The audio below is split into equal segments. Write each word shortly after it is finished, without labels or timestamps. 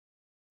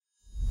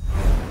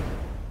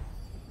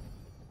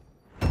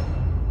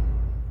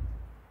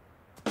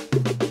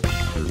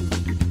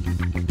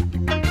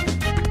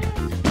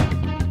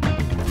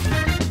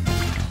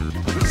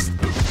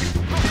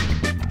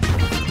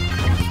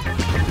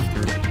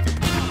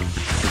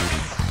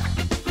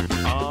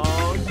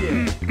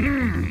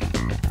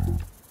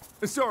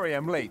Sorry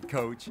I'm late,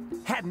 Coach.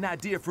 Had an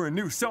idea for a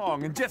new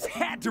song and just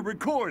had to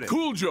record it.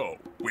 Cool, Joe.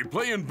 We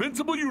play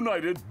Invincible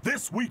United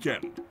this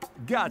weekend.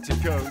 Gotcha,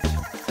 Coach.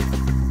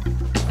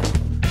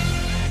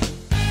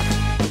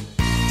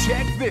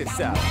 Check this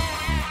out.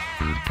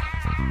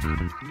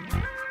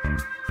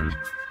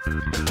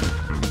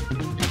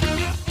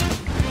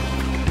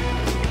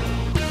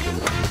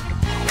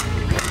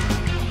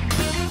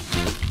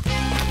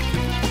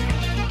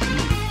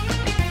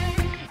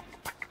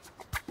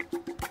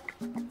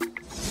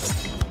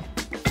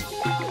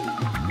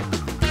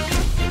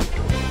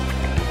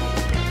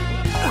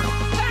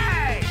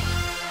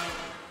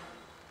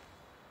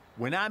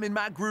 When I'm in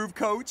my groove,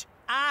 Coach,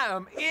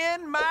 I'm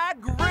in my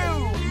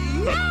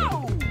groove.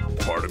 Yo!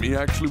 Part of me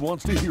actually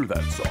wants to hear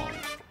that song.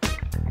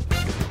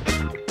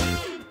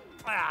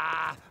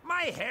 Ah,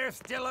 my hair's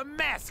still a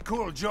mess,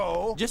 Cool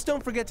Joe. Just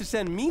don't forget to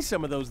send me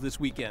some of those this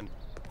weekend.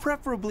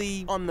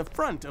 Preferably on the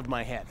front of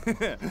my head.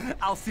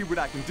 I'll see what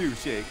I can do,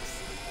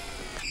 Shakes.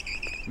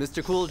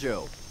 Mr. Cool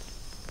Joe.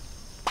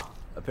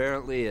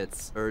 Apparently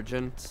it's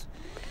urgent.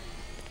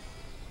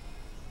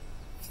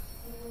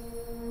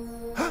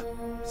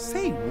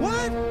 Say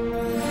what?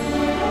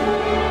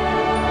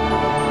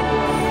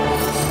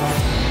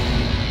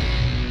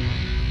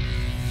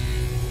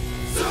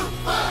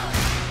 Supa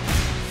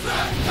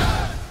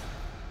Strikas!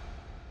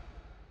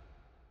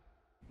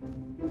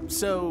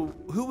 So,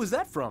 who was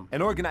that from?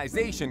 An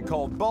organization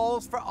called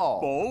Balls for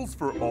All. Balls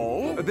for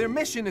all? Their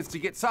mission is to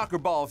get soccer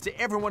balls to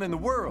everyone in the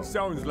world.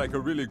 Sounds like a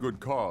really good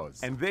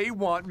cause. And they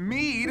want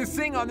me to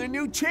sing on their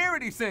new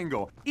charity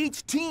single.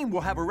 Each team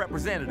will have a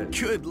representative.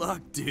 Good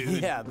luck,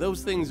 dude. Yeah,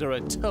 those things are a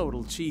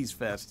total cheese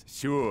fest.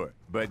 Sure,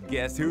 but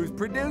guess who's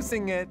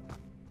producing it?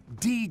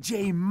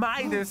 DJ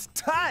Midas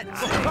Touch!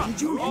 Did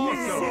you hear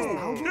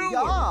him?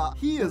 Yeah,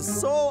 he is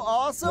so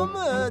awesome,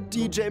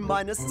 DJ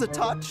Midas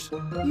Touch.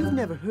 You've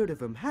never heard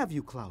of him, have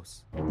you,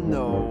 Klaus?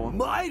 No.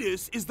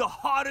 Midas is the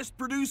hottest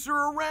producer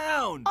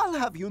around. I'll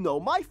have you know,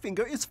 my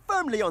finger is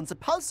firmly on the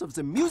pulse of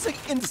the music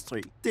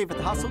industry. David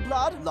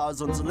Hasselblad,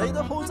 Lars und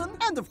Lederhosen,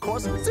 and of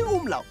course, the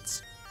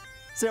Umlauts.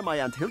 They're my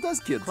Aunt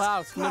Hilda's kids.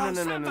 Klaus, no.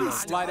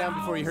 Lie down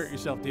before you hurt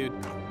yourself, dude.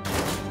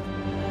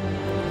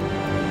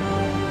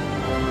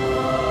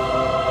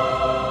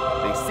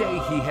 They say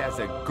he has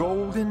a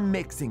golden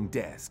mixing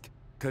desk,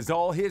 'cause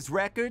all his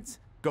records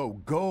go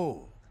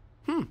gold.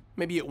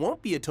 Maybe it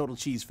won't be a total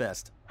cheese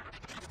fest.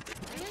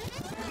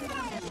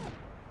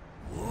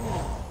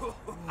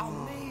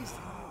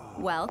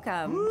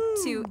 Welcome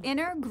to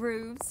Inner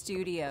Groove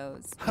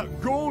Studios. A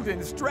golden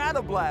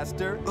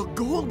Stratoblaster. A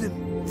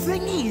golden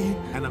thingy.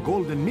 And a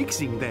golden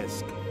mixing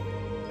desk.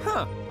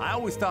 Huh, I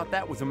always thought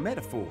that was a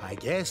metaphor. I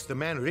guess the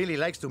man really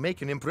likes to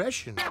make an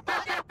impression.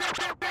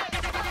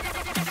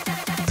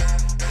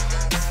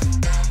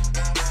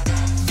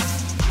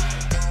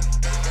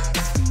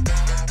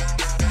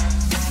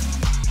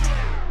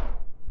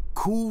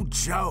 Cool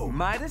Joe.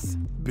 Midas?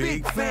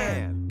 Big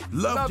fan.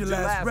 Loved your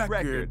last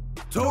record.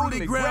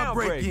 Totally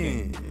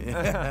groundbreaking.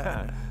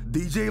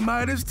 DJ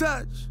Midas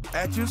Touch,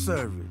 at your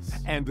service.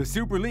 And the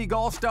Super League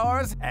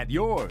All-Stars at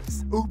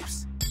yours.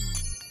 Oops.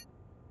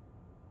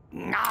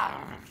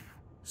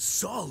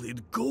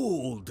 Solid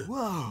gold.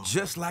 Wow.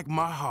 Just like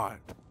my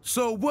heart.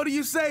 So what do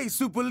you say,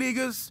 Super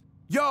Leaguers?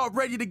 Y'all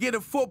ready to get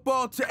a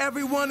football to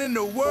everyone in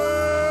the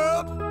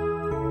world?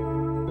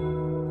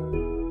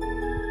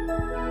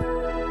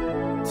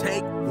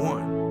 Take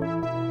one.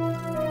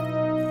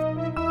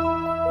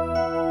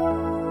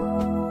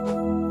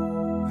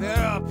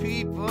 There are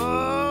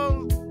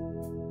people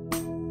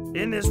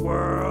in this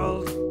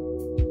world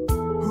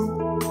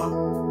Who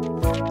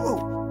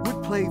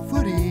would play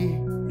footy?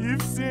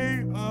 If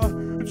they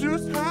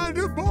just had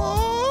a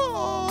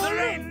ball. There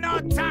ain't no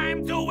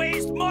time to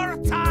waste more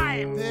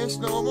time. There's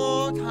no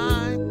more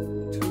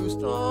time to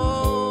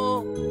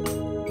stall.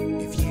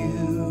 If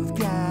you've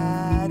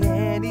got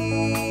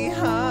any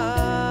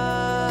heart,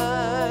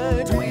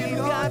 we've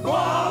got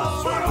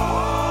balls for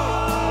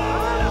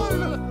all.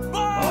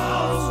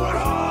 Balls for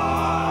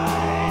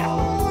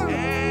all.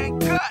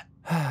 And cut.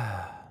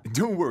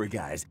 Don't worry,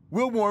 guys.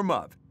 We'll warm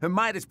up.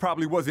 Midas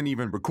probably wasn't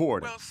even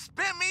recording. Well,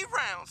 spin me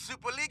round,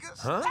 Super Leaguers.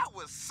 Huh? That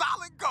was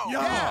solid gold.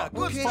 Yeah,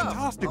 good okay. stuff.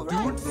 Fantastic,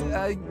 dudes.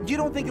 You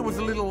don't think it was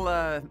a little,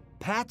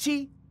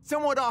 patchy?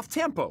 Somewhat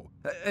off-tempo?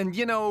 And,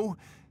 you know,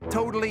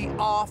 totally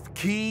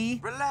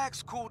off-key?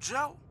 Relax, Cool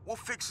Joe. We'll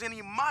fix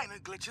any minor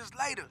glitches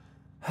later.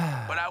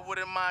 But I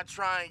wouldn't mind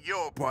trying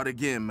your part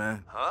again,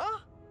 man. Huh?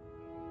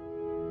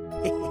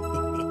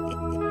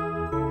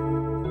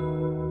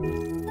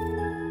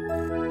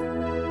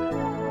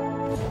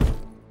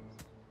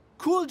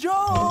 Cool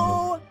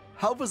Joe!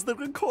 How was the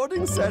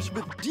recording sesh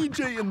with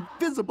DJ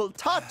Invisible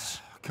Touch?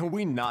 Can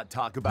we not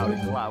talk about it,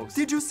 Klaus?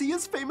 Did you see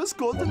his famous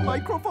golden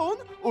microphone?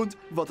 And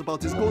what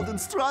about his golden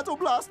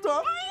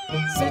Stratoblaster?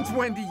 Since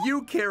when do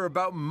you care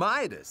about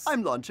Midas?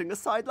 I'm launching a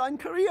sideline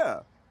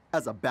career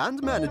as a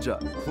band manager.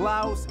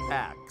 Klaus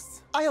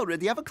Axe. I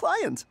already have a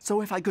client, so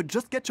if I could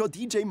just get your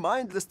DJ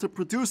Mindless to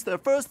produce their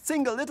first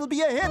single, it'll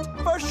be a hit,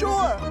 for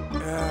sure.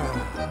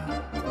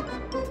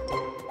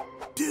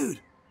 Dude,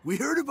 We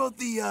heard about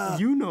the,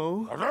 You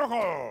know.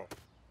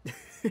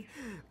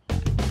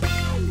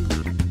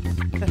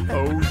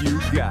 Oh,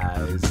 you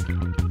guys.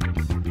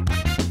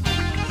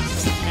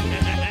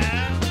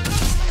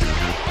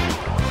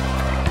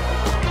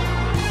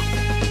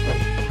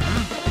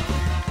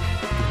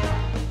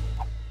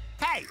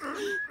 Hey!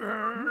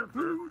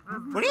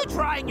 Were you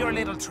trying your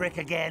little trick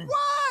again?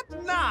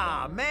 What?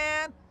 Nah,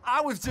 man. I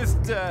was just,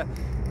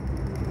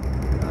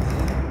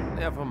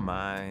 never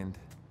mind.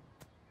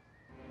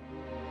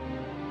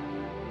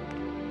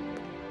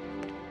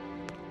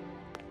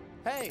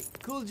 Hey,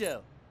 Cool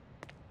Joe.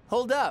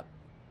 Hold up.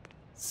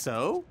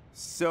 So?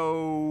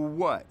 So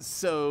what?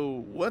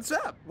 So, what's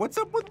up? What's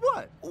up with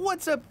what?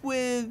 What's up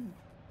with...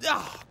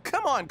 Oh,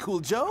 come on, Cool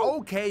Joe.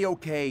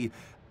 Okay.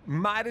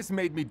 Midas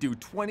made me do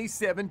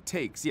 27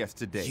 takes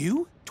yesterday.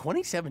 You?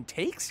 27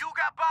 takes? You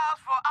got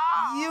balls for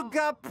all. You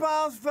got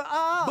balls for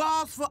all.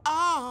 balls for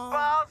all.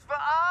 Balls for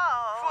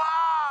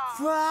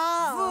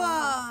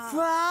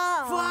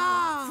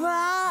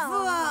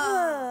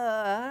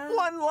all.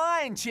 One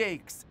line,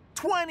 Jakes.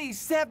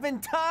 27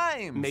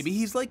 times. Maybe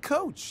he's like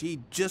Coach.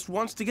 He just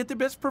wants to get the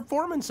best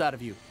performance out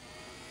of you.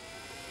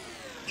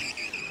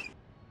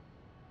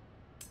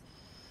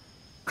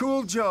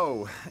 Cool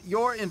Joe,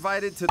 you're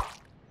invited to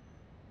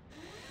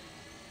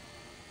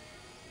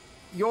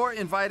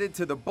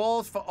the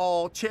Balls for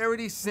All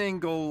charity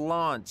single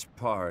launch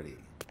party.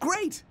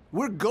 Great!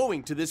 We're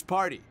going to this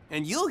party,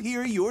 and you'll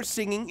hear your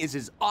singing is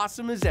as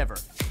awesome as ever.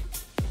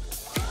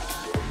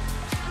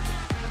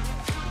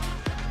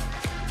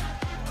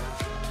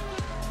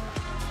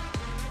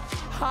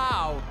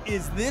 How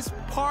is this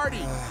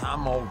party?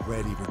 I'm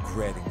already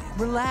regretting it.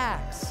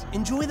 Relax.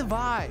 Enjoy the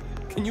vibe.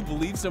 Can you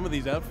believe some of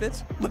these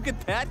outfits? Look at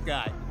that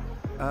guy.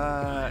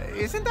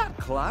 Isn't that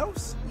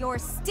Klaus? You're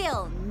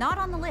still not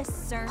on the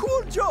list, sir.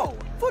 Cool Joe,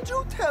 would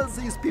you tell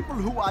these people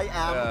who I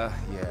am?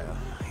 Yeah,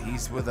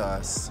 he's with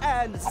us.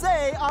 And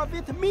they are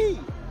with me,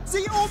 the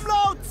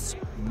Umlauts!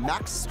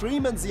 Max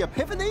Stream and the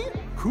Epiphany,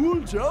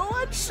 Cool Joe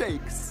and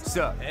Shakes.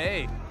 Sup?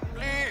 Hey.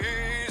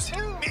 Please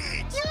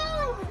meet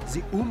you.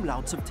 The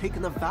Umlauts have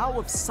taken a vow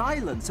of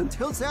silence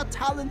until their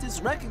talent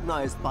is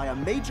recognized by a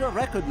major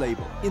record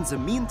label. In the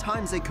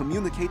meantime, they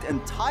communicate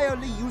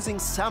entirely using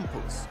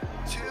samples.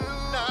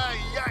 Tonight.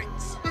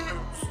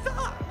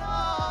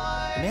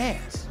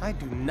 Man, I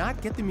do not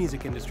get the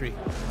music industry.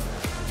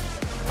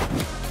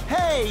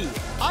 Hey,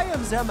 I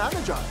am their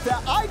manager. Where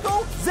I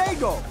go, they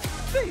go.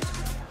 Wait,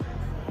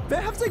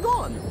 where have they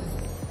gone?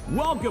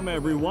 Welcome,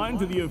 everyone,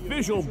 to the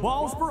official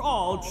Balls for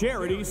All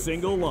charity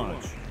single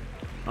launch.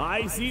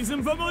 I see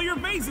some familiar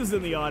faces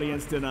in the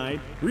audience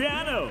tonight.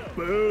 Rihanna,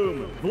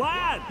 boom.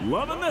 Vlad,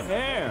 loving the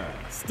hair.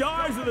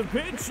 Stars of the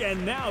pitch,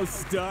 and now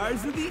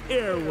stars of the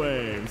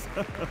airwaves.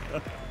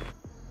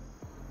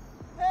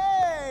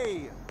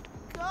 Hey,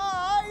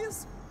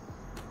 guys.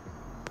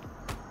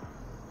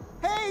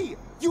 Hey,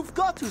 you've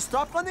got to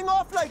stop running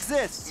off like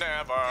this.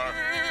 Never.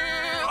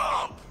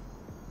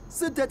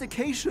 The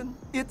dedication,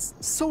 it's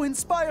so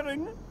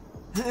inspiring.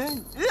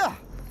 Yeah.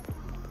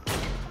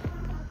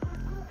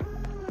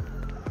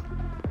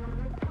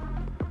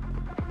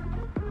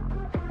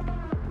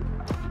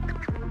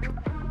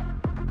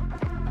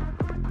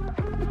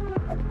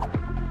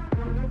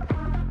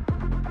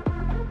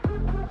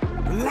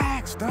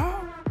 Relax,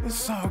 dog.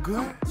 It's all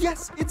good.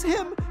 Yes, it's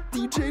him,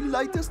 DJ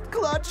Lightest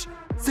Clutch.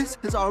 This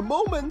is our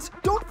moment.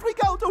 Don't freak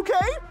out,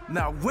 okay?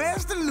 Now,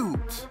 where's the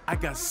loot? I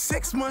got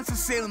 6 months of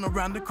sailing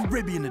around the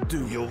Caribbean to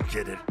do. You'll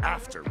get it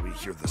after we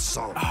hear the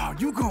song. Oh,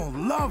 you gonna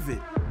love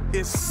it.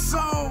 It's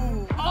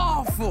so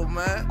awful,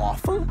 man.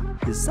 Awful?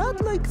 Is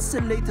that like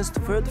the latest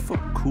word for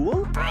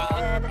cool?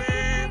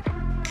 Probably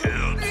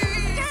killed.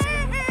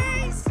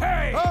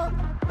 Hey!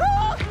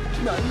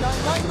 No!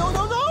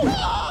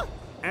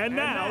 And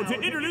now, to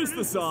introduce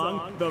the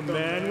song, the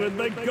man with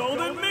the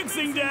golden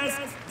mixing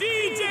desk,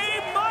 DJ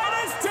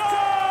Midas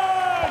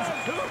Touch!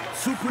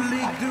 Super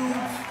League dudes,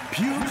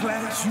 pure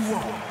class you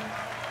are.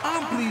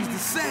 I'm pleased to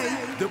say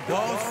the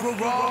Balls for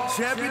All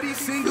charity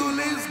single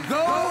is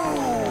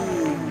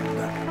gold.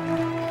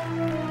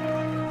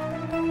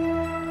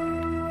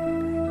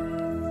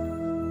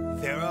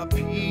 There are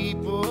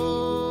people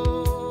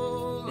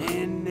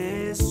in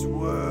this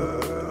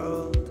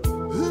world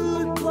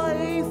who'd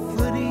play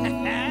footy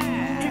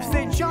if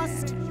they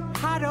just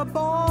had a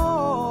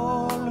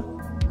ball.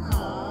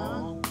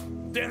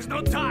 There's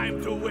no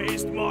time to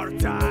waste more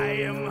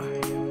time.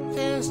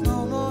 There's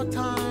no more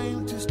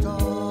time to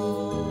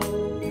stall.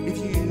 If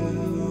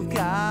you've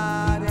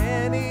got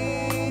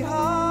any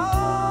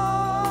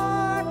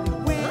heart,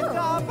 we've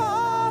got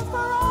balls for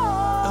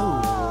all.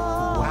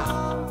 Oh,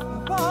 wow.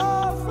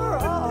 Balls for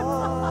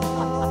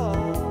all.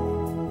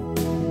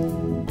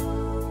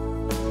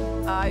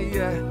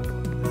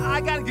 I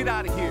gotta get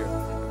out of here.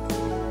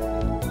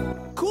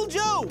 Cool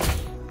Joe!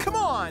 Come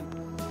on!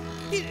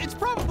 It's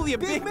probably a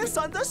Big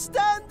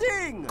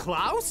misunderstanding!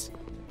 Klaus?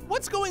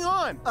 What's going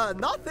on?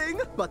 Nothing,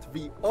 but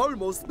we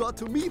almost got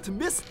to meet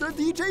Mr.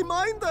 DJ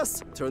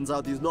Midas. Turns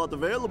out he's not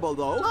available,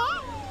 though.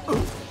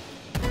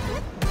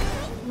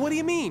 What do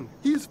you mean?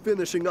 He's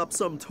finishing up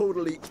some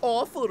totally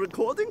awful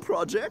recording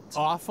project.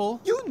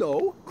 Awful? You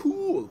know,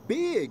 cool,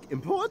 big,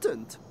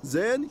 important.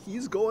 Then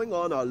he's going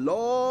on a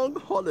long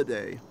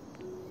holiday.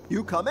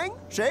 You coming,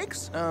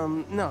 Shakes?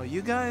 No,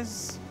 you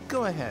guys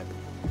go ahead.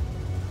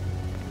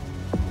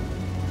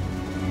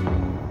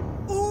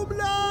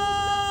 Umlauts!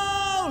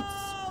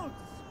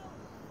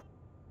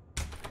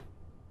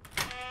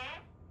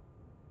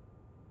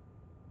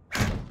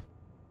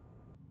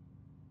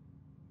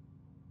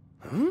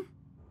 Huh?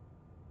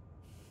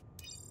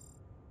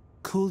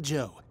 Cool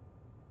Joe.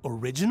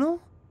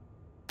 Original?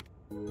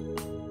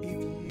 If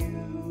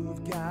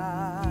you've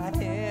got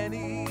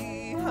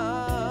any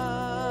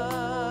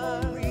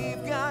heart,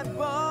 we've got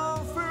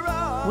balls for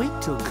all. Wait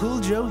till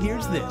Cool Joe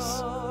hears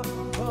this.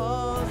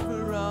 Balls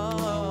for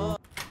all.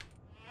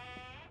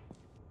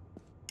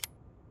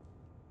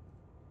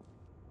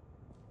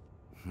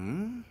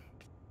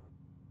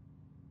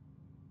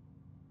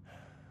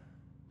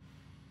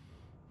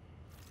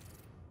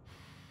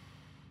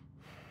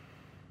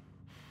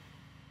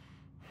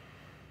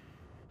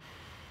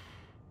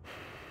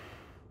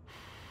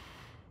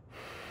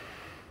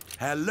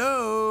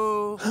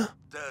 Hello?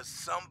 Does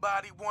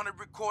somebody want to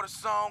record a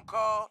song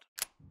called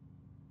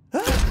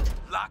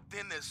Locked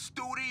in the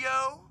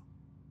Studio?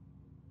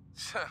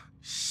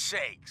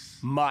 Shakes.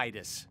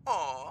 Midas.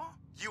 Aw,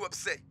 you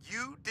upset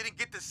you didn't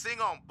get to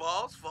sing on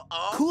Balls for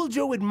All? Cool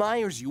Joe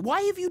admires you.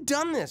 Why have you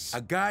done this?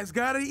 A guy's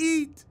gotta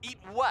eat. Eat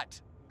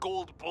what?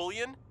 Gold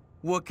bullion?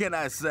 What can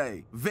I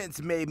say? Vince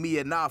made me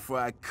an offer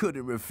I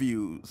couldn't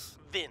refuse.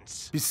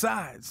 Vince.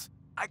 Besides,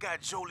 I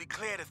got Jolie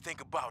Claire to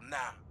think about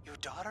now. Your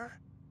daughter?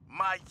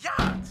 My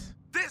yacht!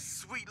 This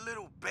sweet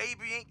little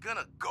baby ain't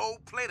gonna go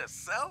play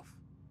herself?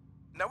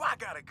 Now I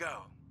gotta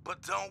go.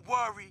 But don't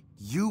worry,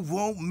 you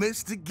won't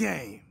miss the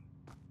game.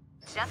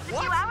 Just a few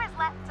hours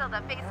left till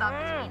the face-off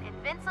between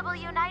Invincible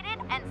United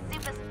and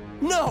Supa...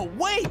 No,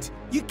 wait!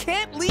 You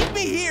can't leave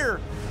me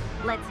here!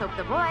 Let's hope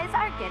the boys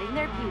are getting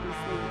their beauty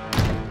sleep.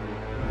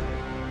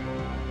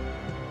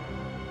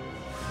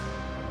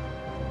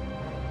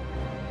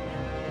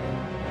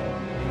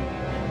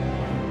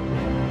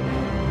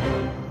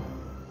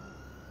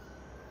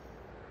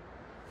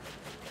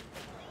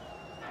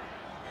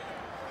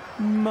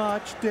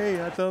 Match day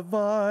at the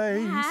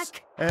Vice.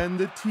 Mac. And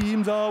the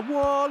teams are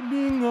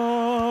warming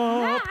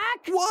up.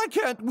 Mac! Why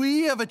can't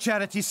we have a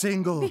charity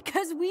single?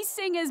 Because we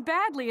sing as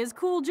badly as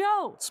Cool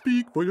Joe.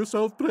 Speak for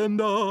yourself,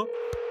 Brenda.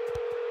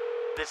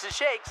 This is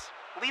Shakes.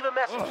 Leave a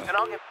message and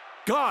I'll get...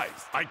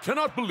 Guys, I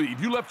cannot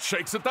believe you left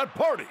Shakes at that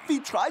party. We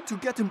tried to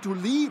get him to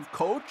leave,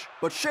 Coach,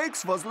 but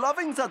Shakes was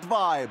loving that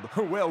vibe.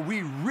 Well,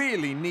 we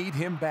really need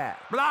him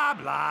back. Blah,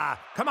 blah.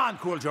 Come on,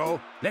 Cool Joe.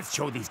 Let's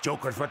show these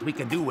jokers what we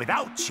can do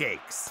without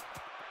Shakes.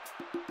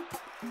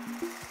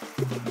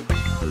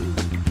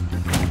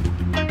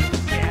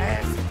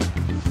 Yes.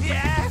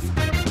 Yes.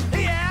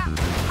 Yeah.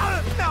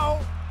 No.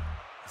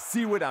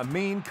 See what I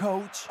mean,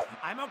 Coach?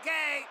 I'm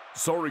okay.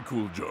 Sorry,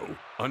 Cool Joe.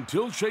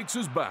 Until Shakes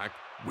is back,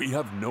 we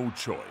have no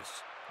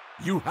choice.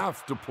 You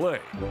have to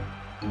play.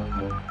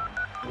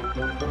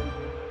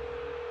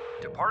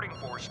 Departing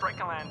for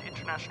Strikerland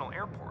International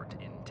Airport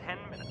in 10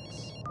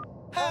 minutes.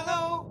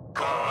 Hello,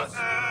 cousin.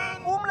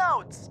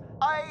 Umlauts,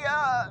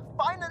 I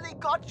finally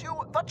got you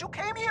what you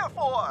came here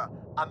for.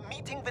 A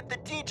meeting with the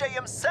DJ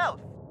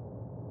himself.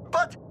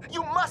 But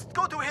you must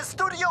go to his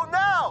studio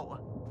now.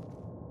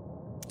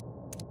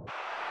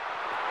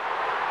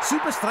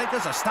 Supa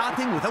Strikas are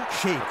starting without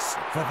Shakes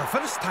for the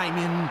first time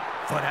in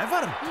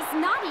forever. He's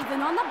not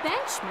even on the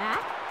bench,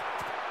 Mac.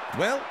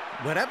 Well,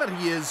 wherever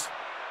he is.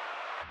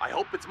 I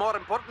hope it's more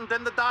important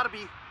than the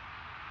derby.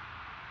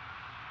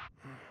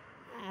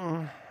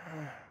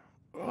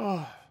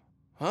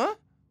 Huh?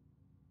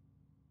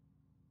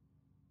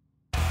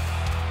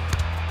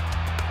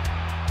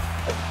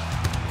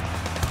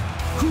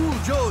 Cool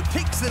Joe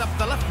takes it up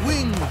the left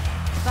wing.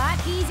 But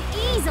he's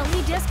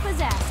easily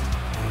dispossessed.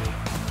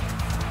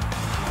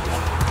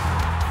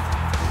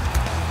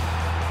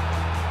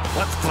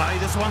 Let's try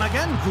this one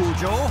again, Cool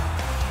Joe.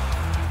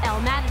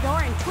 El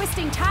Matador and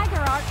Twisting Tiger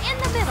are in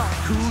the middle.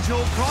 Cool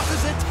Joe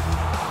crosses it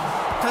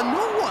to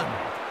no one.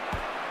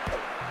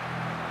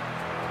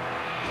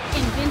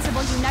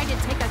 Invincible United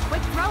take a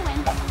quick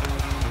throw-in.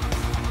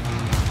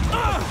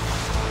 Oh,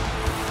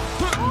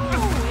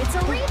 it's a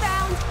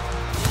rebound.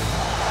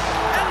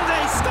 And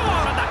they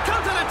score on the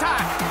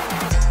counter-attack.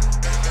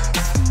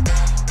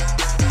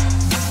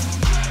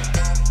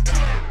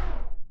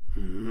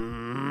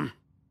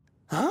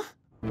 Huh?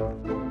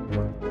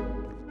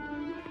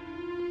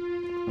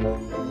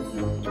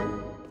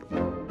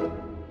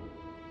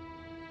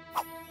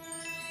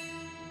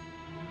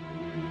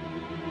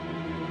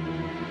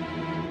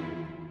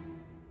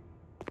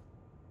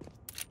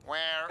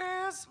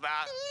 Where is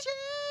that?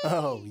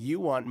 Oh, you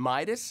want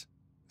Midas?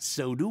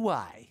 So do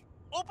I.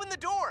 Open the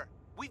door!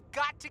 We've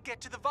got to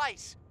get to the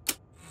Vice.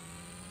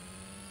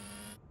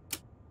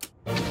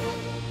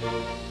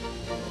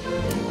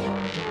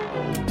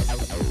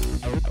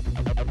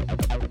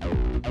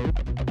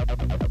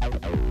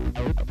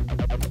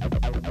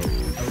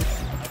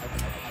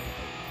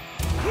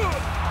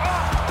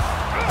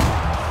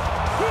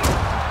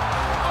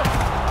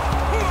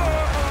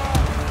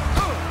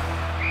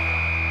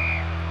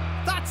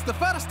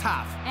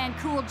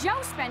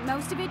 Joe spent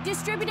most of it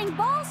distributing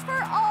balls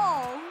for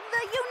all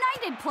the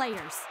United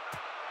players.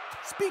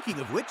 Speaking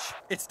of which,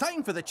 it's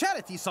time for the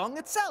charity song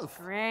itself.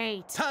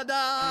 Great.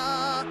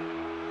 Ta-da!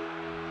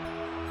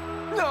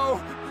 No!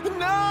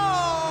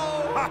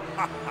 No!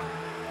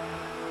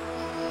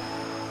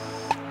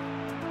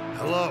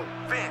 Hello.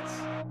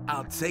 Vince,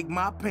 I'll take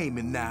my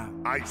payment now.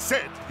 I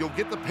said you'll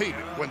get the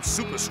payment when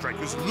Supa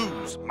Strikas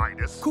lose,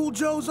 Midas. Cool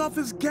Joe's off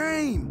his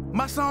game.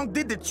 My song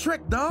did the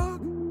trick,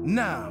 dog.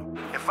 Now,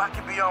 if I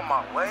can be on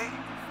my way.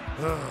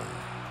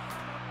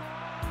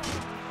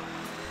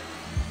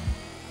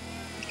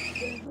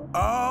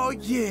 Oh,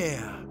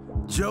 yeah.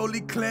 Jolie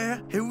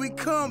Claire, here we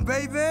come,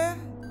 baby.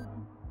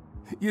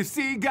 You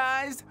see,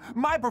 guys,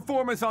 my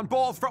performance on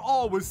Balls for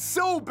All was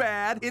so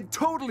bad, it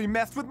totally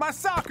messed with my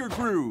soccer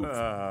groove.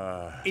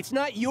 It's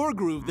not your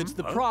groove that's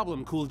the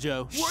problem, Cool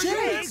Joe.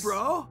 Shit,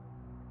 bro.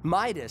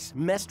 Midas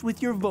messed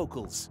with your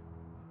vocals.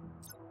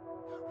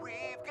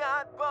 We've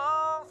got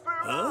balls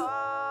for all.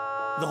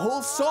 The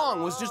whole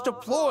song was just a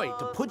ploy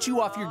to put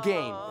you off your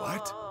game.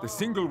 What? The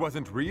single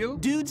wasn't real?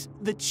 Dudes,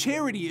 the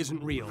charity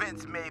isn't real.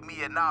 Vince made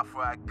me an offer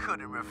I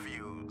couldn't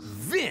refuse.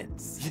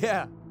 Vince?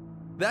 Yeah,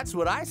 that's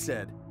what I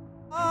said.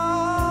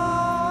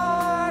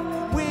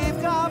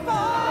 We've got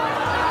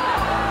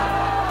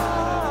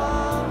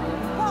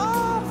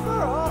balls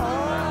for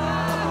all.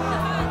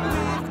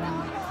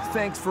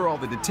 Thanks for all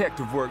the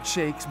detective work,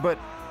 Shakes, but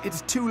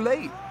it's too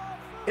late.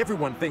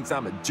 Everyone thinks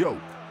I'm a joke.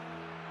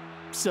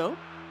 So,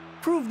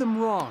 prove them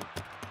wrong.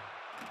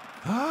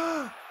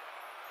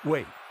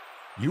 Wait,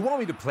 you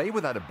want me to play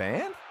without a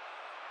band?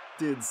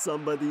 Did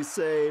somebody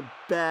say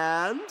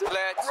band?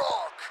 Let's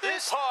rock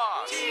this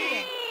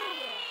party.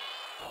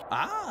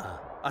 Ah,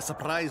 a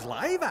surprise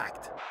live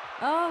act.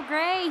 Oh,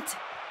 great.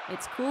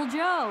 It's Cool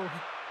Joe.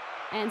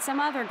 And some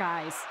other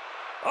guys.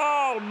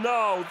 Oh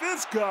no,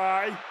 this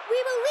guy!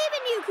 We believe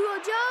in you, Cool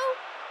Joe!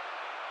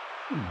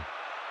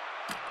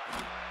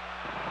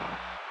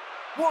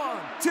 1,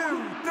 2,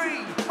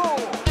 3, 4.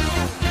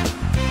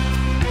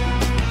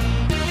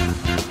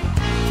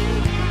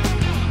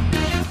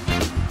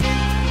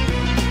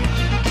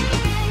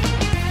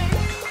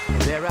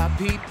 There are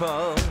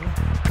people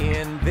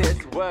in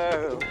this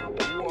world.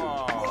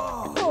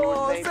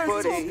 Oh, they so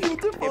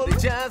if they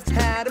just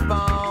had a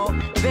ball,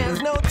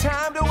 there's no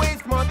time to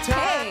waste more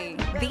time. Hey,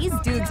 these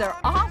dudes are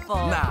awful.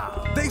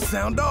 Nah, they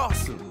sound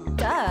awesome.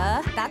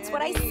 Duh, that's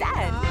what I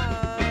said.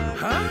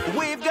 Huh?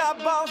 We've got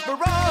balls for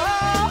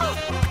all.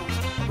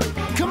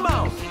 Come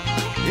on.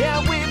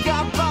 Yeah, we've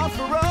got balls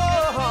for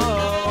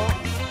all.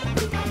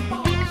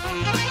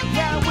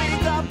 Yeah,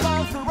 we've got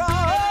balls for all.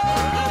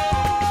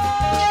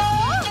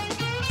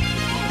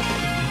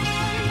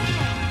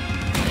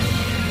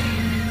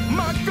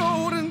 My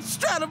golden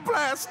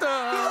Stratoblaster!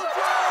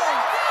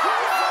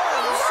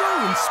 So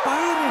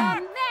inspiring. A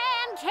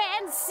man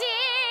can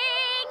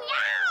sing!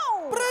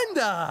 Ow!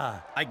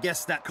 Brenda! I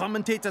guess that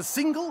commentator's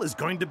single is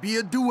going to be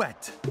a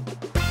duet.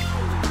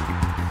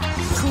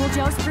 Cool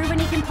Joe's proven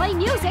he can play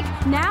music.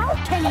 Now,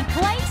 can he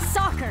play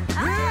soccer?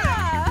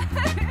 Ah!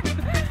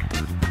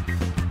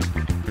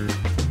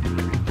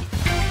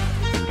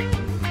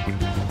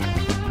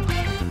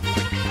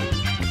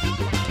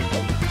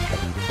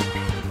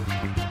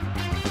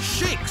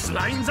 Shakes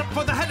lines up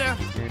for the header.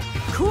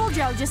 Cool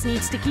Joe just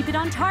needs to keep it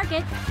on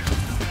target.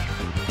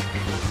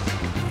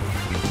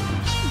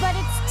 But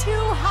it's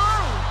too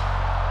high.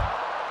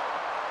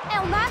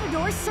 El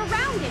Matador's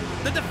surrounded.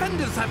 The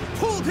defenders have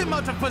pulled him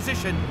out of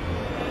position.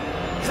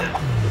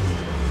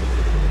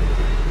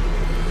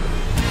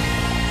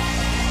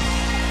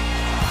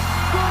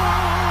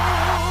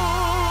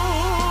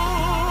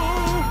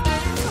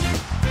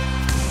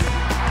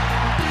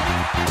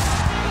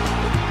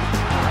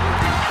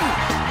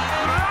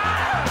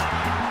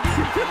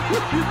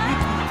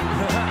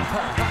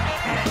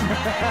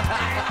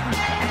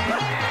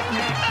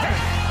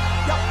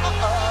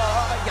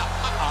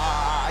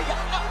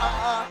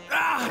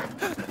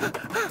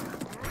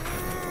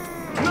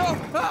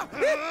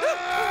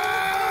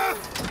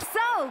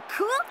 So,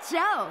 Cool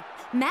Joe,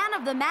 man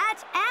of the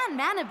match and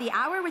man of the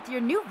hour with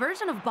your new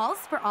version of Balls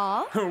for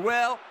All.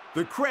 Well,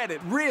 the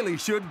credit really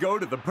should go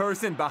to the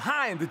person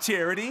behind the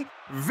charity,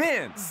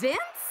 Vince. Vince?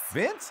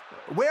 Vince?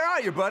 Where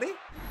are you, buddy?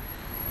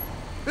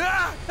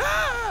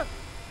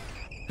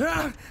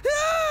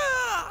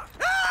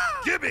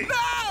 Gimme!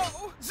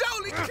 No!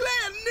 Jolie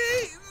Claire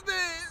needs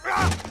this!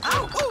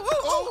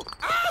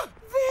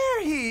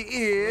 There he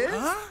is.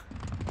 Huh?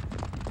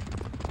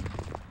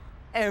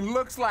 And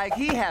looks like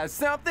he has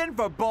something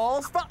for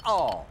Balls for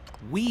All.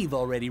 We've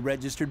already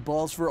registered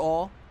Balls for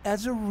All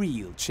as a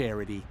real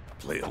charity.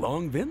 Play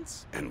along,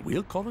 Vince, and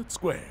we'll call it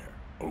square,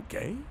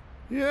 okay?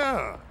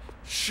 Yeah,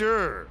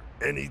 sure,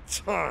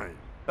 anytime.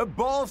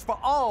 Balls for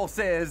All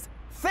says,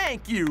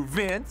 thank you,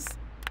 Vince.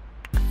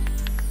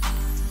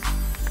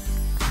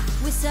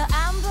 With her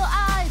amber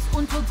eyes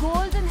und her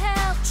golden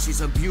hair.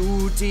 She's a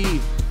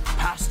beauty,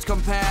 past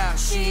compare.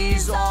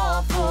 She's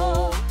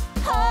awful,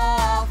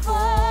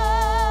 awful.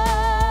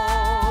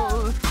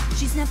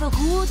 She's never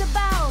rude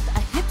about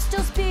a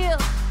hipster's beer.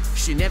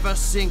 She she never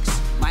sinks.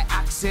 My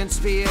accent's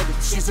feared.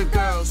 She's a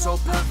girl so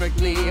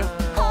perfectly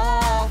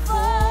awful.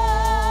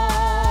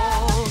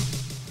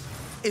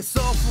 It's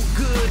awful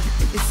good,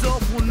 it's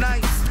awful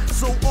nice,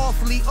 so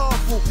awfully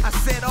awful. I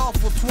said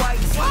awful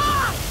twice.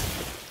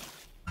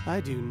 I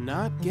do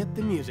not get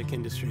the music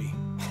industry.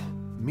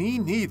 Me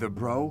neither,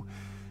 bro.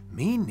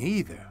 Me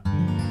neither.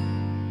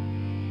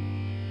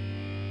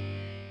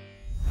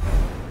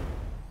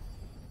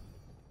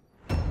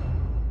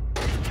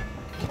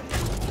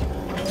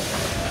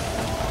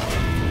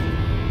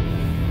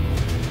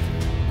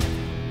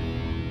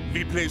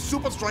 We play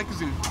Supa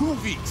Strikas in 2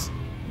 weeks.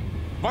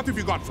 What have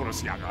you got for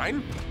us, young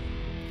ein?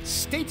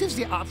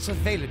 State-of-the-art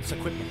surveillance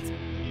equipment.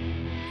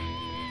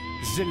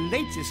 The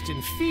latest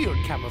in field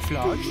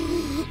camouflage.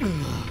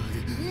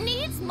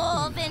 Needs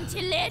more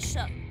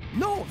ventilation.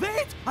 No,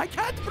 wait! I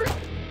can't breathe!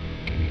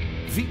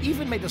 We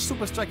even made a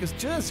Supa Strikas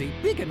jersey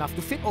big enough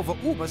to fit over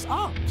Uber's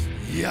arms.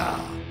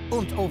 Yeah.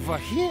 And over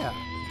here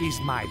is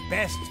my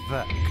best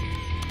work.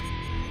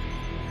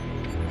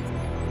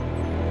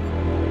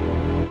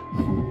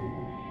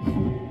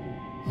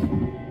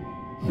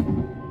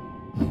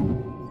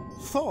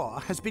 Thor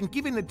has been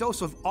given a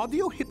dose of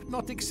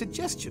audio-hypnotic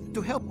suggestion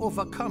to help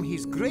overcome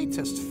his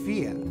greatest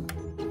fear.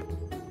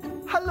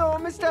 Hello,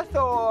 Mr.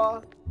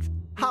 Thor.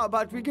 How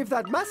about we give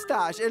that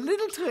mustache a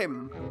little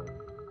trim?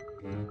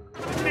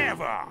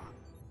 Never!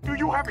 Do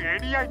you have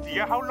any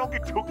idea how long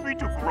it took me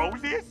to grow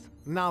this?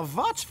 Now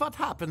watch what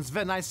happens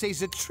when I say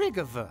the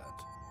trigger word.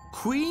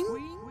 Queen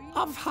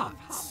of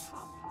Hearts.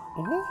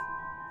 Oh?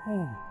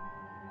 Oh.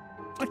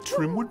 A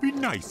trim would be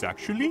nice,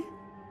 actually.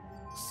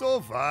 So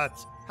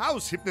what?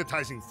 How's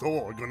hypnotizing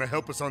Thor gonna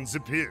help us on the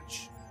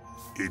pitch?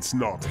 It's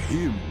not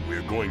him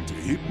we're going to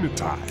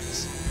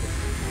hypnotize.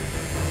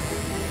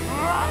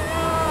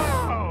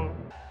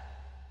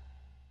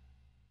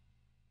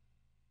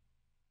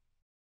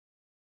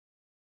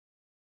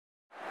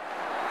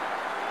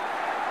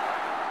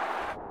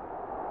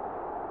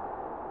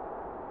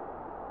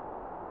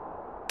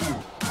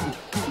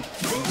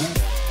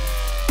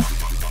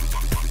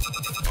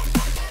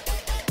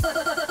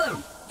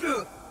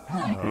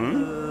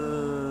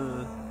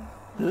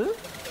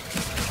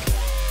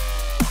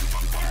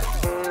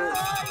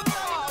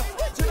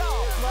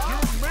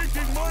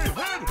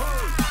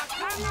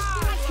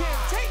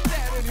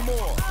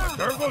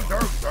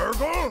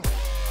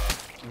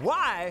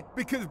 Why?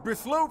 Because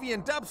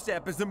Brislovian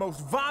dubstep is the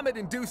most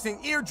vomit-inducing,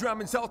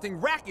 eardrum-insulting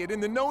racket in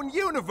the known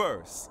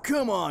universe.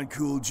 Come on,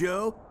 Cool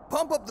Joe.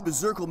 Pump Up the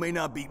Berserkle may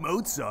not beat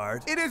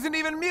Mozart. It isn't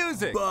even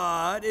music.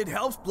 But it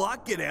helps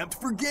Block get amped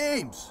for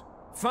games.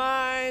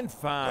 Fine,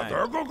 fine.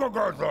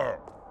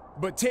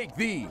 But take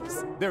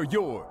these. They're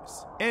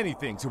yours.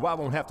 Anything, so I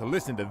won't have to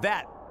listen to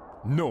that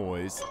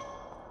noise.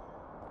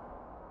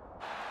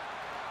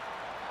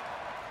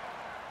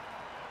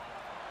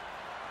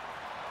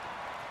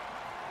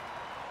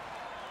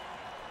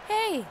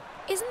 Hey,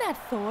 isn't that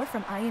Thor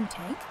from Iron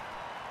Tank?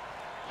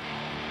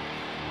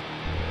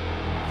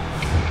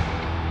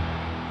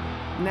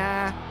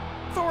 Nah,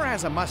 Thor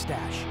has a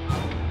mustache.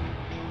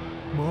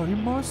 My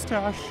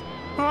mustache.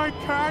 I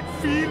can't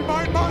feel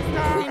my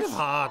mustache. Queen of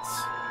Hearts.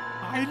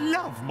 I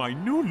love my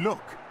new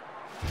look.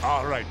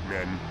 All right,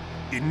 men.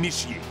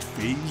 Initiate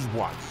phase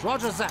 1.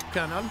 Roger that,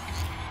 Colonel.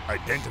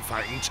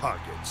 Identifying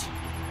targets.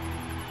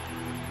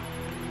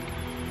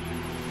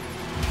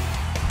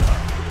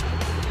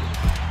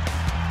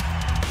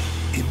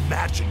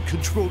 Imagine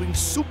controlling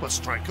Supa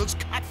Strikas'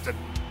 captain.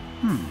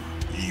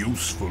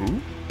 Useful.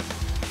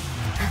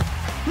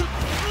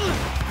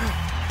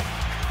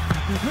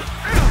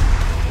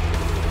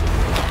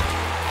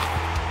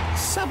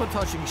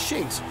 Sabotaging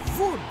Shakes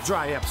would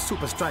dry up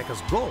Supa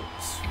Strikas'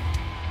 goals.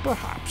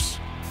 Perhaps.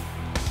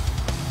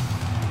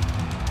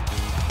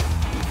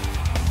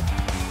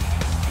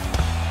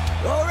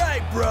 All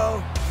right,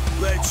 bro.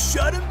 Let's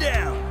shut him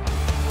down.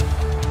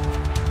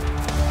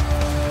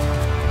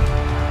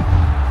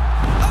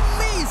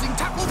 Amazing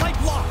tackle by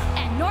Block.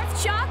 And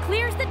North Shaw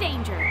clears the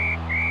danger.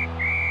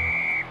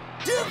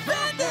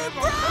 Defender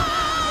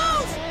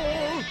Bros!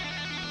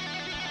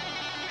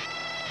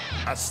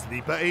 A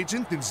sleeper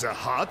agent in the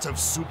heart of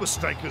Supa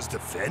Strikas'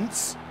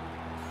 defense?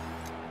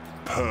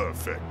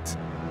 Perfect.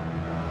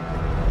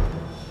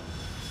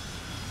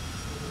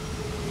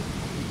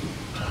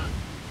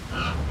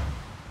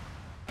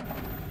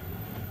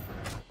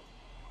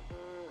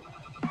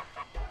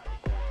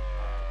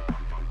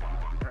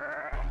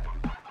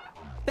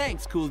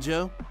 Thanks, Cool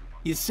Joe.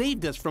 You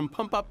saved us from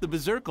Pump Up the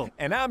Berserkle.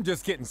 And I'm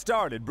just getting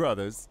started,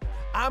 brothers.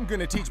 I'm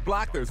gonna teach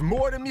Block there's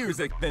more to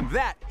music than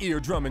that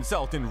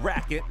eardrum-insulting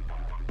racket.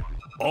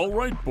 All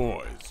right,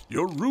 boys.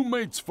 Your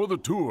roommates for the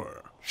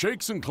tour.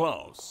 Shakes and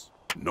Klaus.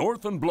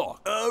 North and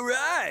Block. All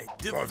right,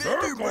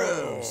 Defender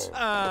Bros.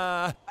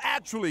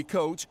 Actually,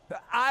 Coach,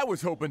 I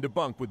was hoping to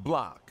bunk with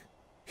Block.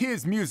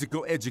 His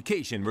musical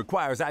education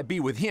requires I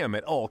be with him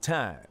at all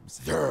times.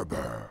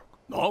 Zerber.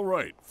 All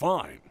right,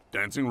 fine.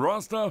 Dancing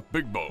Rasta,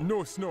 Big Bo.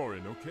 No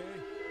snoring, okay?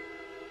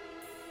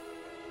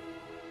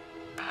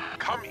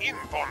 Come in,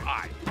 Von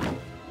Eye.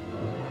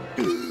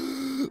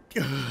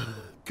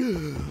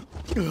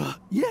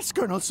 Yes,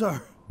 Colonel,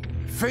 sir.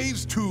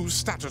 Phase 2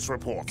 status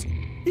report.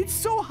 It's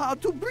so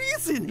hard to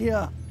breathe in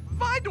here.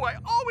 Why do I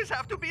always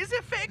have to be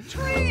the fake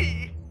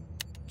tree?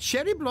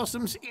 Cherry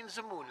blossoms in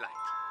the moonlight.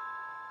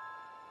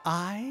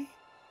 I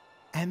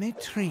am a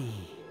tree.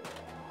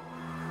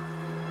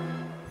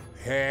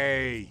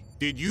 Hey,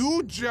 did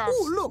you just...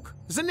 Oh, look!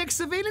 The next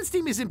surveillance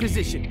team is in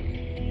position.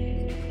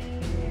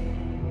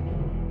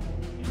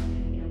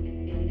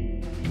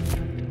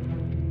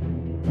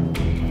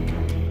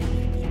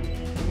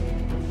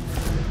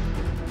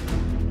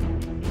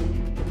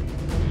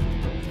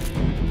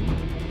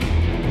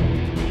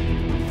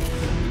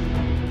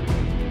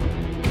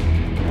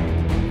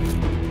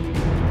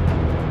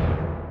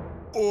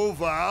 Oh,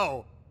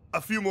 wow. A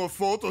few more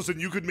photos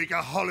and you could make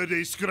a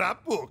holiday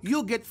scrapbook.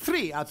 You get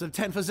 3 out of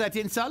 10 for that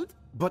insult,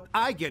 but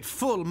I get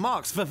full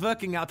marks for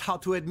working out how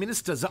to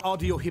administer the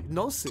audio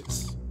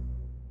hypnosis.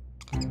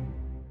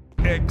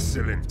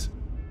 Excellent.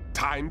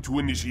 Time to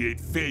initiate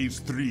Phase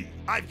 3.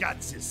 I've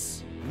got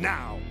this.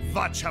 Now,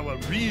 watch how a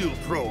real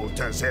pro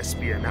does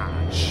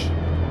espionage.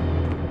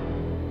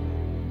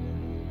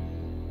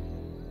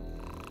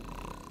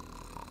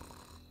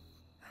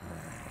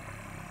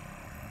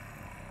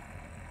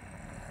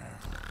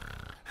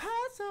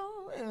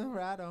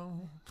 Right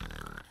on.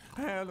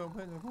 Hello,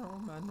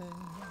 on my name.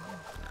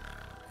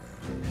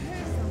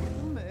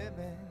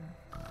 Baby.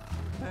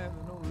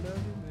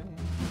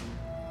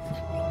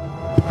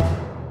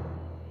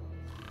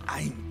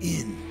 I'm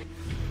in.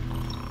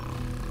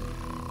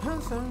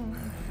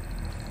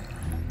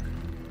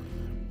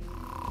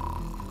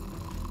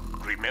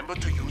 Remember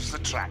to use the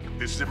track.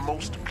 This is the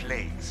most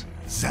plays.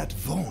 That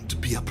won't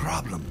be a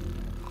problem.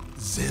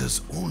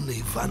 There's only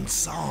one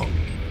song.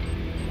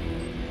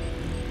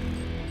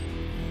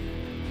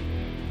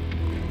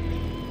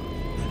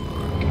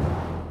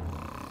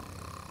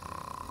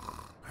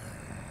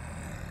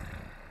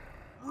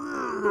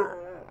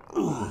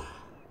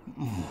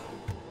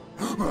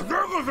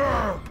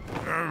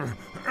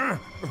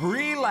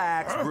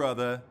 Relax,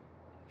 brother.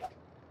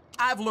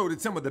 I've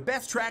loaded some of the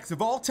best tracks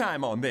of all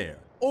time on there.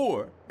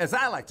 Or, as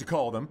I like to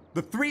call them,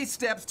 the 3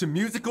 steps to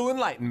musical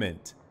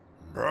enlightenment.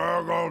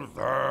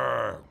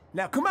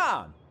 Now come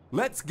on,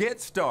 let's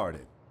get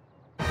started.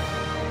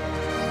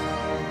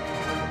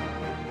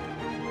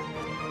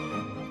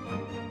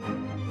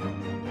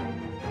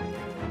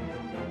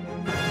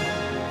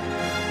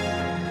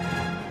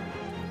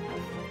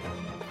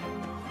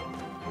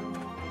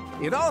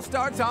 It all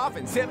starts off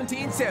in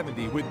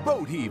 1770 with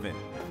boat heaving.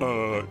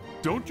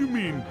 Don't you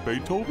mean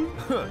Beethoven?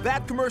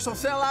 That commercial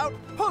sellout?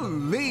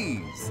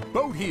 Please!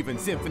 Boat heaving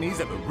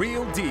symphonies are the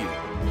real deal.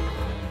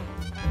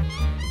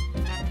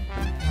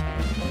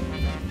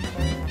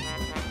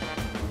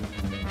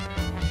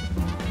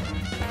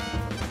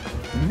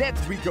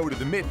 Next, we go to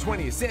the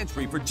mid-20th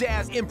century for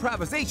jazz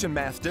improvisation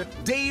master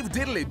Dave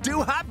Diddley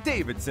Doo-Hop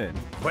Davidson.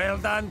 Well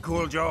done,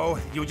 Cool Joe.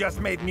 You just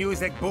made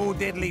music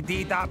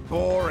boo-diddly-dee-dop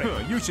boring.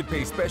 You should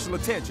pay special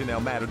attention, El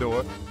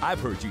Matador.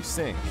 I've heard you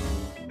sing.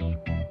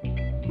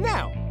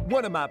 Now,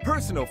 one of my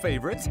personal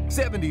favorites,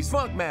 70s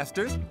funk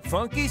masters,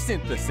 Funky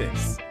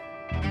Synthesis.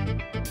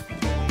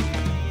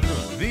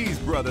 These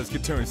brothers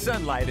could turn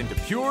sunlight into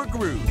pure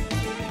groove.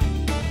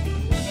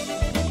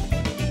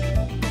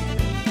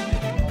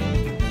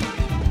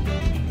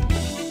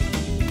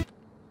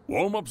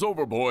 Warm-up's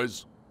over,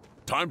 boys.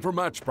 Time for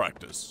match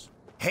practice.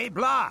 Hey,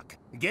 Block,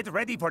 get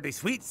ready for the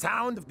sweet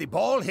sound of the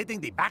ball hitting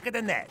the back of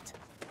the net.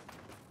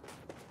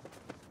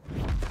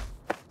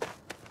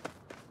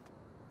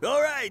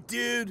 All right,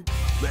 dude.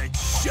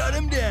 Let's shut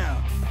him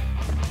down.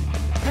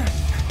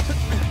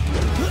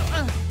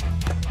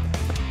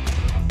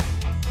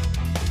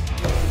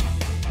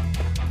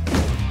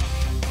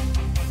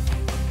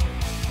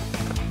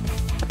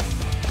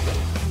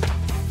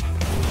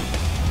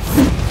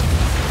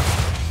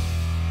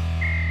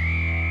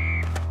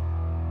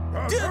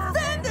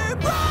 Defender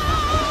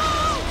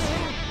ball!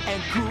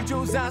 And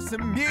Cujo's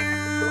awesome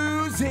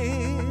music.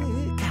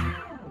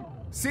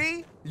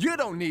 See? You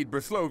don't need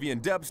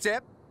Brislovian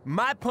dubstep.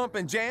 My pump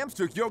and jams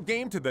took your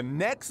game to the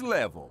next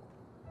level.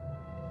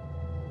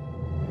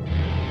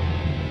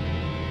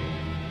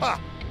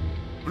 Ha!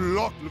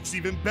 Block looks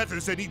even better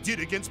than he did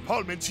against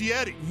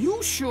Palmentieri.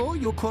 You sure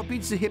you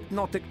copied the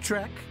hypnotic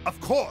track? Of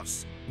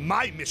course.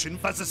 My mission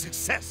was a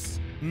success.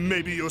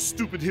 Maybe your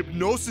stupid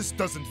hypnosis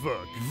doesn't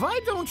work. Why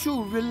don't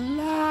you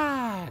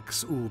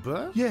relax,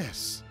 Uber?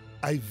 Yes,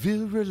 I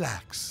will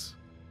relax.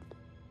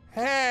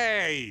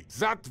 Hey,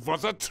 that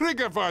was a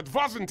trigger word,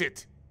 wasn't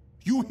it?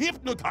 You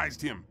hypnotized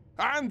him,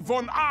 and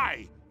Von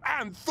Eye,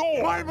 and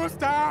Thor. My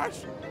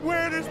mustache!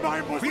 Where is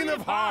my mustache? Queen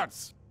of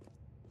Hearts.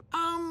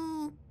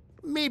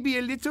 Maybe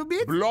a little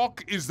bit?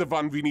 Block is the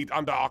one we need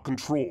under our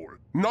control,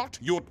 not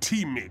your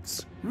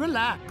teammates.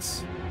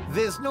 Relax.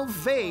 There's no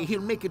way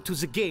he'll make it to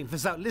the game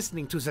without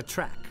listening to the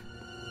track.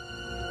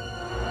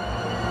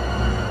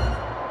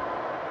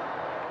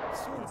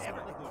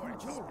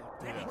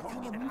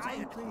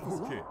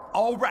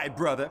 All right,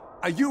 brother.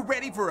 Are you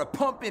ready for a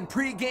pump-in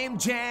pre-game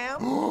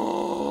jam?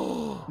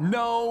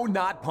 No,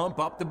 not pump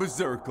up the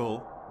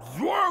berserkle.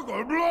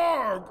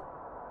 Zwargelblog!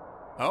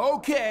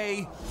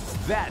 Okay,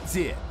 that's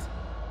it.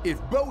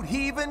 If boat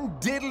heaving,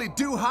 diddly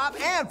doo-hop,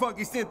 and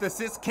funky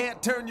synthesis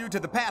can't turn you to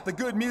the path of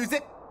good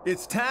music,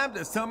 it's time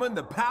to summon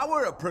the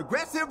power of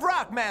progressive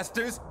rock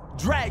masters,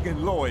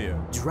 Dragon Lawyer.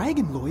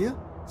 Dragon Lawyer?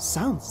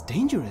 Sounds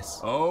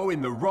dangerous. Oh,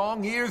 in the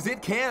wrong ears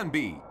it can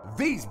be.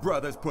 These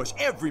brothers push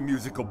every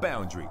musical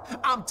boundary.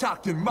 I'm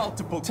talking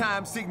multiple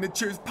time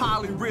signatures,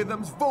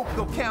 polyrhythms,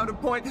 vocal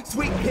counterpoint,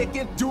 sweep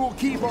picking, dual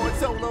keyboard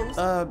solos.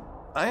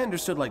 I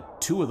understood like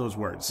 2 of those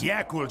words.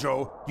 Yeah, Cool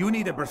Joe. You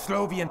need a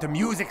Brislovian to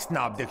music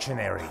snob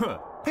dictionary.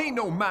 Pay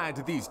no mind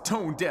to these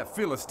tone-deaf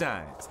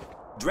Philistines.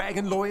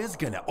 Dragon Lawyer's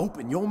gonna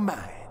open your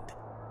mind.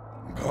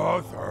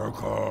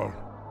 Berserker.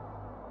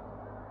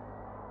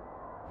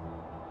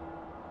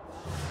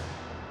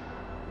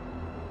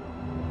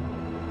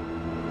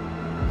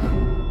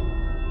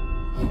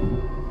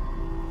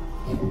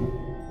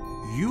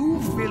 You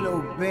will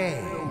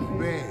obey.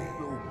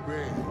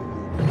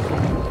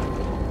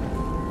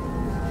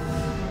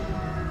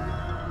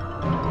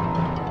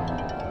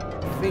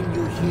 When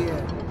you hear,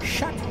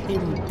 shut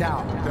him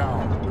down.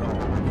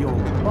 Your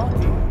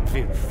body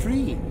will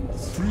freeze.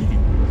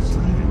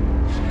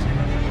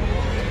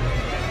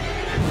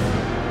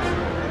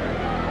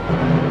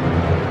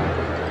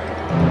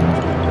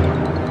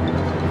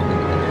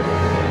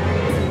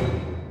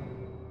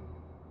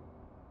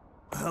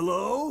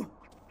 Hello?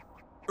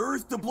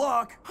 Earth to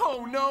block.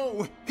 Oh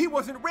no! He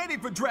wasn't ready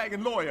for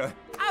Dragon Lawyer.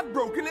 I've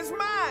broken his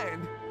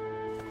mind.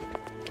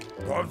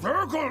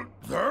 Berserker?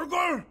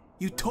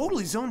 You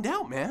totally zoned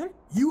out, man.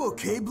 You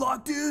okay,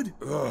 Block Dude?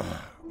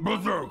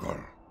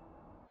 Berserker.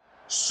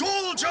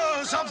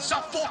 Soldiers of the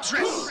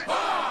fortress!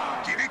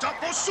 Give it up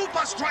for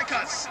Supa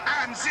Strikas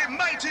and the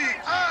mighty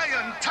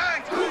Iron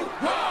Tank!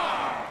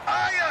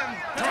 Iron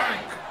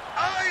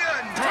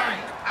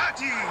Tank at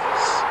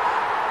ease!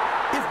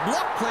 If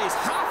Block plays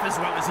half as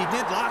well as he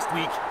did last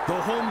week,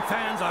 the home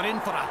fans are in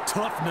for a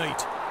tough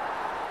night.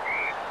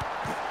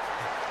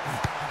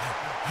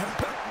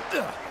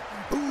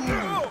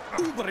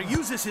 Uber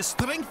uses his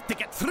strength to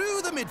get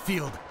through the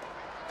midfield.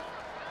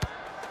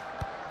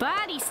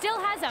 But he still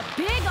has a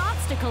big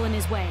obstacle in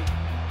his way.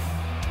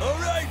 All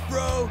right,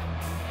 bro.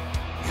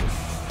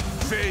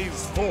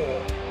 Phase 4.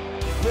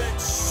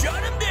 Let's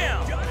shut him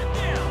down.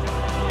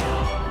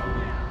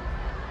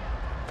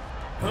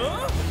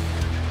 Huh?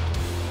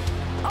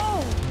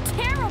 Oh,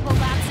 terrible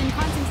lapse in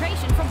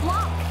concentration for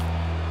Block.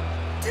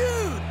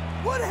 Dude,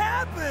 what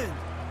happened?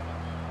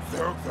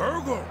 Zerg.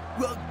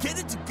 Well, get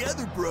it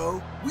together,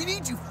 bro. We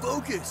need you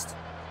focused.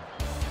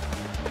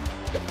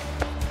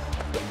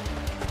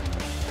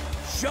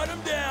 Shut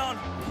him down.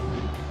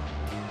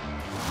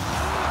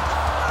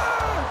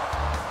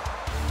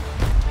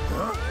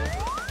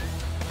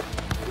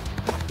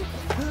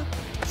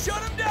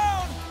 Shut him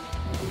down.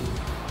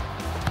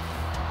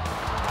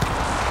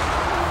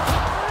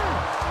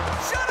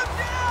 Shut him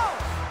down.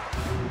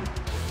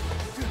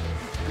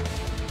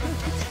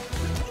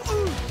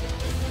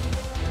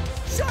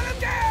 Shut him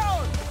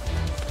down.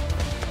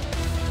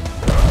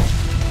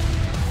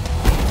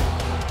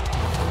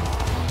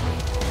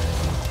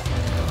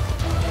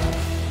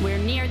 We're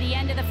near the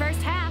end of the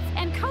first half,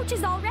 and Coach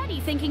is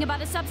already thinking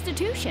about a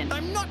substitution.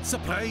 I'm not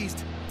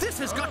surprised. This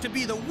has got to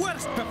be the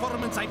worst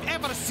performance I've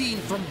ever seen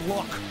from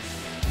Block.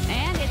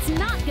 And it's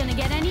not gonna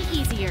get any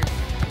easier.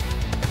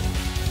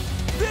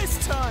 This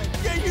time,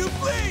 can you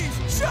please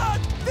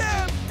shut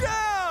them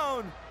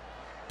down?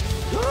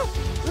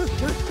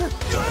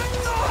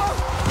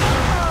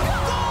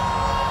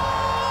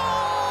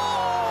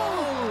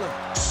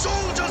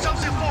 Soldiers of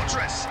the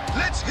fortress,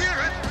 let's hear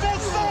it for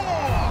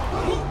Thor!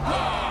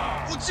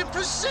 With the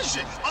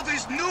precision of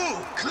his new,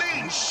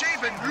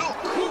 clean-shaven look.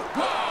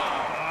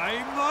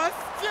 I must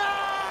Zerg!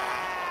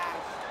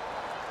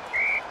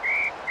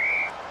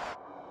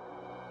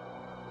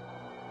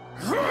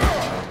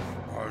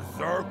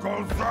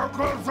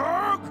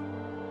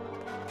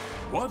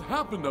 What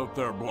happened out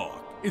there, Block?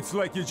 It's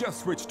like you just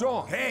switched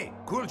off. Hey,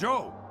 Cool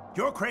Joe.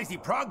 Your crazy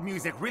prog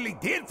music really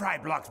did fry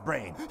Block's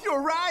brain.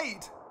 You're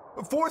right.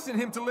 Forcing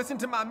him to listen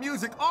to my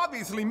music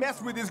obviously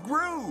messed with his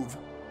groove.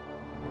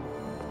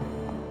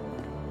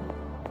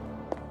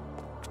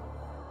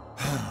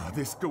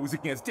 This goes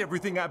against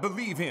everything I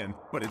believe in,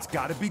 but it's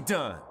gotta be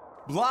done.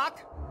 Block,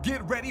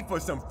 get ready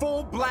for some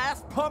full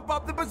blast pump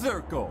up the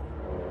berserker.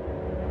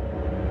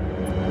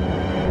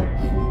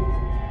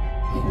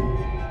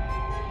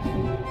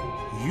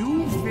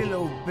 You will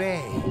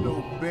obey.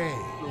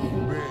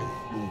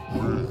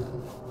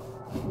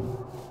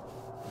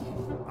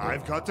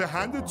 I've got to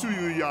hand it to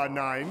you, Ya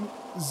 9.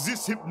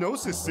 This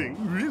hypnosis thing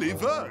really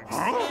works.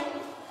 Huh?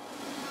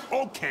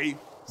 Okay,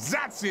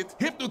 that's it.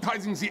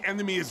 Hypnotizing the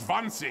enemy is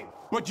one thing,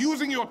 but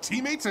using your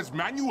teammates as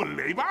manual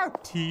labor?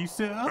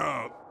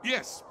 Teaser?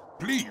 Yes,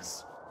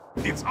 please.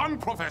 It's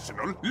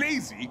unprofessional,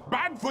 lazy,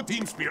 bad for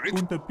team spirit.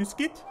 Und a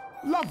biscuit?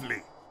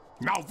 Lovely.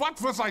 Now what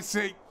was I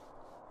say?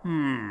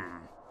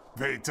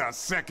 Wait a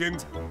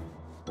second.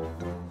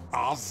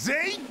 Are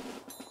they?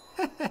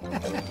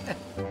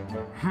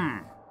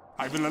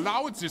 I will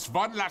allow it this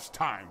one last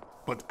time.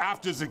 But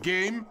after the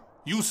game,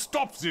 you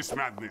stop this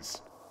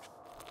madness.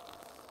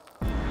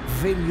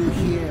 When you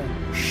hear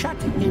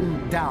shut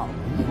him down,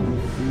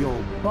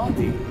 your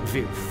body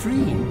will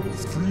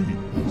freeze.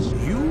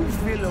 You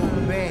will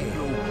obey.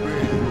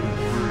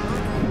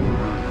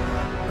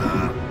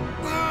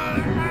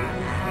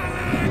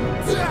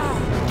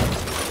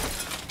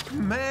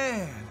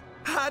 Man,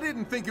 I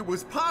didn't think it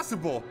was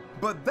possible,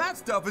 but that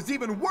stuff is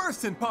even worse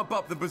than Pump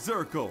Up the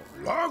Berserkle.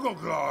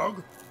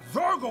 Glog,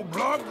 Zargle,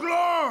 blog,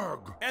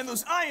 glog! And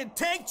those Iron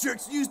Tank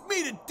jerks used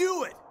me to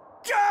do it!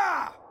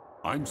 Gah!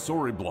 I'm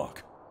sorry,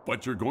 Block,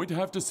 but you're going to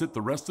have to sit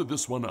the rest of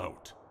this one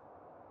out.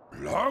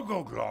 Glog,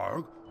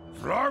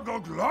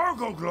 Zargle,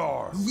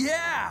 glog.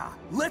 Yeah!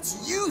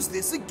 Let's use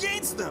this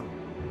against them!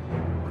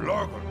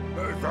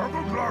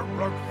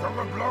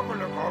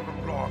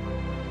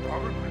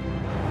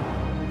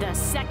 The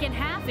second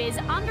half is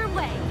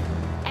underway,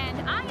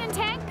 and Iron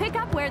Tank pick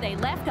up where they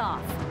left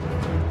off.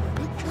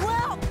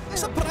 Well,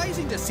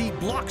 surprising to see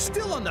Block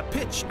still on the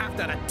pitch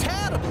after a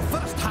terrible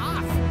first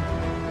half.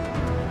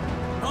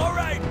 All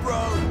right,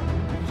 bro.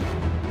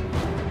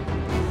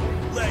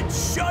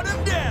 Let's shut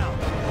him down.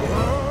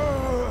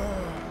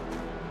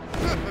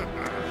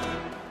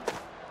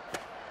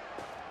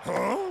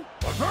 Huh?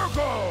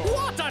 Berserkle!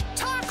 What a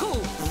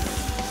tackle!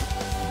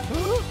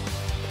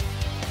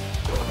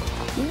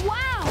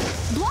 Wow!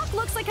 Block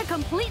looks like a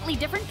completely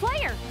different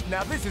player.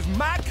 Now this is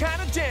my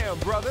kind of jam,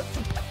 brother.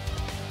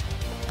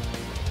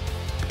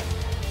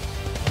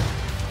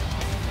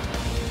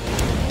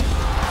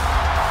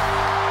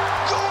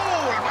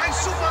 Goal by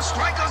Supa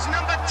Strikas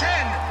number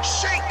 10,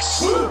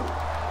 Shakes!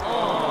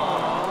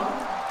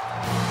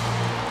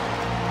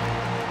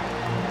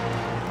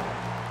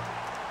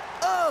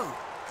 Oh,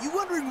 you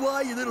wondering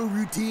why your little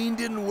routine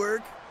didn't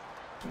work?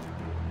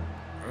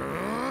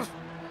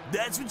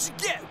 That's what you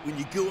get when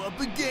you go up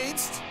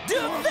against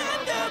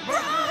Defender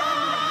Bros!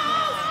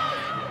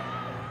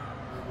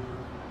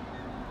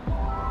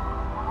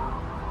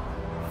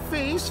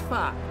 Phase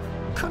 5,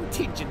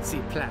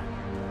 contingency plan.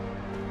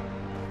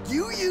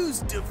 You use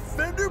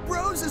Defender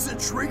Bros as a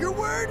trigger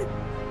word?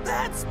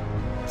 That's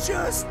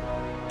just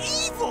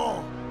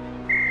evil!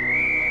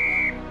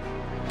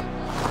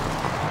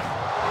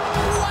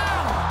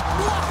 Wow!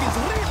 Block is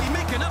really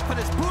making up for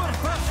this poor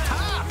first half!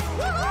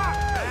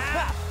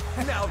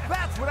 Now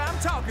that's what I'm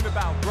talking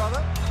about,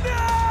 brother.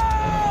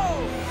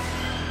 No!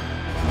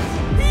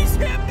 He's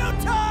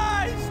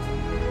hypnotized!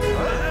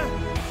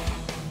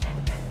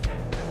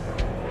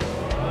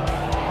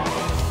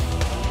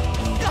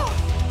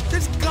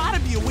 There's gotta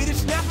be a way to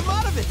snap him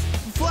out of it.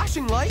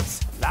 Flashing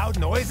lights? Loud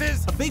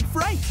noises? A big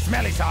fright?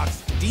 Smelly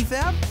socks?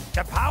 Defab?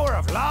 The power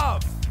of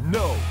love?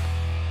 No.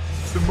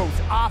 The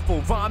most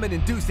awful,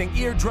 vomit-inducing,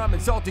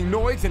 eardrum-insulting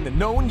noise in the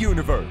known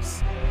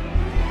universe.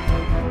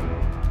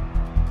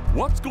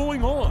 What's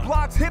going on?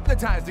 Block's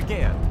hypnotized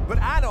again, but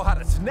I know how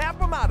to snap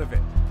him out of it.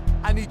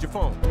 I need your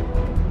phone.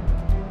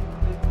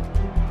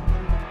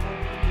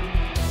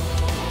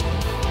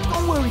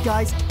 Don't worry,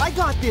 guys. I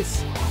got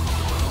this.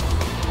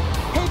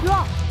 Hey,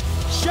 Block!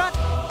 Shut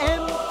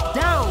him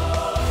down!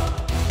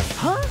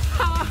 Huh?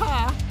 Ha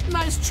ha!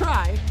 Nice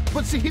try,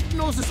 but the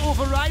hypnosis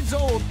overrides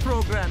old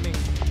programming.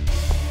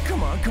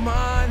 Come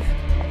on.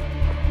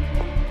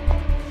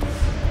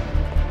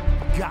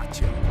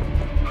 Gotcha.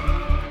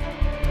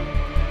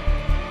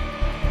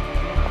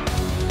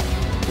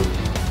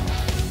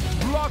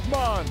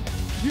 Blockman,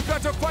 you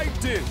got to fight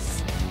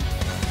this.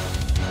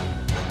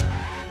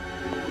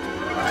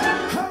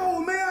 How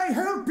may I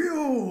help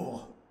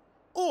you?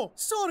 Oh,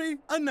 sorry,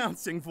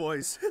 announcing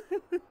voice.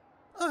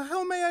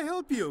 How may I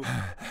help you?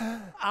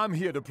 I'm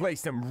here to play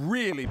some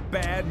really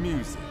bad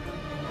music.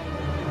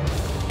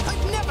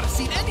 I've never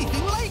seen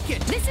anything like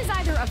it! This is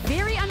either a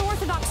very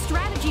unorthodox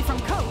strategy from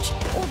Coach,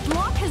 or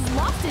Block has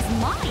lost his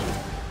mind.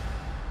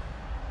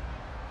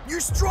 You're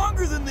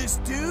stronger than this,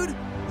 dude!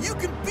 You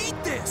can beat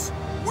this!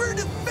 We're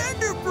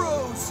Defender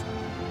Bros!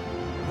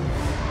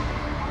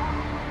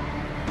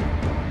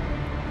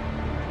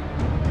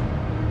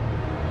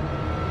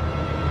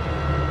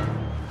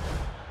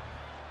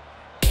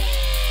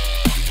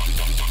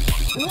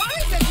 Why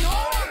is it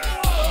not?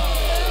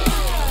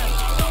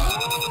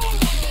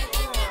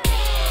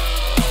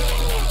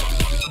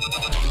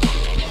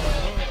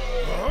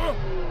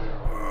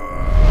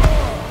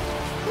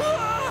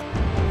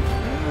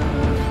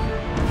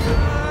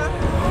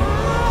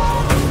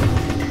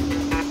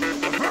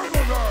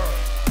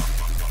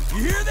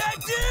 You hear that,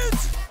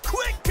 dudes?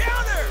 Quick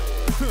counter!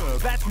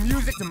 That's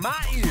music to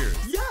my ears.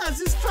 Yeah,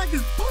 this track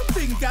is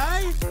pumping,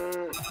 guy!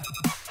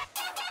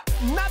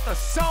 Not the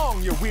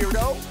song, you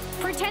weirdo!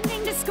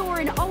 Pretending to score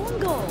an own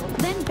goal,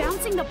 then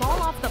bouncing the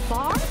ball off the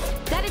bar?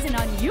 That is an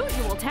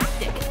unusual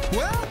tactic.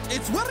 Well,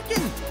 it's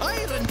working!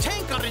 Iron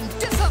Tank are in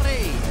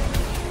disarray!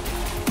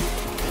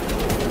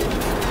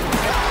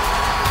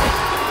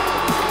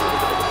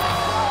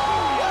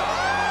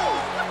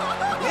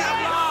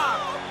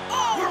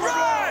 All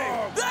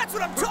right! That's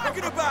what I'm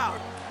talking about!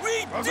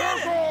 We did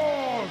it!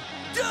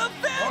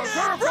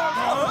 Defender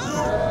Bros!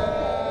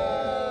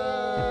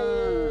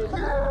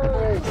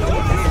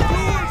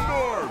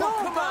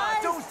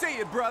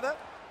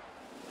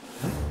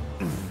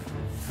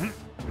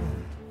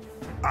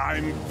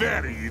 I'm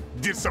very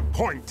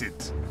disappointed.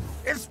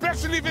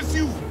 Especially with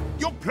you.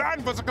 Your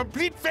plan was a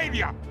complete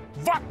failure.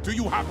 What do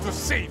you have to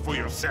say for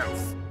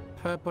yourself?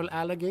 Purple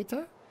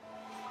alligator?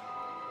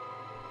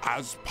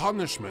 As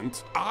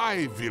punishment,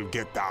 I will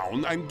get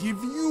down and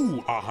give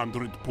you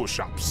 100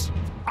 push-ups.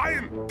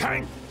 Iron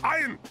Tank!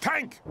 Iron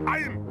Tank!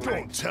 Iron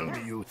Tank! Don't tell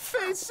me you...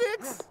 Phase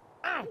 6!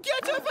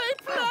 Get a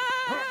vape plan!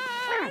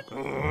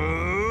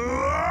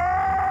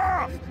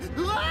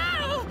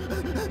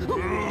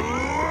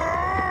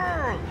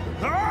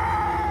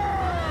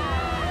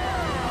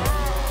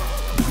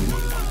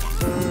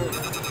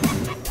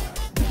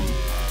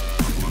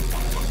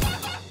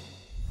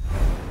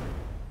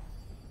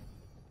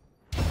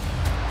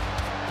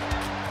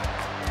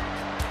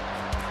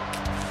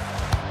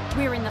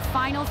 We're in the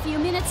final few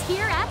minutes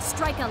here at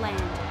Strikaland.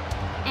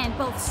 And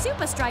both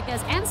Supa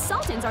Strikas and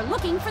Sultans are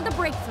looking for the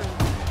breakthrough.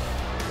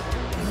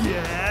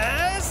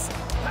 Yes?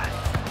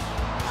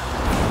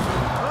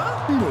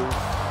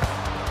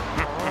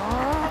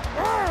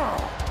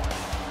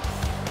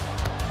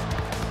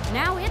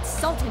 Now it's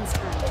Sultan's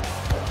turn.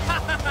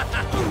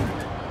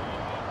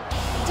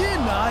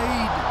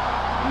 Denied!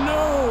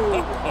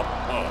 No!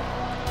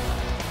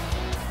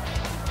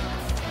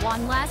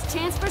 One last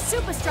chance for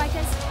Supa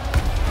Strikas.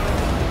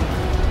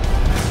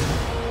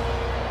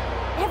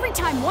 Every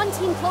time one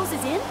team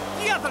closes in,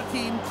 The other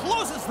team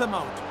closes them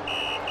out.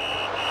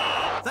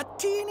 The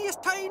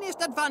teeniest,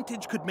 tiniest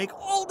advantage could make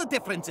all the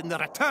difference in the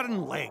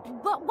return leg.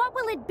 but what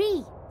will it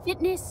be?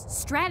 Fitness,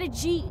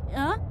 strategy,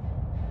 huh?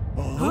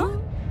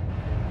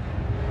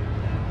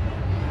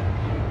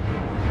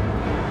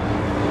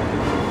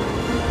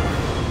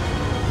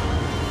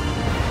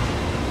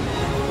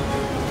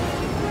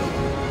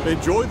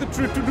 Enjoy the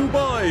trip to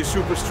Dubai,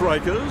 Supa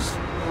Strikas.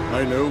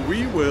 I know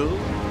we will.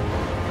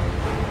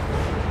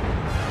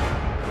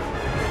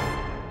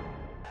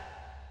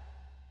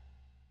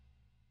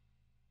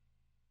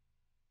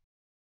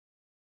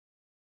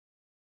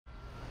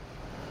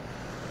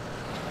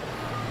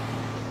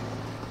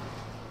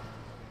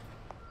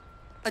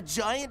 A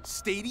giant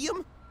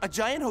stadium? A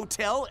giant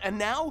hotel? And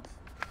now,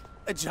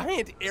 a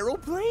giant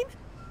aeroplane?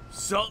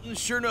 Sultans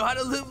sure know how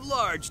to live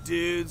large,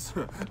 dudes.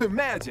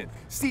 Imagine,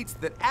 seats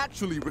that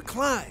actually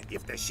recline.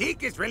 If the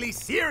Sheik is really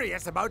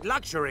serious about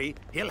luxury,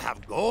 he'll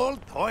have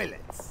gold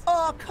toilets.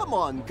 Oh, come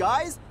on,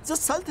 guys. The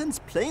Sultan's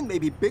plane may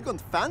be big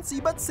and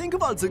fancy, but think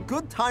of all the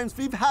good times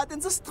we've had in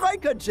the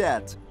Striker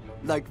jet.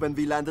 Like when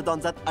we landed on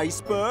that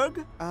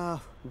iceberg.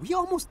 We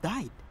almost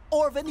died.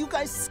 Or when you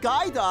guys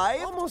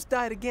skydived. Almost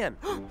died again.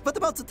 What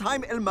about the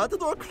time El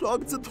Matador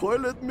clogged the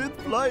toilet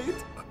mid-flight?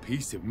 A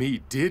piece of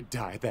me did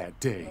die that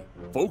day.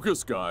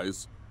 Focus,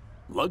 guys.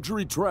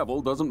 Luxury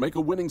travel doesn't make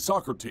a winning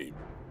soccer team.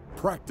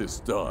 Practice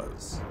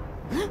does.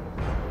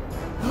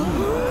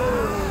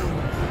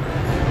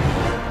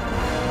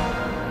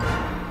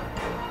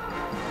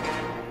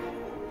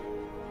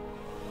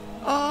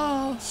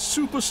 Ah,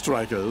 Supa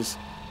Strikas.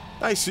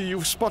 I see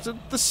you've spotted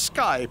the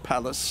Sky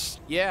Palace.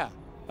 Yeah,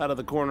 out of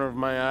the corner of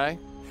my eye.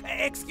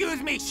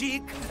 Excuse me,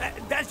 Sheik.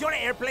 Does your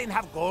airplane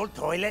have gold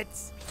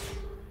toilets?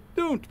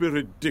 Don't be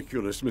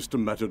ridiculous, Mr.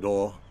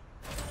 Matador.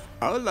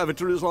 Our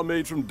lavatories are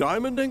made from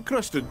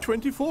diamond-encrusted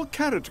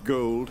 24-karat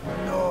gold.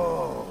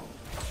 No.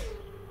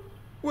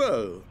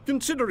 Well,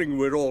 considering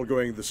we're all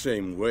going the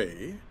same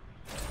way,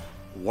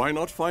 why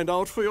not find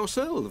out for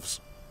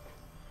yourselves?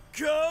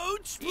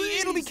 Coach,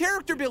 please. It'll be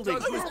character building.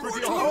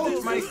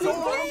 Oh, my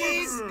soul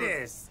needs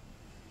this.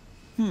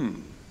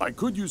 I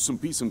could use some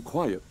peace and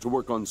quiet to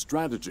work on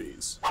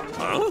strategies.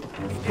 Huh?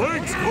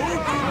 Thanks,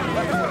 Coach!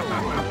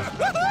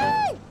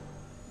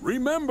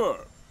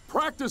 Remember,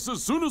 practice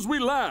as soon as we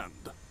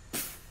land.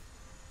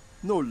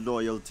 No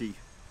loyalty.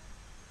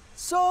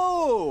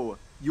 So,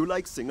 you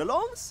like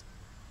sing-alongs?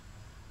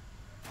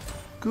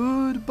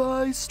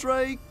 Goodbye,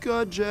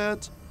 Striker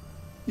Jet.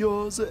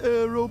 You're the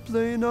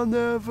aeroplane I'll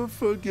never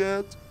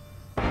forget.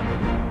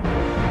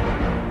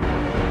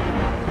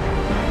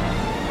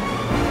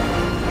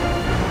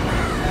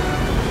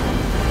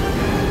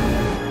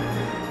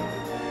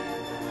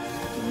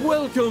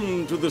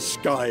 Welcome to the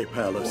Sky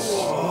Palace.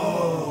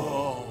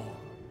 Whoa.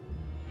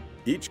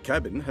 Each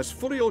cabin has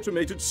fully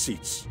automated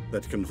seats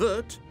that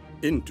convert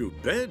into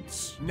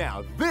beds.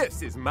 Now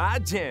this is my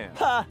jam.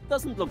 Ha!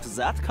 Doesn't look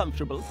that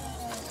comfortable.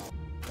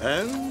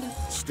 And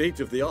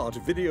state-of-the-art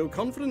video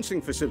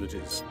conferencing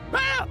facilities.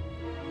 Ah!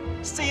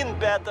 Seen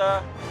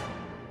better.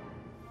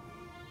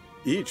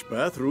 Each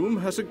bathroom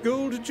has a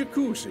gold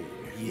jacuzzi.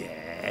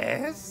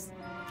 Yes?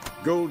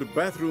 Gold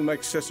bathroom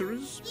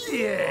accessories.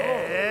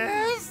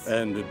 Yes?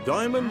 And a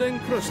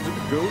diamond-encrusted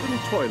golden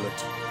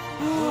toilet.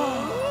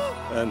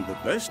 And the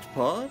best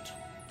part?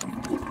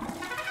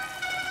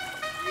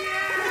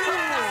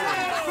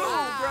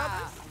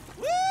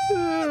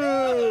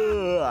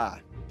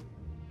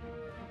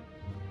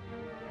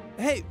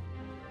 Hey,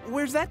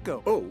 where's that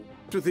go? Oh,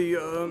 to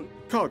the,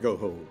 cargo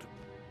hold.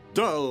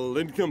 Dull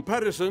in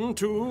comparison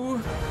to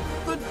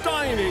the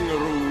dining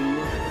room.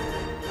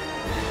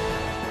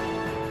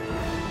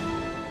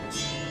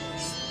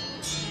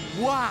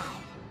 Wow!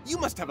 You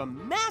must have a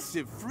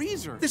massive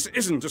freezer. This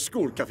isn't a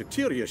school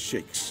cafeteria,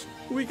 Shakes.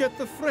 We get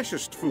the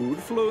freshest food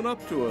flown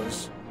up to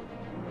us.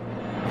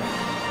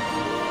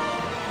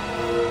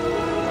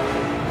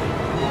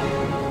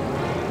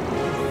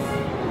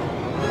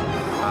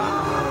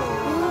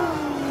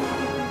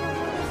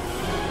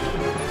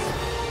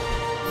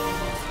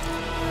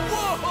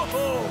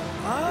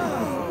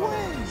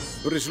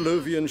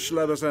 Brislovian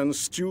Schlabazan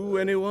stew,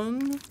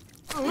 anyone?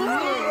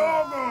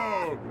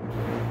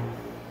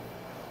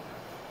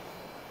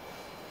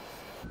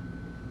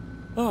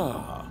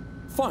 Ah,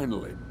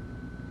 finally.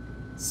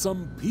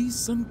 Some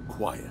peace and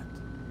quiet.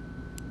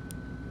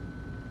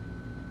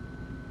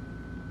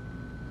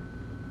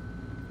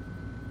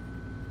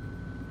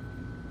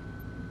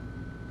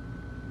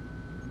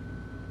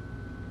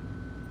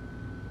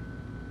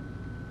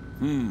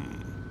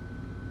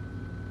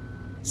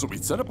 So we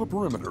set up a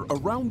perimeter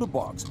around the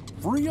box,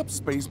 free up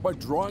space by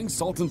drawing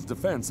Sultan's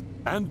defense,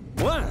 and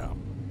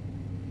blam!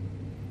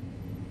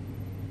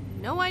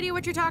 No idea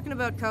what you're talking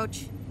about,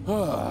 Coach.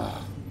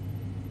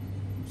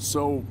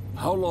 So,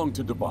 how long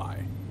to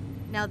Dubai?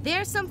 Now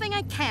there's something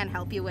I can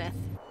help you with.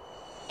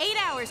 8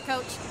 hours,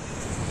 Coach.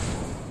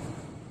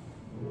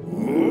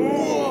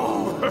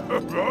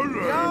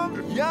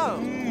 Yum,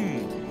 yum.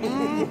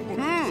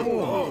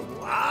 Oh,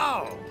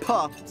 wow.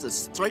 Pa, the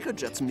Striker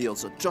Jets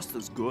meals are just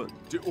as good.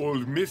 The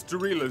old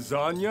mystery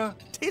lasagna?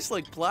 Tastes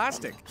like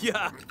plastic.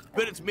 Yeah,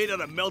 bet it's made out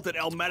of melted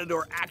El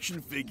Matador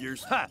action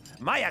figures. Ha!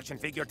 My action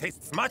figure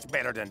tastes much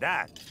better than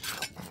that.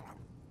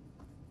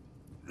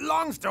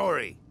 Long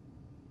story.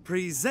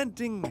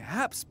 Presenting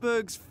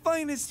Habsburg's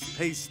finest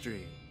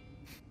pastry.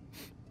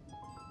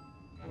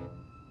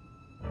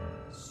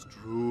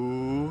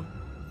 Strudel?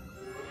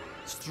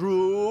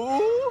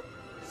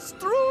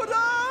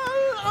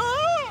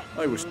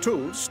 I was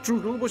told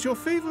strudel was your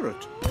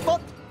favorite.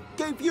 What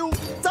gave you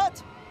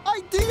that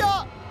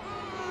idea?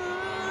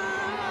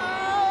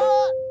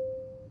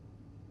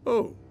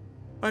 Oh,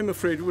 I'm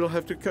afraid we'll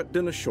have to cut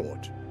dinner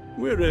short.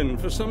 We're in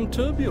for some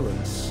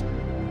turbulence.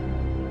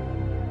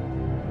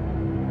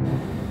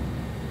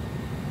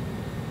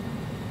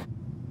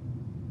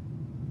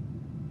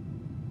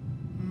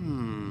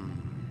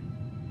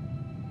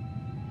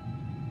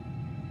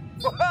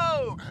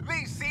 Whoa!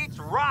 These seats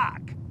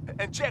rock!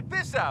 And check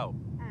this out.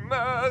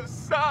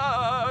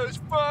 Massage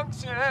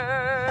function!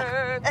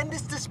 And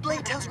this display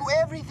tells you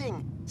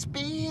everything.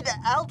 Speed,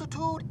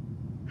 altitude.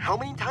 How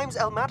many times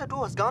El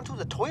Matador has gone to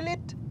the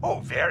toilet? Oh,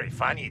 very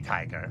funny,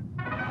 Tiger.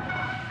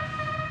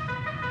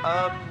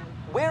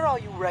 Where are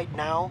you right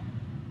now?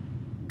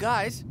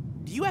 Guys,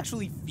 do you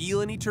actually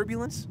feel any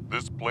turbulence?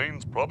 This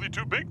plane's probably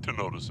too big to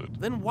notice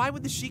it. Then why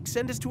would the Sheik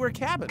send us to our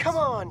cabins? Come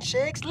on,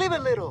 Shakes, live a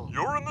little.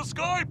 You're in the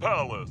Sky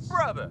Palace.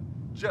 Brother,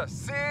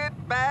 just sit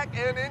back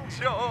and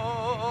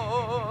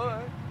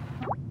enjoy.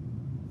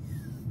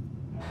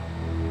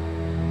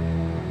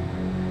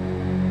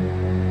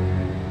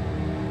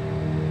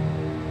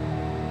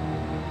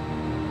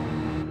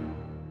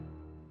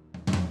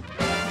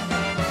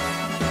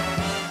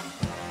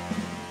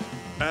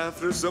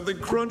 After something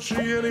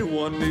crunchy,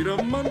 anyone need a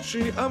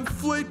munchie? I'm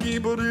flaky,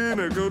 but in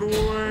a good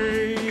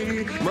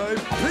way. My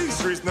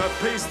pastry's not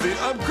pasty,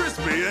 I'm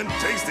crispy and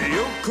tasty.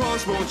 Oh,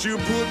 Klaus, won't you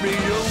put me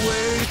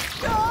away?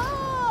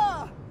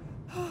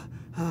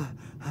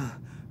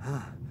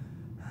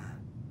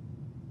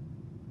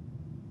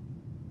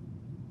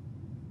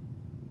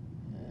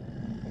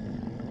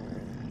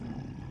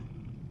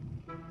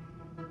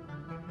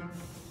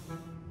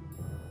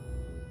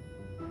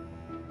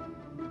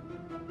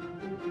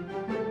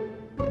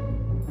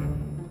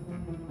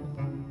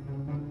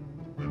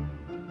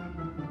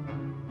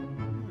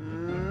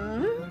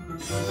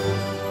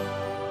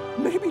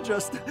 Maybe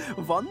just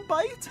one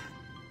bite?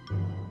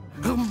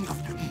 Oh,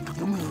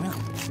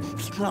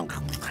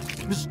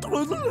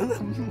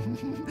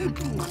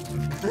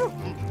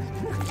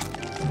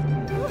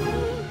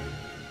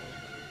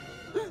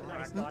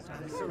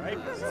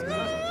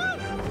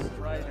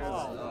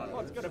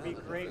 it's gonna be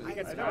great. We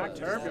get back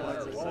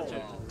turbulence. It's such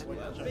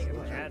a big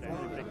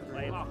Canada, big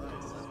plane.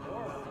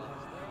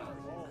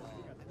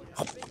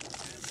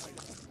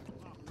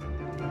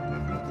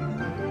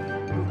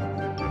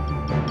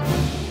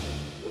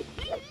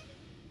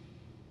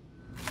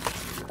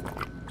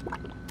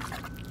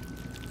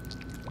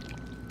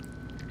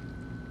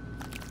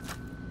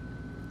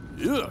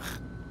 Ugh,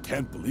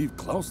 can't believe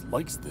Klaus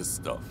likes this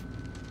stuff.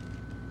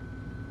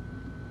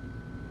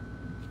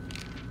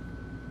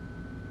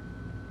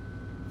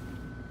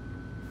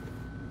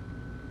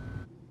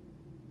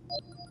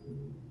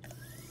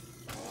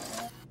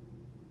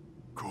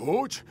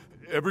 Coach,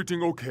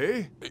 everything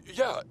okay?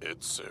 Yeah,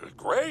 it's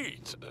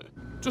great.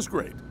 Just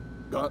great.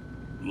 Got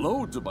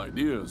loads of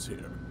ideas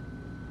here.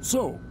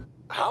 So,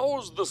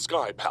 how's the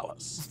Sky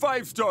Palace?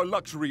 5-star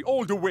luxury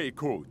all the way,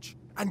 Coach.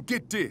 And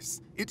get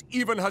this, it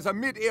even has a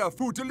mid-air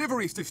food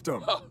delivery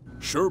system.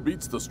 Sure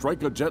beats the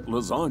Striker Jet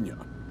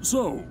lasagna.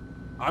 So,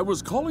 I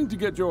was calling to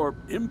get your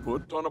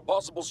input on a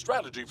possible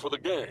strategy for the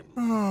game.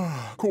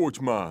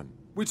 Coach, man,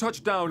 we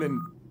touch down in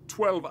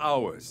 12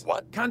 hours.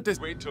 What? Can't this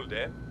wait till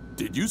then?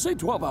 Did you say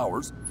 12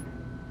 hours?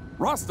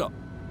 Rasta.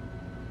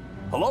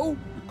 Hello?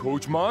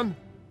 Coachman?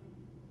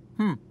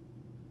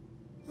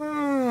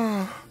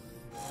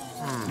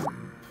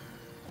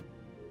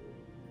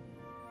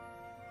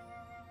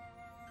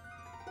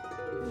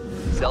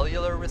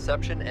 Cellular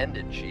reception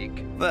ended,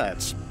 Sheik.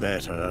 That's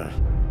better.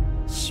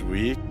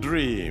 Sweet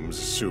dreams,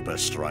 Supa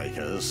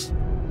Strikas.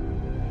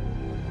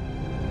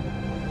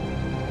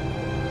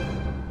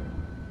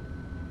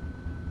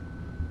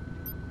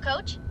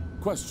 Coach?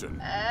 Question.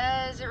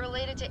 Is it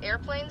related to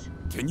airplanes?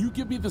 Can you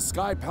give me the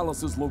Sky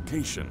Palace's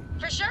location?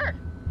 For sure.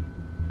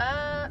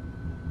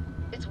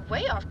 It's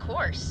way off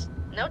course.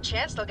 No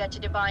chance they'll get to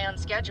Dubai on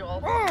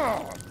schedule.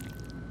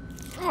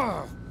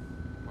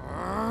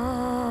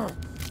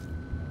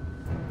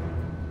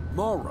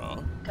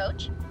 Mara?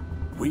 Coach?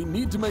 We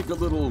need to make a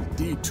little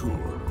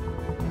detour.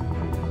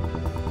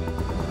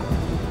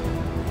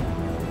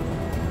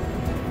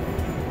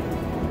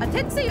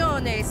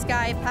 Attenzione,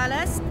 Sky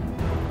Palace.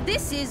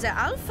 This is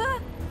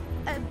Alpha,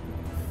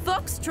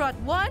 Foxtrot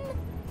 1,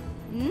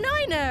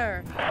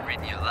 Niner.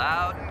 Reading you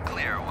loud and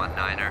clear,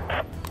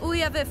 1-9er. We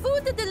have a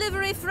food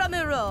delivery from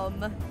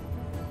Rome.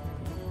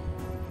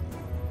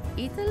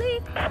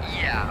 Italy?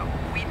 Yeah,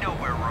 we know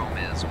where Rome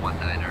is,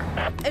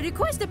 1-9er.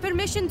 Request a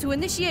permission to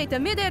initiate a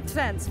mid-air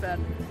transfer.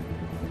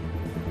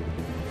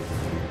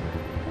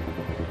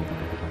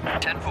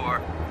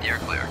 10-4, you're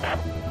clear.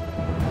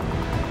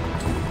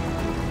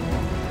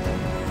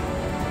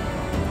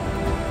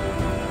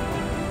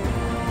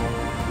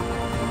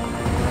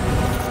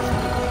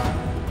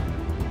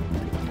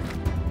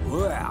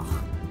 Well,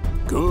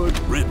 good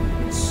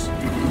riddance.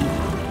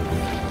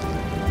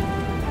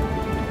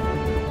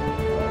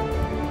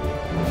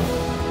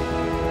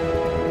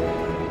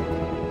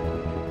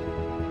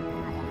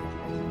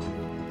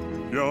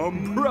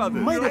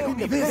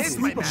 Brother, This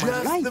is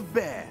just the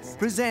best.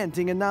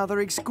 Presenting another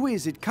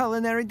exquisite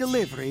culinary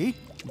delivery,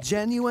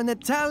 genuine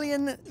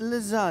Italian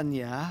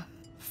lasagna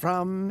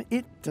from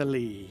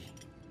Italy.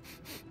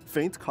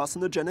 Faint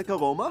carcinogenic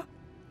aroma?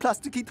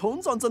 Plasticky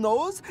tones on the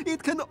nose?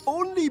 It can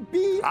only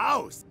be...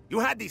 Klaus, you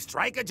had the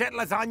Striker Jet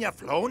lasagna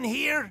flown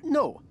here?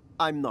 No,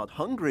 I'm not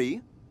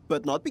hungry.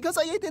 But not because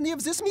I ate any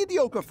of this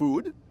mediocre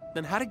food.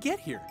 Then how'd it get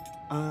here?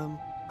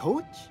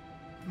 Coach?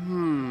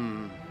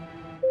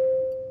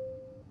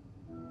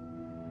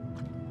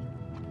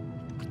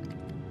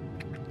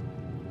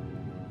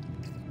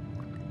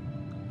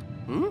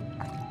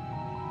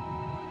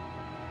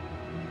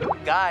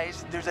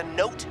 Guys, there's a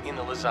note in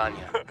the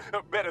lasagna.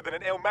 Better than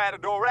an El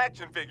Matador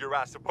action figure,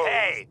 I suppose.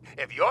 Hey,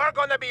 if you're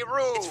gonna be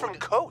rude... It's from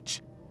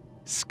Coach.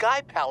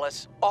 Sky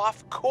Palace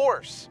off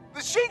course.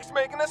 The Sheik's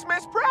making us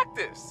miss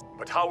practice.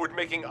 But how would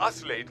making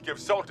us late give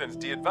Sultans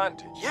the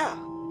advantage? Yeah,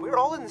 we're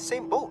all in the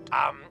same boat.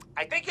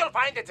 I think you'll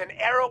find it's an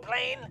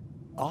aeroplane.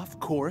 Off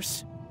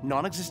course,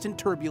 non-existent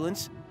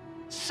turbulence.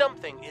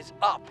 Something is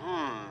up.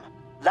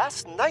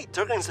 Last night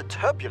during the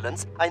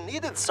turbulence, I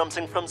needed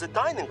something from the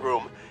dining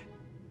room.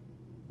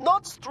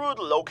 Not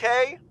strudel,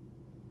 okay?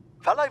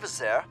 While I was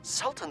there,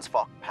 Sultans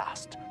walked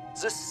past.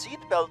 The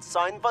seatbelt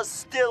sign was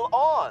still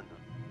on.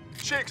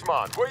 Shakes,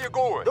 man, where you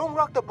going? Don't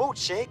rock the boat,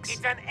 Shakes.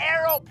 It's an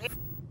aeroplane.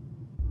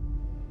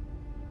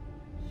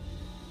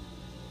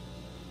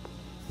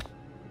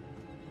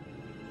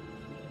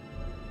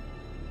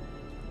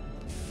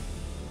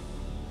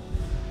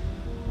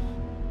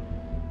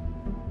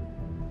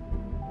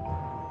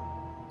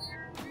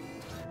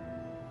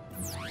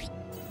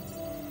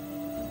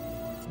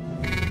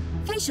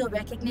 Facial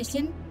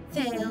recognition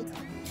failed.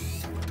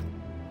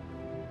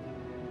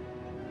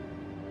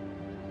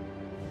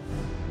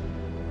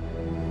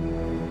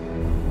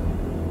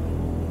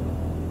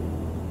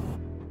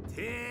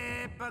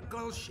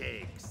 Typical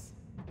Shakes.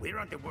 We're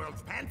on the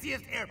world's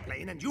fanciest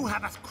airplane, and you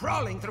have us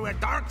crawling through a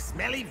dark,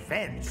 smelly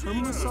vent.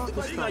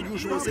 That's not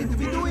usual thing to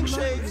be doing,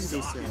 Shakes.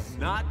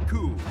 Not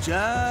cool.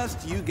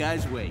 Just you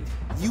guys wait.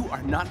 You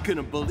are not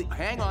gonna believe...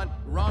 Hang on,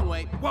 wrong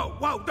way. Whoa,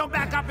 whoa, don't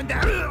back up and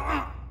down.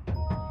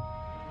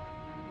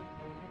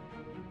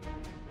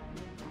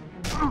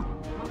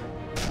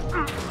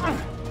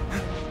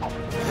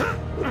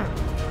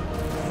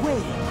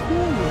 Way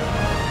cool.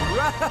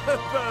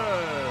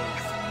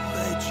 Rappers!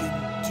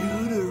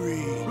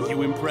 Legendary.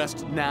 You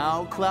impressed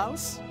now,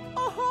 Klaus?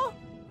 Uh-huh.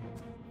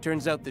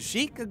 Turns out the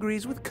Sheik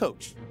agrees with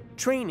Coach.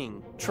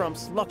 Training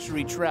trumps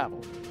luxury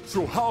travel.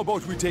 So how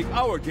about we take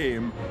our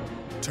game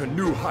to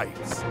new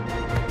heights?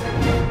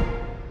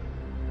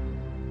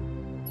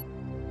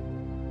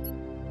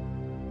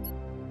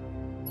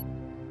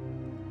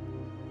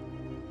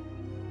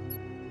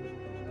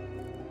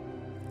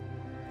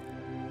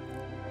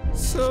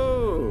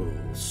 So,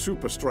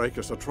 Supa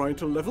Strikas are trying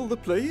to level the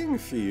playing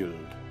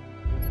field.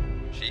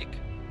 Sheik?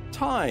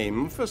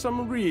 Time for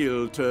some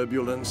real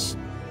turbulence.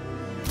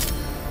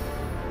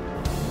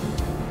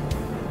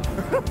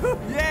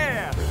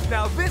 Yeah!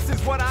 Now this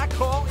is what I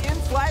call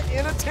in-flight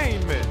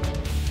entertainment.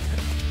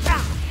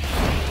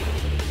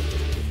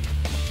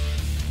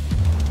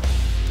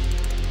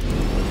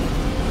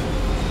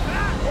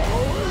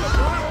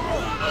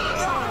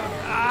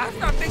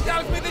 Something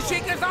tells me the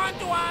Sheik is on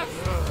to us.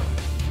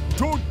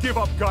 Don't give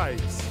up,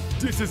 guys.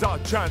 This is our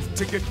chance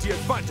to get the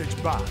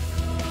advantage back.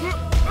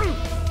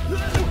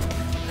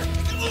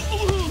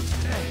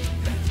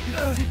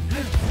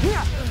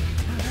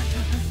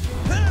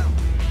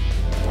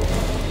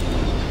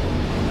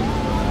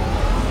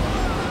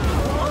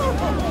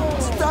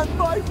 Stand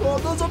by for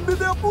orders of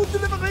mid-air food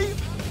delivery!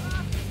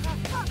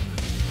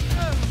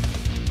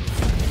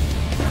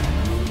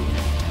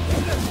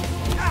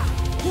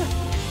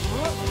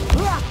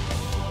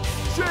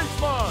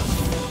 Shakes, man!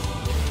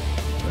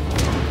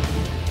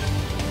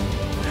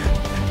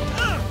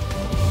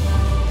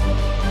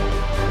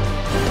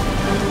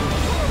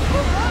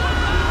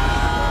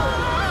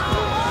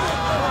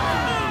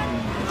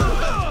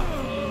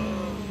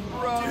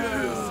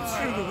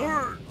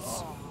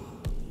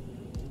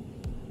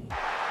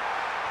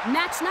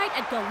 Match night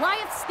at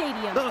Goliath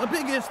Stadium. The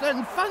biggest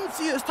and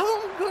fanciest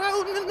home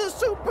ground in the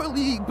Super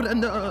League,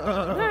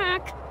 Brenda.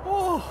 Mac.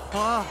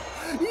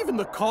 Even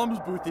the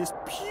comms booth is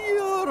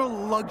pure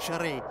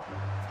luxury.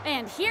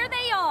 And here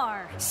they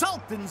are.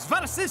 Sultans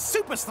versus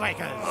Supa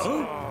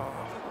Strikas.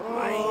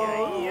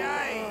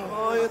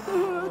 It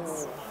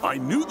hurts. I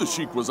knew the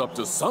Sheik was up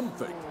to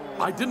something.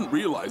 I didn't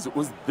realize it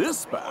was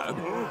this bad.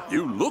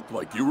 You looked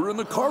like you were in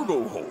the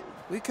cargo hold.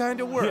 We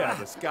kinda were. Yeah,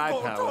 the Sky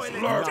Palace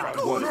is not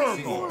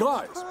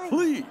Guys,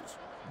 please,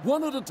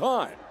 one at a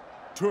time.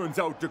 Turns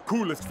out the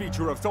coolest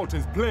feature of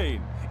Sultan's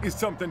plane is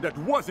something that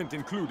wasn't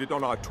included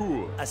on our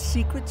tour. A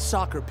secret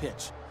soccer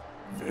pitch.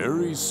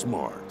 Very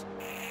smart.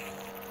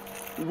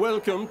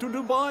 Welcome to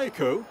Dubai,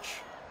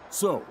 Coach.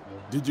 So,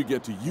 did you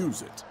get to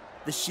use it?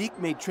 The Sheik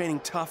made training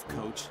tough,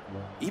 Coach.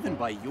 Even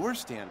by your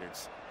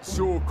standards.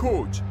 So,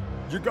 Coach,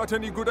 you got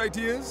any good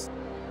ideas?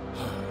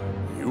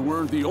 You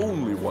weren't the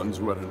only ones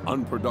who had an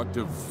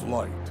unproductive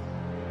flight.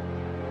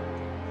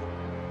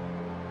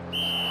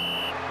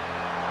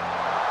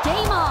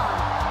 Game on!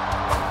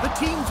 The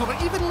teams were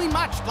evenly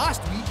matched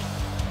last week.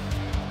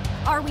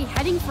 Are we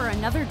heading for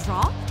another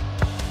draw?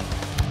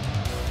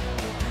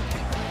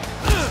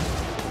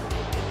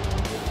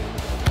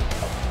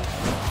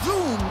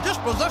 Zoom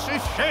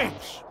dispossesses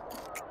Shakes.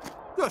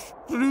 The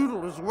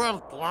strudel is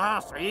world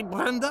class, eh,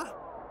 Brenda?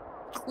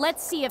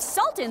 Let's see if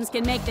Sultans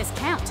can make this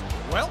count.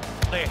 Well,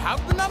 they have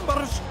the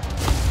numbers.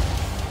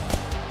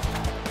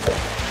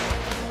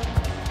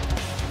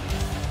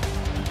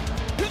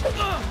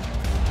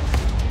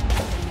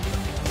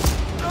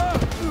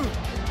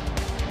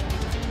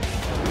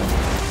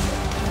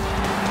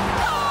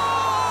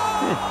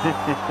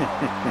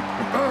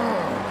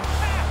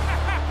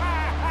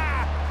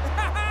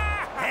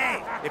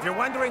 Hey, if you're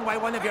wondering why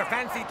one of your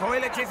fancy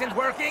toilets isn't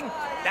working,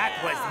 that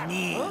was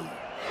me.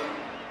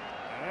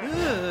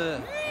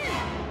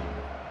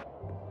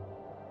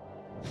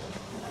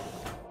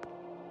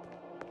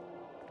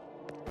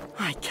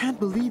 I can't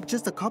believe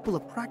just a couple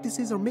of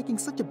practices are making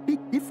such a big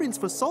difference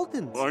for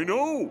Sultans. I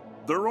know!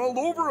 They're all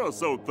over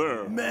us out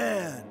there!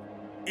 Man,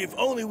 if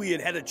only we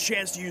had had a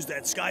chance to use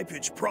that sky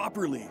pitch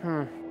properly.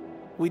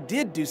 We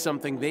did do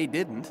something they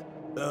didn't.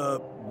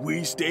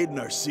 We stayed in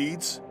our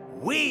seats?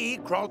 We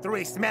crawled through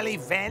a smelly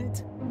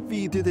vent?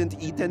 We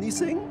didn't eat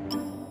anything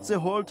the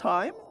whole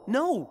time?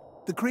 No!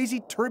 The crazy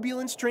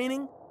turbulence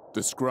training?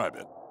 Describe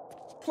it.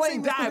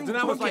 Playing dives and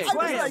I was like,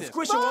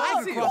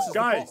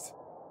 guys,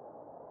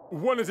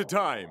 one at a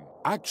time.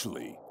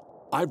 Actually,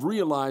 I've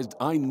realized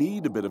I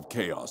need a bit of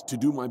chaos to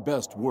do my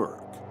best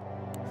work.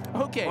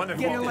 Okay,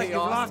 get like you've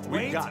lost We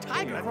weight? got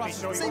Tiger Cross,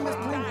 same as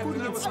playing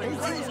footy in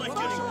space.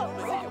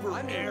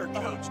 Air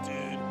coach,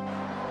 dude.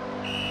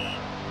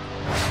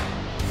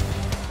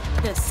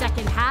 The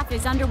second half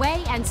is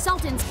underway and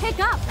Sultans pick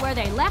up where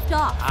they left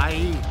off.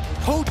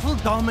 Total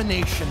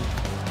domination.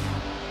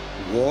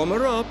 Warm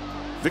her up.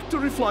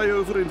 Victory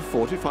flyover in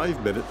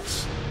 45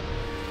 minutes.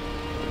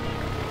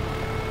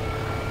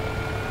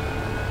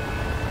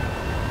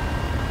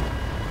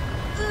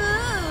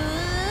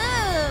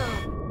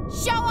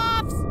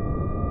 Show-offs!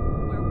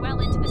 We're well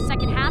into the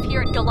second half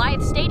here at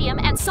Goliath Stadium,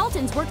 and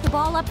Sultans work the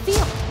ball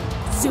upfield.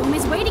 Zoom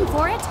is waiting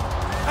for it.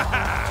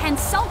 Can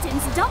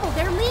Sultans double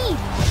their lead?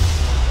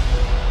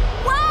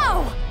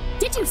 Wow!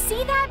 Did you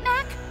see that,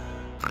 Mac?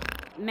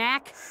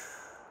 Mac?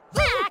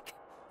 Mac!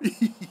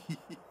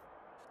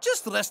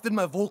 Just rested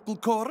my vocal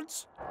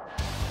cords.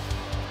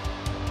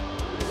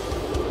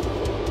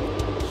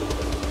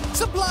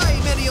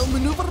 Sublime aerial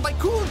maneuver by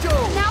Cool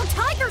Joe. Now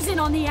Tiger's in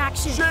on the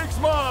action. Shakes,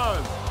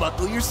 man!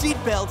 Buckle your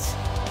seatbelts.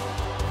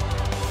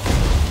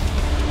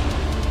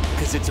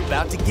 Because it's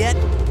about to get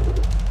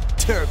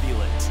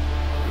turbulent.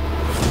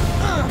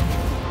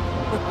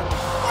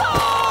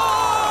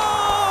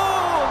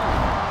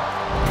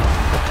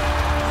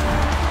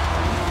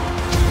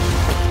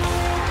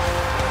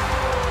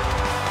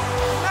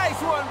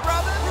 Nice one,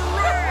 brother!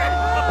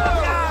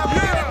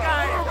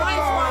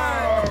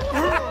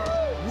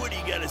 What do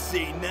you gotta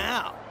say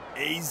now?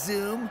 Eh,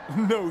 Zoom?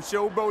 No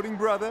showboating,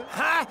 brother.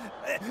 Huh?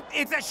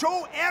 It's a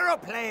show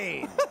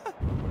aeroplane!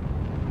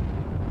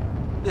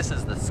 This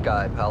is the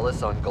Sky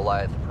Palace on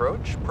Goliath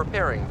Approach,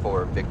 preparing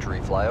for victory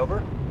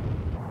flyover.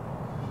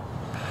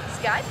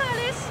 Sky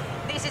Palace,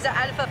 This is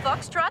Alpha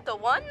Foxtrot, a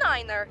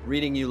 1-9er.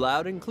 Reading you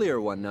loud and clear,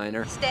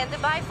 1-9er.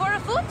 Standing by for a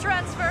food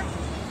transfer.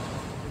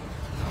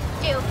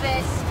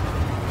 Doofus.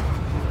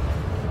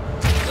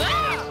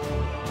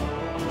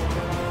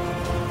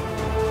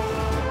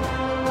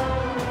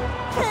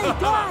 Hey,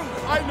 guys!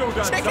 I know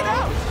that Check song. it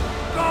out!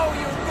 Go,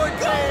 you good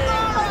Go, team!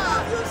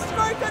 Laura! You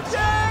strike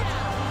attack!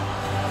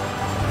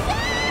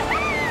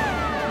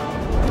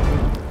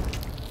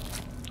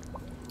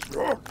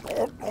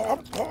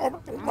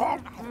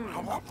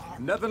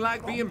 Nothing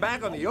like being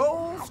back on the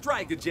old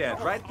striker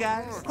jet, right,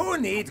 guys? Who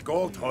needs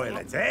gold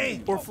toilets, eh?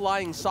 Or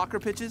flying soccer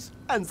pitches?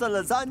 And the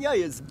lasagna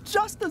is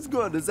just as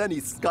good as any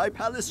Sky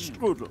Palace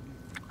strudel.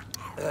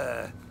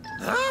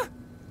 Huh?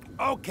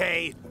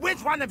 Okay,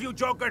 which one of you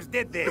jokers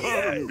did this?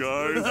 Come,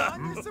 guys.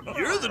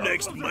 You're the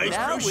next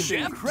Now with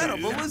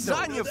incredible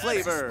lasagna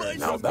flavor.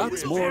 Now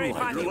that's more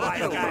like it.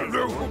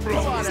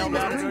 Come on, El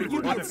Matador,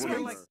 you can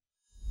speak.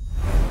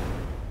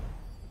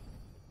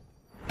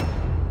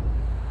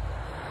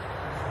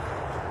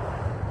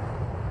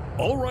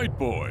 All right,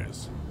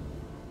 boys.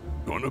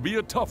 Gonna be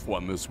a tough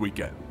one this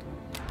weekend.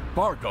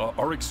 Barca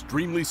are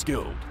extremely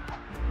skilled.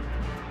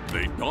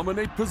 They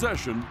dominate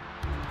possession,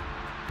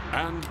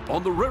 and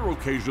on the rare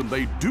occasion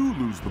they do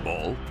lose the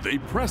ball, they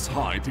press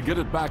high to get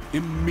it back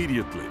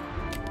immediately.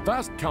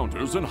 Fast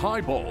counters and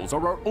high balls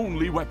are our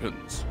only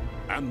weapons.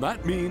 And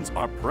that means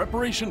our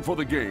preparation for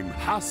the game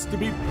has to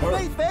be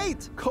perfect.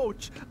 Wait!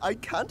 Coach, I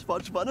can't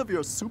watch one of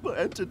your super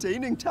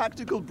entertaining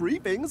tactical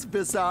briefings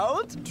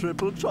without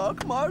triple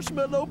chalk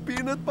marshmallow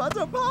peanut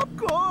butter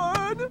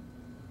popcorn!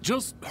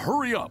 Just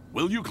hurry up,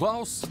 will you,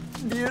 Klaus?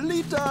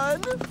 Nearly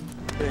done.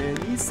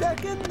 Any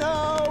second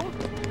now.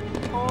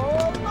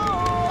 Oh,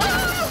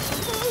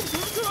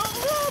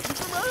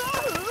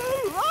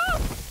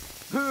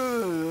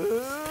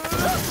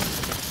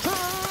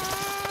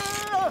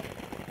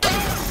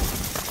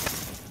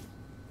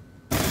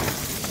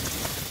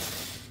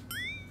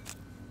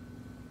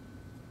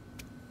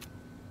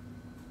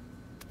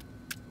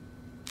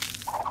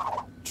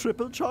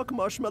 Triple chalk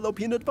marshmallow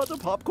peanut butter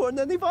popcorn,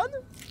 anyone?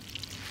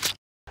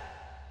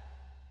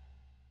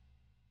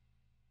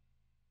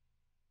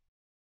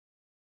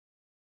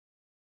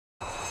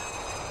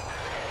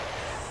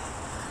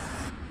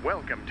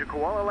 Welcome to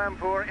Kuala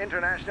Lumpur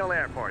International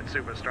Airport,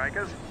 Supa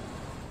Strikas.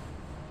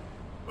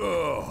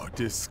 Oh,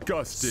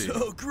 disgusting.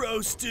 So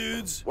gross,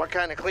 dudes. What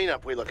kind of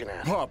cleanup we looking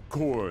at?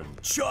 Popcorn.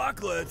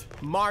 Chocolate.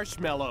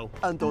 Marshmallow.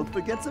 And don't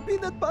forget the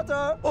peanut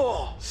butter.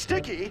 Oh,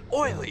 sticky,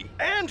 oily,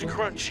 and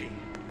crunchy.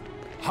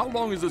 How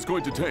long is this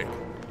going to take?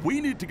 We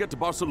need to get to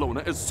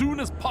Barcelona as soon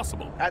as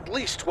possible. At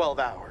least 12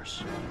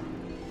 hours.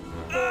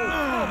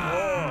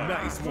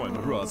 Nice one,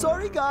 brother.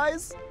 Sorry,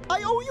 guys.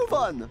 I owe you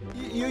one.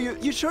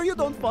 You sure you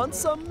don't want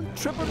some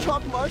triple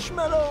chalk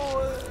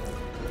marshmallow?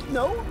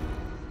 No?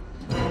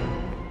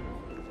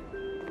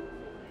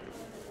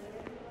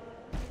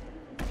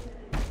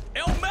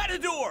 El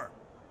Matador!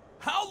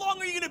 How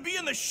long are you gonna be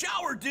in the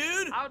shower,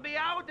 dude? I'll be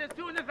out as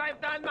soon as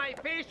I've done my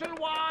facial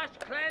wash,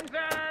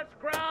 cleanser,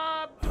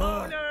 scrub,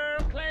 toner,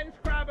 cleanse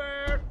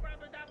scrubber,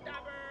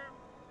 scrubber-dub-dubber.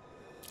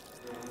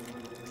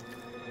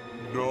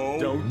 No.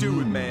 Don't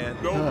do it, man.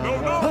 No.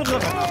 Oh,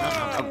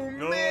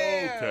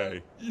 man.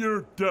 Okay,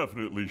 you're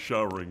definitely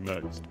showering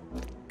next.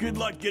 Good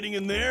luck getting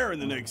in there in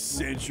the next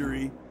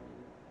century.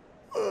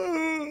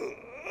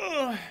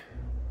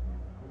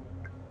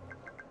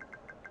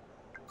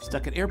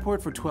 Stuck at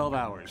airport for 12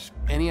 hours.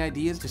 Any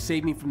ideas to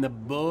save me from the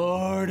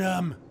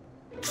boredom?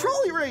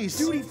 Trolley race!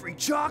 Duty-free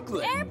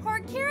chocolate!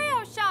 Airport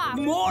curio shop!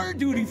 More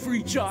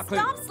duty-free chocolate!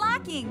 Stop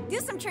slacking!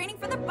 Do some training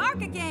for the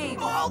Barca game!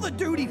 All the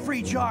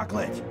duty-free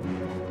chocolate!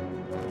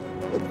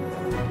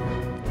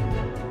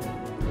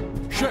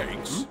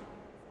 Shakes,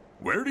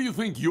 where do you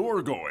think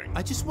you're going?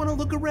 I just want to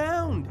look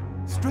around.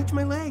 Stretch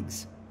my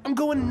legs. I'm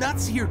going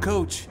nuts here,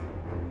 coach.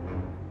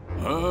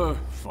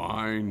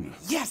 Fine.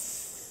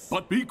 Yes!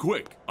 But be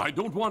quick. I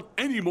don't want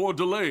any more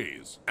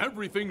delays.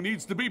 Everything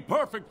needs to be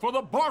perfect for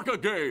the Barca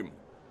game.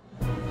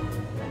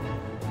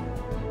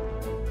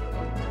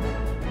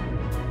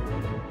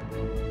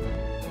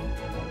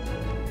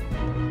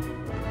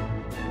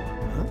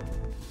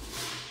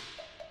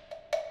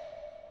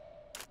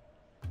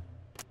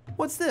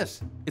 What's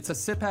this? It's a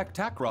Sepack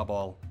Atack raw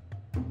ball.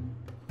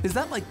 Is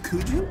that like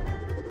Kuju?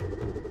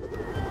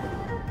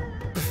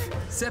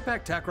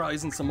 Sepack Atack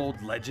isn't some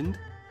old legend.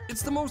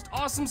 It's the most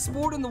awesome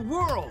sport in the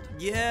world.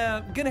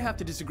 Yeah, I'm gonna have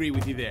to disagree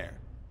with you there.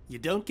 You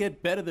don't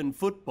get better than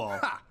football.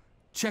 Ha!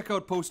 Check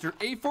out poster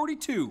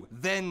A42,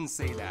 then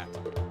say that.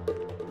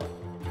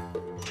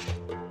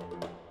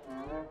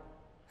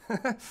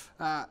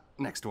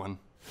 Next one.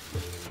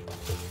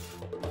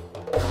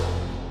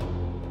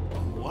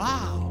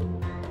 Wow.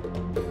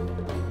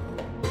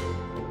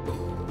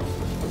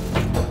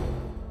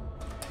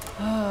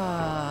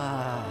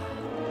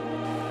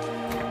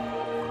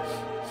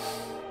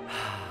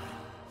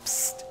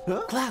 Psst.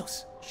 Huh?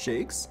 Klaus.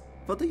 Shakes?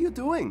 What are you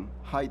doing?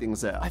 Hiding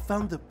there. I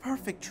found the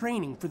perfect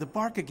training for the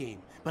Barca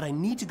game, but I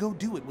need to go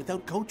do it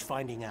without Coach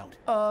finding out.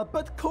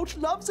 But Coach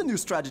loves a new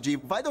strategy.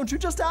 Why don't you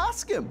just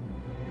ask him?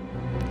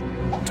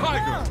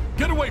 Tiger!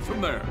 Get away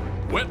from there!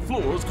 Wet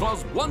floors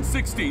cause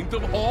 1/16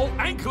 of all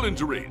ankle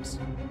injuries.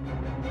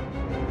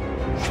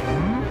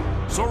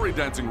 Sorry,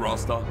 Dancing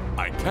Rasta.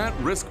 I can't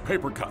risk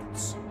paper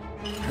cuts.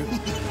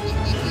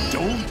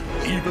 Don't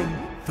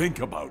even think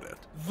about it.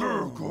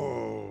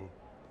 Virgo!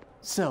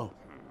 So,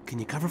 can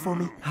you cover for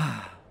me?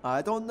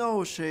 I don't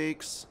know,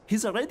 Shakes.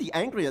 He's already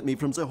angry at me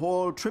from the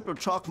whole triple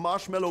chalk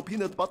marshmallow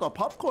peanut butter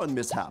popcorn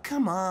mishap.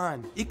 Come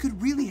on, it could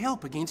really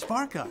help against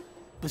Barca.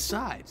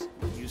 Besides,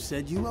 you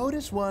said you owed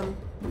us one.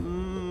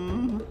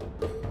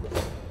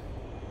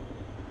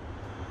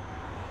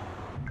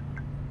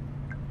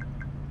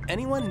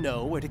 Anyone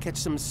know where to catch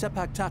some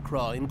Sepack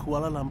Atack in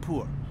Kuala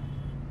Lumpur?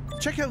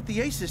 Check out the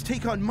Aces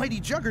take on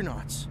mighty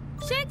juggernauts.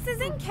 Shakes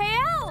is in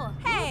KL.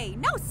 Hey,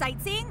 no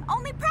sightseeing,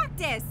 only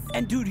practice.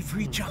 And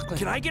duty-free chocolate.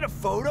 Can I get a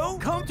photo?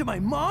 Come to my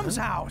mom's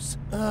house.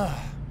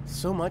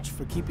 So much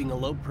for keeping a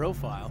low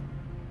profile.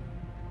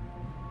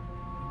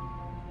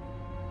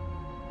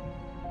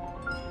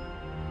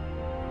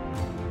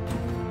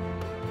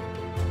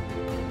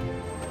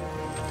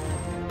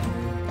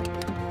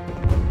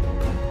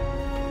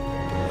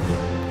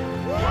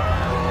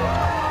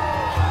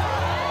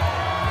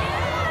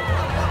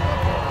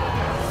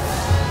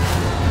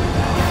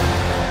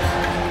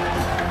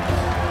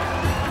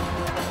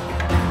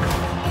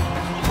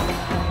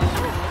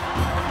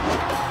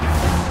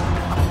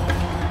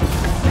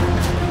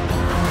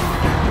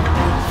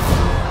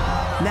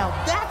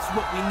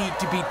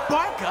 To beat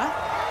Barca?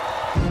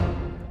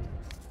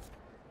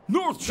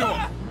 North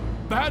Shore!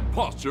 Bad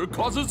posture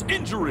causes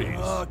injuries.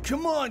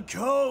 Come on,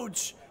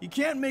 Coach. You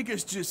can't make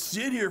us just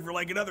sit here for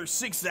like another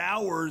 6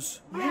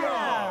 hours.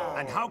 Yeah.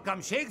 And how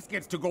come Shakes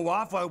gets to go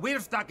off while we're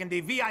stuck in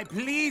the VI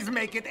Please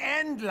Make It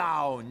End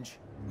lounge?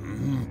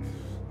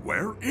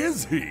 Where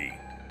is he?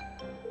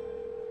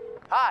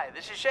 Hi,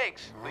 this is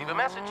Shakes. Leave a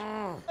message.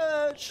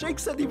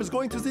 Shakes said he was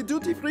going to the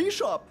duty-free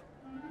shop.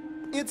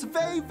 It's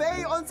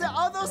way on the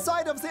other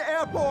side of the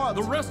airport.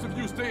 The rest of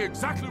you stay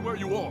exactly where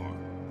you are.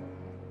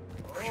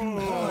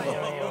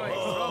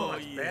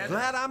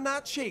 Glad I'm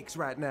not Shakes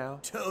right now.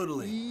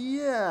 Totally.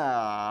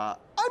 Yeah.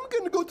 I'm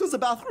gonna go to the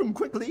bathroom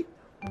quickly.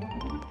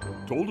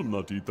 Told him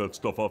not to eat that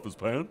stuff off his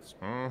pants.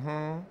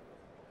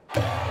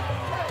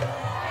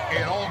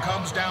 It all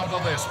comes down to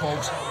this,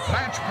 folks.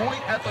 Match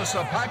point at the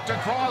Sepack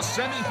Atack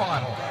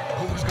semifinal.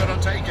 Who's gonna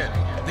take it?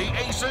 The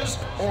Aces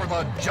or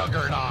the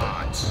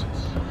Juggernauts?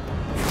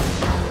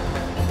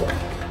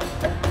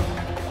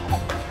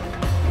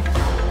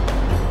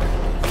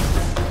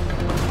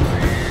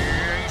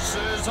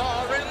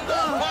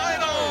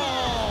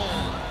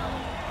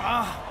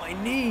 My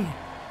knee.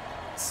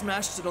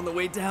 Smashed it on the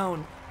way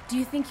down. Do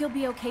you think you'll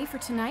be okay for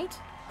tonight?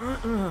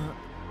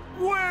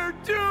 We're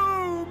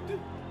doomed!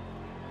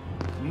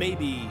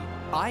 Maybe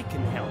I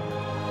can help.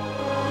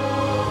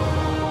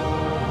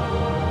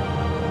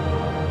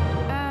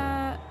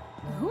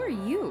 Who are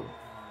you?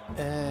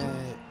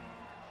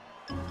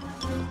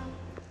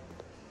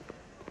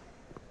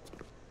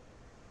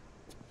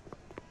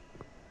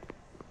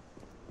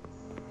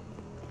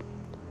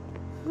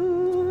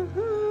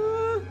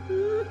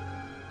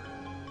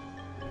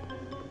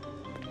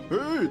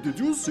 Hey, did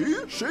you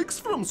see? Shakes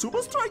from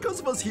Supa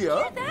Strikas was here.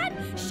 Hear that?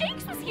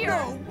 Shakes was here.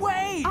 No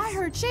way! I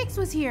heard Shakes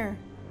was here.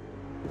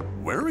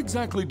 Where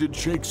exactly did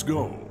Shakes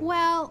go?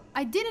 Well,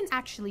 I didn't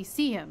actually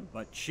see him.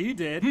 But she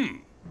did.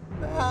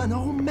 Man,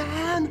 oh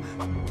man!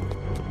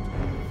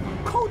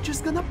 Coach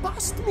is gonna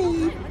bust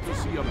me! To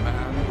see a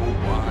man go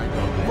by.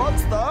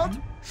 What's that?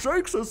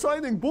 Shakes is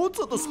signing boots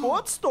at the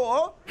sports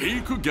store?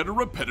 He could get a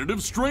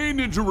repetitive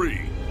strain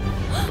injury.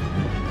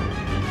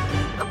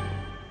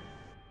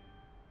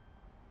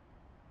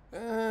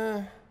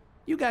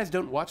 You guys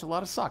don't watch a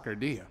lot of soccer,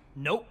 do you?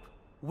 Nope.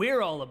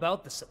 We're all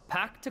about the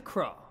Sepack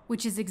Atack.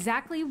 Which is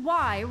exactly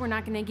why we're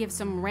not going to give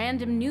some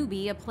random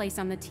newbie a place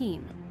on the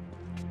team.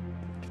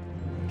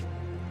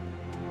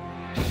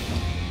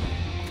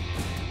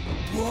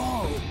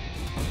 Whoa!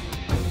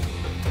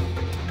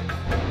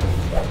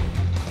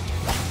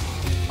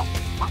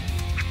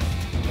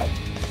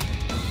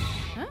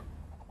 Huh?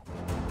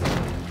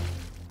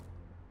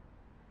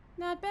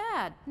 Not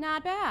bad,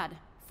 not bad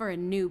for a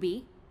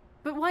newbie.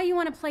 But why you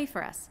want to play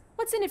for us?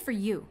 What's in it for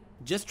you?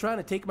 Just trying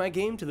to take my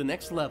game to the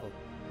next level.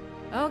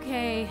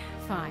 Okay,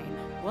 fine.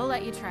 We'll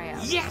let you try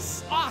out.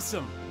 Yes!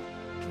 Awesome!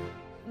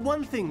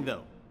 One thing,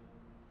 though.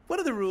 What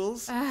are the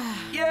rules?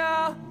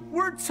 Yeah,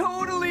 we're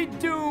totally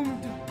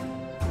doomed.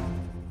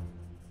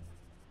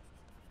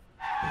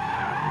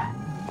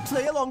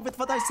 Play along with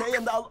what I say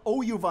and I'll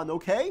owe you one,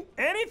 okay?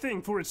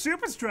 Anything for a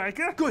Supa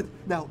Striker. Good.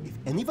 Now, if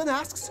anyone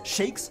asks,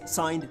 Shakes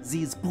signed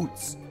these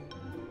boots.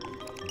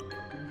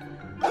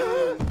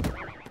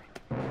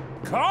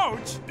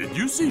 Coach! Did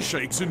you see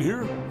Shakes in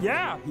here?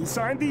 Yeah, he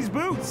signed these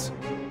boots.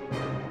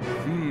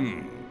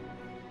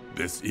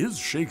 This is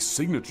Shakes'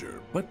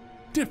 signature, but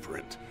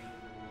different.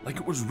 Like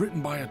it was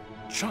written by a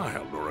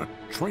child or a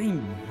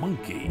trained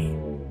monkey.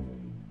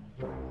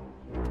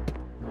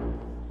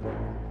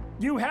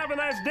 You have a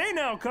nice day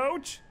now,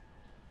 Coach.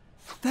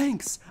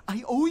 Thanks.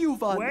 I owe you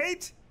one.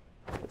 Wait.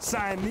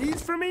 Sign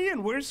these for me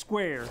and we're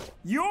square.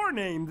 Your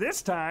name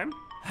this time.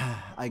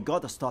 I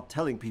gotta stop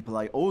telling people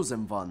I owe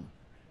them one.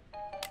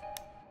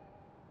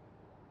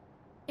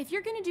 If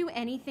you're gonna do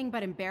anything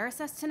but embarrass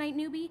us tonight,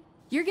 newbie,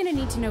 you're gonna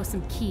need to know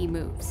some key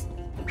moves.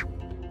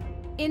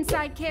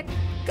 Inside kick.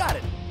 Got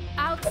it.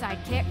 Outside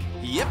kick.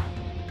 Yep.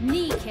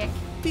 Knee kick.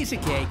 Piece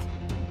of cake.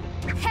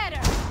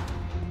 Header.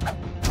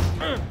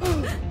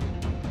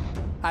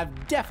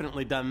 I've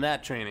definitely done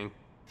that training.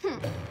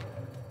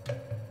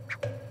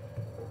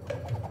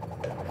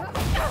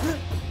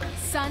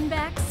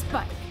 Sunback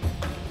spike.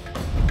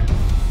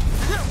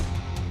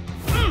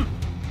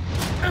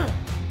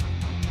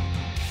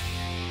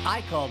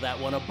 I call that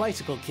one a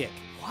bicycle kick.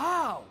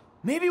 Wow!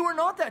 Maybe we're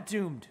not that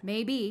doomed.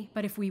 Maybe,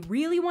 but if we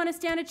really want to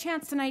stand a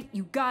chance tonight,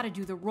 you gotta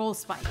do the roll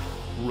spike.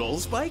 Roll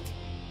spike?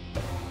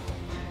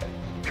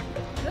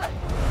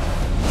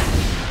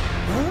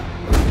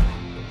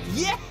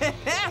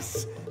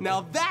 Yes!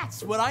 Now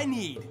that's what I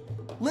need.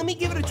 Let me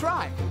give it a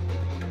try.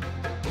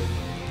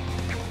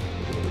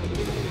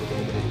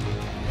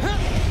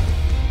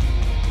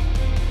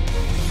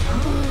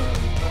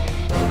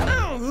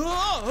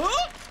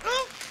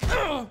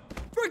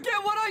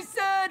 Forget what I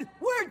said!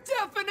 We're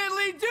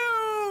definitely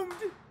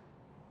doomed!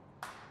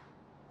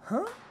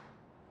 Huh?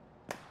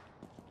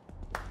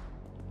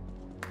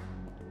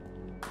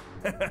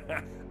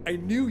 I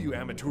knew you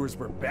amateurs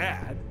were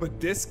bad, but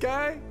this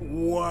guy?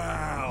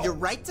 Wow. You're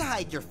right to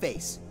hide your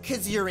face,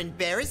 'cause you're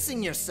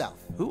embarrassing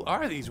yourself. Who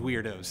are these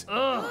weirdos?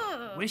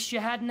 Ugh, wish you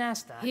hadn't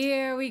asked that.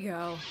 Here we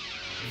go.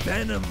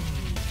 Venom.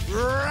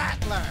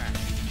 Rattler.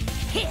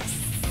 Hiss.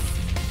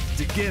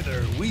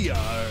 Together we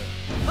are...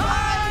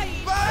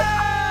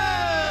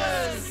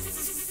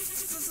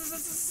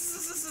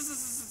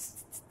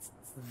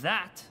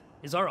 That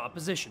is our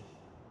opposition.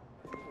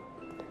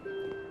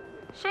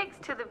 Shakes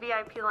to the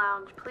VIP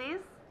lounge, please.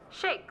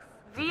 Shakes,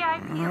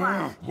 VIP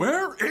lounge.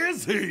 Where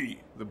is he?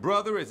 The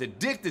brother is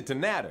addicted to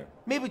Natter.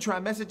 Maybe try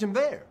message him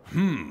there.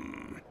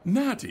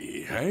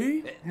 Natty,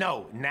 hey?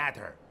 No,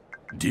 Natter.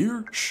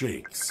 Dear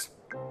Shakes,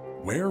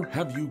 where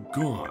have you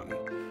gone?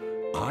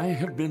 I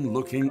have been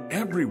looking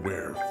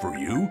everywhere for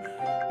you.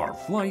 Our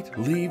flight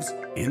leaves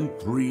in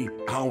 3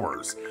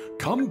 hours.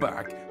 Come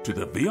back to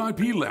the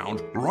VIP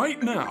lounge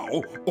right now,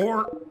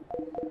 or...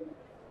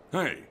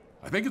 Hey,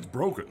 I think it's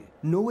broken.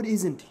 No, it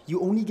isn't.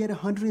 You only get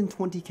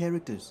 120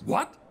 characters.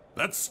 What?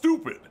 That's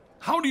stupid.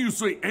 How do you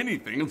say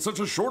anything in such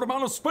a short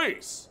amount of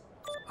space?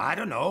 I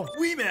don't know.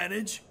 We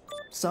manage.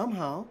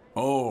 Somehow.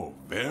 Oh,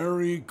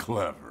 very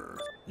clever.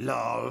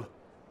 Lol.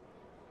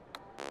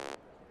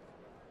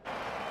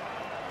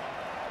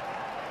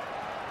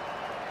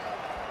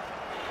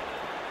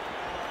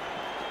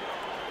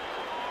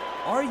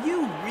 Are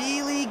you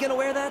really gonna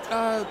wear that?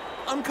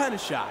 I'm kind of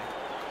shy.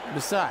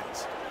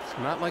 Besides, it's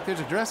not like there's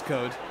a dress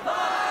code.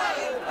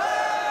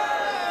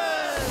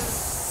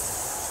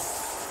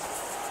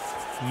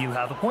 You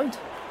have a point.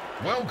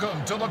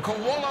 Welcome to the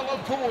Kuala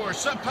Lumpur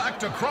Sepack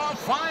Atack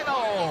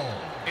final.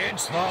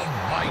 It's the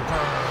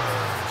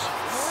Vipers.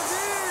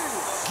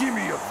 Give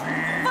me a V.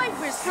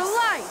 Vipers for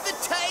life. The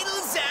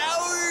title's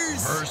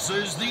ours.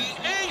 Versus the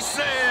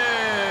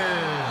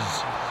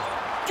Aces.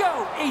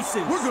 Go,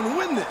 Aces! We're gonna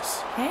win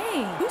this.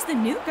 Hey, who's the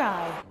new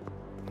guy?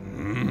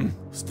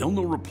 Still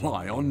no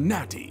reply on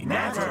Natty.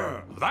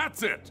 Natter.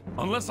 That's it.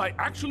 Unless I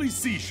actually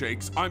see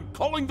Shakes, I'm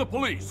calling the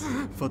police.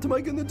 What am I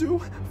gonna do?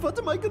 What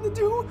am I gonna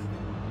do?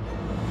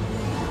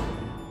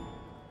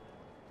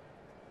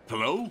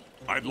 Hello?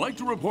 I'd like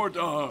to report,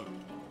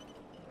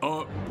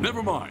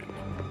 never mind.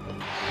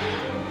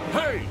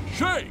 Hey,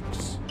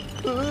 Shakes!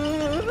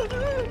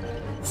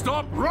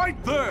 Stop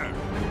right there!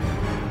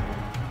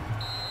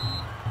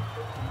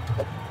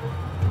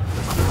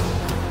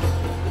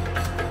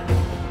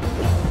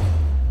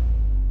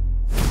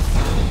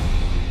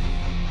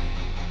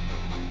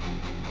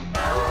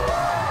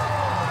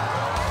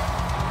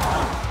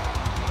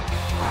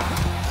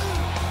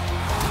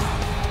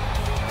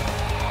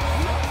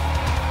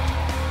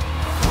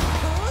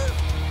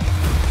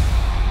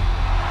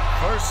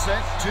 First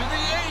set to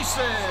the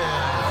Aces.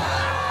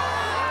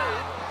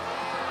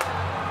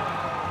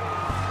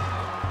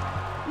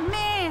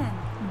 Man,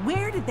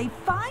 where did they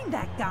find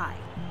that guy?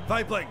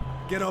 Vipling,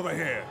 get over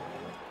here.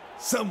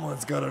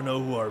 Someone's gotta know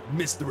who our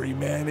mystery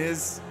man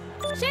is.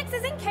 Shakes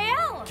is in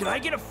KL. Can I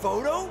get a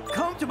photo?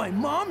 Come to my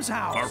mom's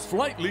house. Our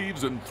flight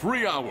leaves in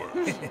 3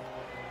 hours.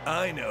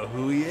 I know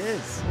who he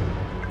is.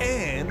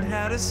 And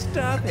how to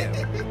stop him.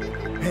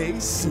 Hey,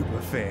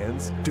 super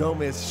fans, don't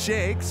miss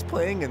Shakes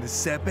playing in the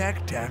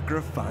Sepack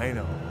Atack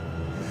final.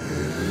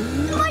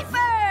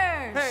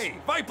 Vipers! Hey,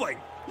 Vipling,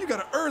 you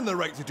gotta earn the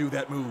right to do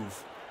that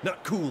move.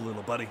 Not cool,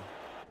 little buddy.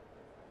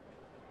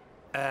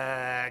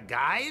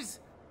 Guys?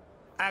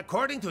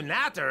 According to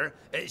Natter,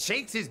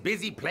 Shakes is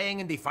busy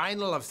playing in the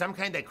final of some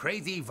kind of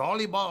crazy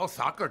volleyball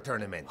soccer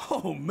tournament.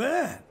 Oh,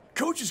 man.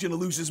 Coach is gonna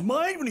lose his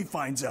mind when he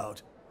finds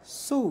out.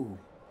 So,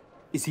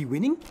 is he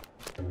winning?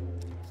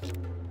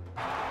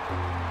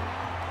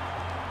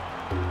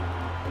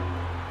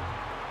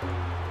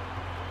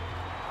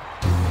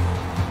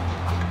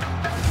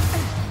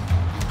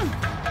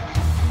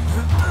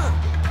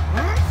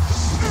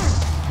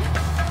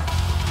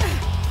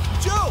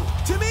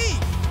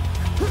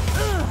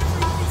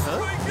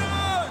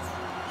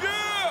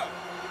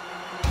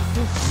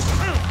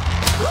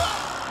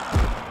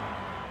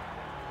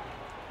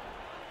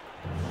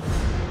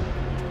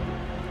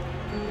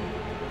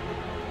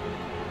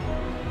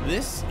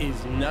 This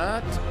is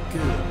not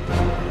good.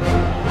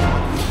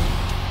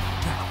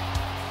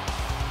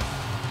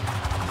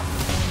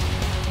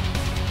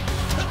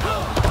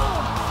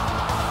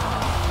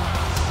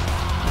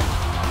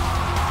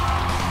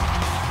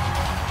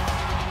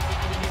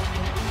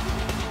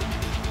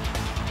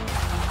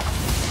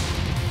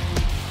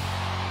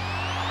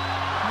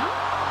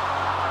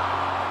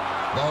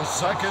 The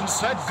second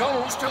set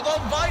goes to the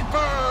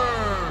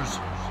Vipers!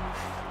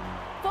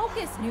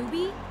 Focus,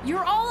 newbie.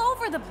 You're all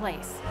over the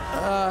place.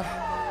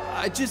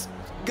 I just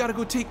gotta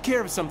go take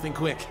care of something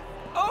quick.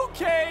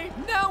 Okay,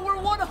 now we're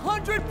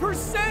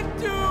 100%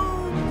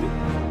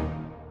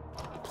 doomed!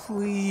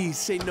 Please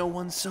say no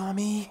one saw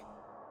me.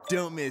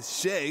 Don't miss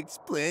Shakes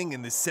playing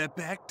in the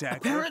Sepack Atack.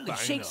 Apparently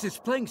Shakes is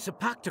playing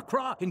Sepack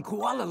Atack in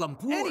Kuala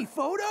Lumpur. Any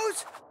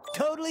photos?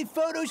 Totally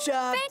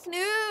photoshopped. Fake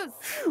news!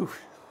 Phew.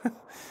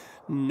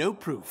 No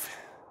proof.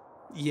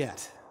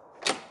 Yet.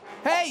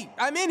 Hey,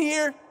 I'm in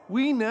here!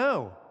 We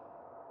know.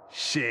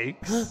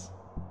 Shakes?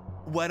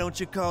 Why don't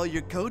you call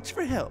your coach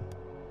for help?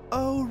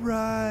 Oh,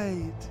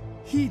 right.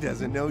 He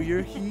doesn't know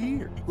you're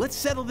here. Let's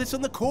settle this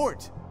on the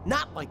court.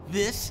 Not like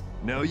this.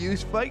 No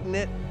use fighting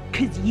it.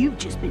 'Cause you've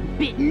just been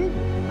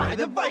bitten by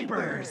the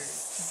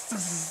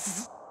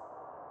Vipers.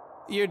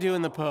 You're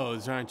doing the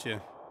pose, aren't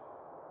you?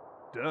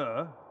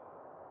 Duh.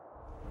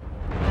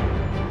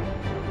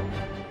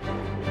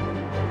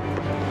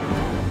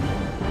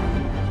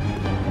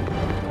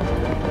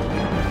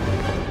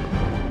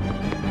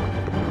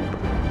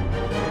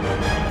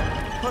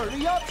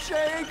 Hurry up,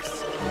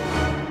 Shakes!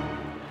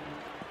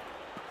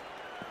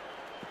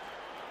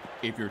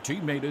 If your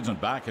teammate isn't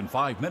back in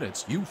 5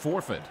 minutes, you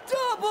forfeit.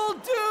 Double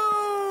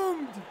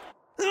doomed!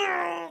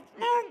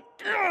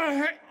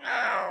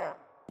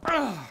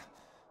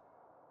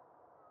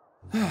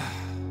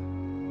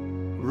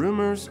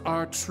 Rumors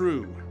are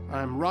true.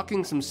 I'm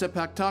rocking some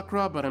Sepack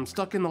Atack, but I'm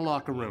stuck in the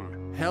locker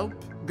room. Help,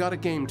 got a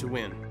game to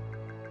win.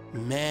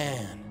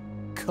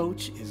 Man,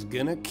 coach is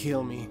gonna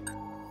kill me.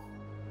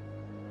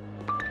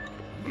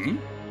 Hmm?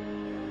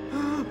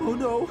 Oh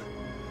no.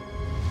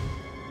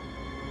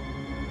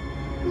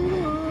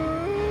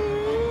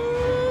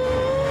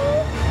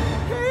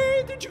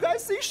 Hey, did you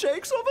guys see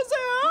Shakes over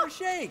there?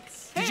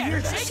 Shakes! Did you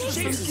hear Shakes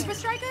from Supa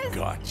Strikas?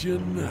 Gotcha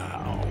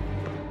now.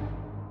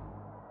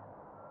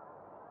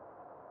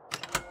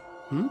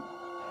 Hmm?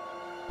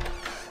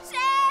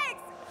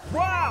 Shakes!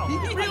 Wow! He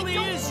really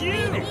is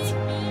you!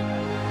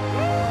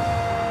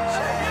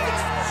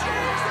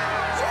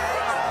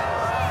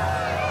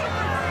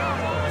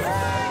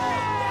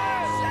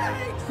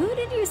 Who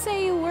did you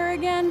say you were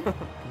again?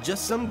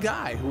 Just some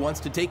guy who wants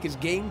to take his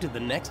game to the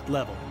next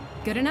level.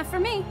 Good enough for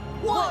me.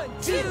 1,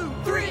 2,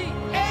 3,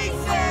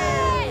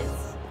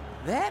 aces!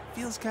 That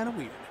feels kind of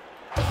weird.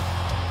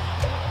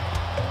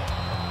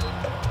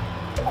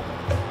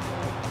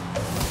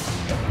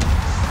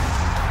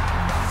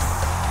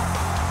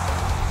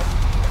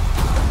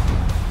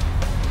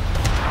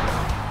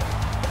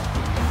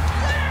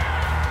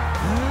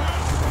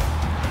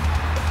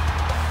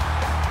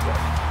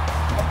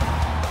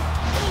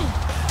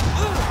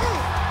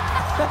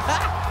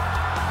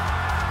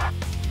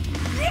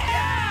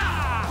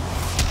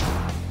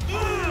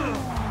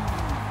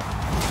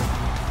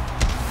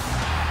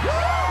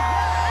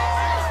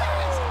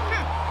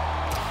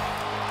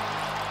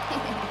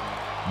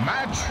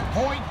 Match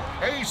point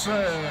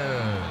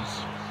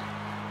aces.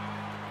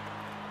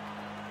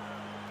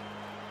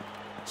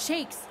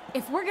 Shakes,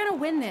 if we're gonna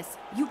win this,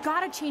 you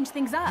gotta change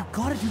things up.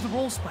 Gotta do the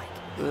roll spike.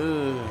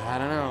 I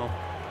don't know.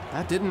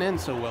 That didn't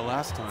end so well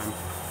last time.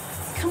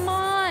 Come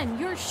on,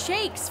 you're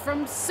Shakes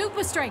from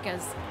Supa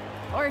Strikas.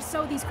 Or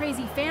so these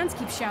crazy fans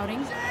keep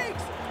shouting.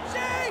 Shakes!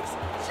 Shakes!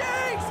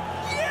 Shakes!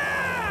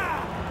 Yeah!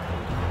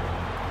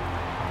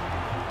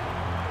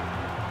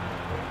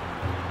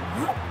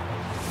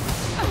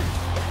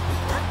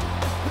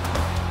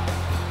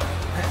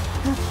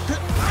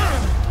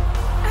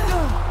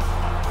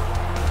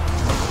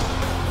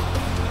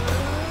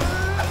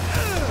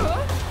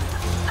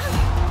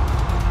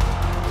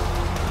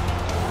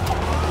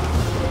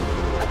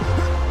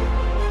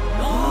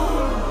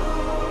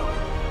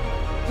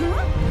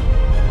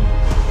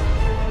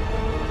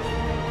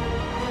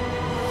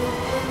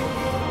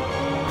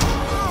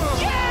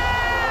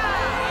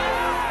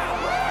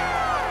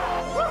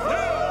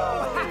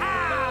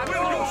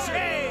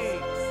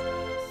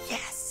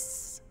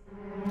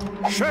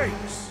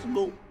 Shakes!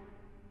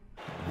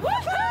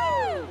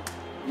 Woohoo!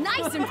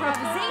 Nice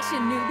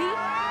improvisation, newbie.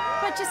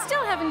 But you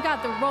still haven't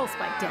got the roll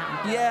spike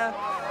down. Yeah,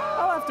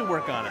 I'll have to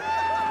work on it.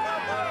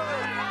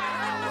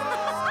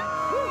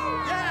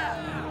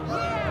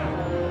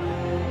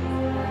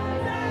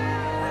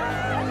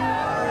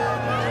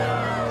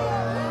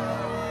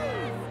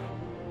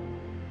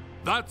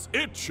 That's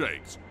it,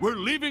 Shakes. We're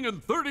leaving in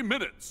 30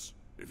 minutes.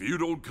 If you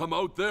don't come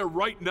out there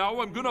right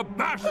now, I'm gonna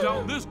bash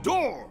down this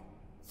door.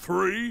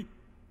 3,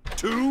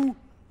 2,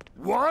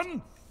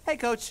 1. Hey,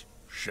 Coach.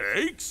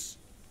 Shakes?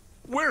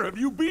 Where have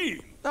you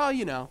been? Oh,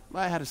 you know,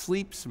 I had to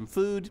sleep, some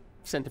food,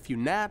 sent a few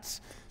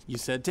gnats. You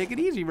said take it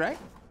easy, right?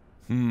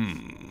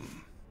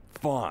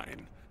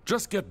 fine.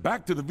 Just get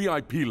back to the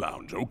VIP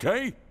lounge,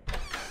 okay?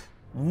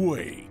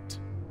 Wait.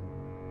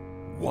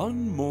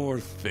 One more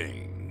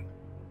thing.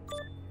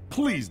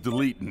 Please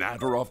delete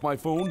Natter off my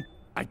phone.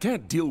 I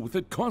can't deal with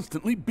it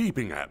constantly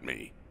beeping at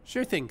me.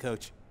 Sure thing,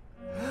 Coach.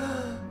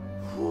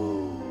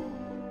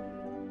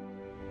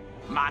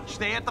 Match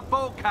day at the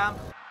Folk Camp.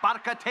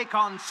 Barca take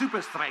on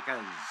Supa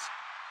Strikas.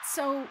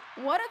 So,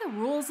 what are the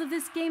rules of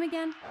this game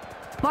again?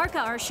 Barca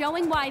are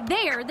showing why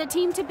they're the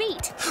team to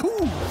beat.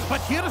 Ooh,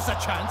 but here's a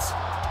chance.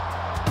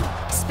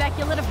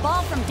 Speculative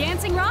ball from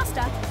Dancing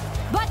Rasta,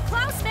 but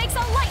Klaus makes a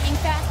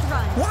lightning-fast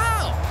run.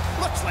 Wow!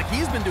 Looks like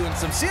he's been doing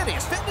some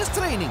serious fitness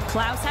training.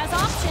 Klaus has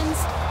options.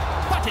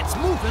 But it's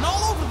moving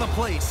all over the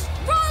place.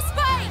 Raw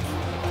spike!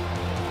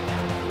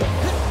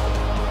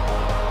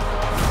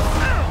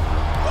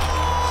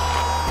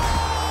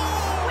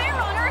 Where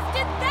on earth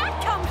did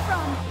that come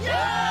from?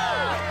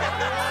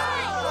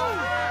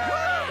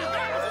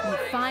 You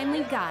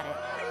finally got it.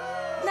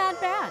 Not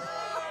bad.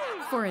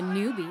 For a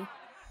newbie.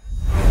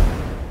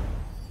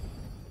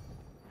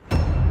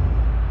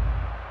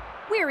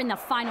 We're in the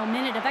final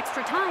minute of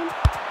extra time.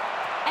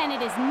 And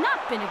it has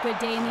not been a good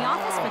day in the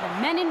office for the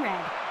men in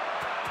red.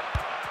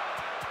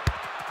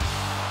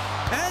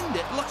 And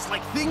it looks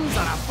like things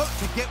are about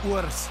to get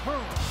worse.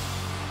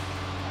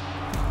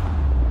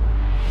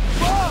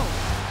 Whoa!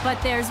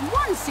 But there's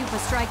one Supa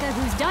Striker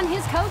who's done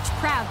his coach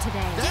proud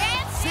today.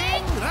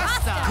 Dancing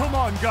Rasta! Come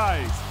on,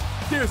 guys.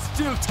 There's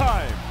still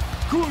time.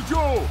 Cool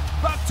Joe,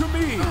 back to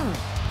me.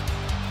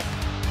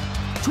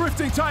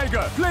 Drifting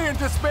Tiger, play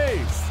into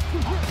space.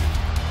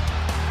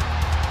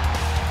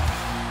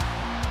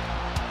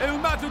 El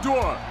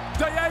Matador,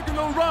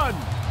 diagonal run.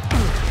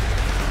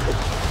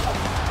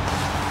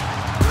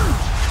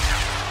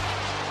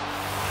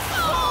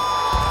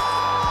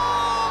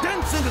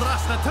 Dancing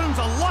Rasta turns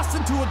a loss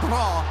into a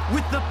draw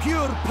with the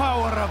pure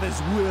power of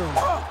his will.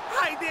 Oh,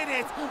 I did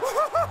it!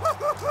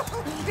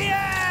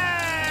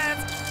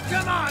 Yes!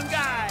 Come on,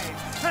 guys!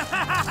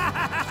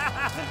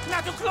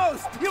 Not too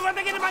close! You're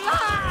gonna get in my line!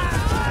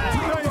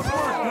 Nice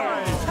work,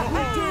 guys!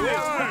 We did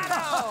it!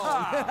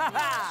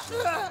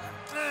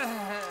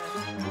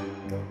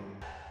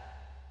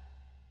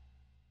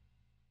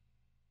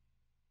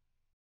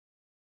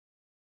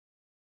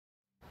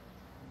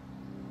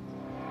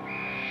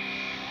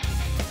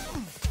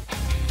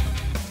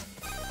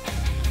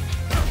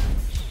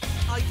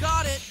 I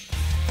got it!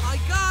 I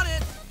got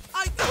it!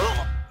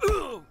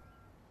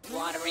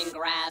 Watering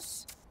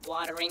grass,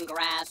 watering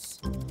grass,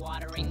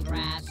 watering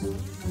grass.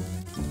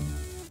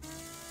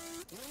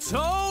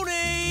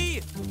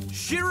 Tony!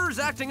 Shearer's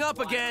acting up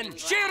again.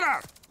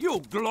 Shearer!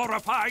 You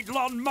glorified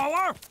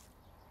lawnmower!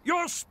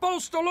 You're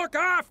supposed to look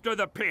after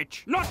the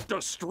pitch, not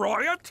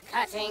destroy it!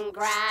 Cutting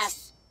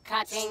grass,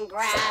 cutting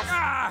grass.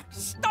 Ah!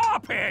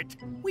 Stop it!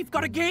 We've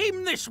got a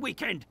game this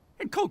weekend,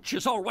 and Coach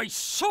is always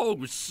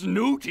so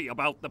snooty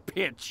about the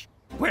pitch.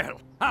 Well,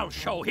 I'll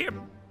show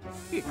him.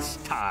 It's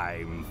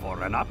time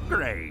for an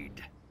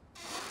upgrade.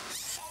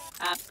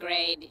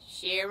 Upgrade,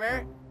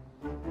 Shearer?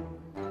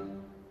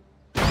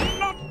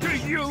 Not to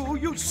you,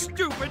 you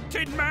stupid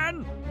tin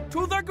man!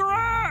 To the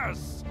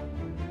grass!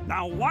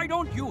 Now why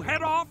don't you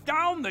head off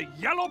down the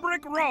yellow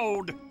brick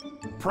road?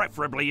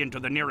 Preferably into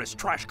the nearest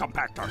trash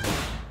compactor.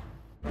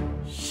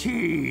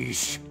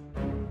 Sheesh.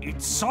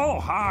 It's so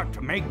hard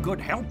to make good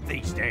help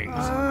these days.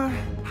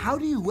 How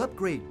do you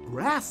upgrade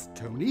grass,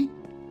 Tony?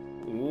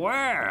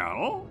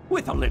 Well,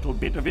 with a little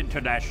bit of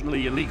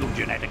internationally illegal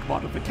genetic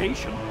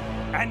modification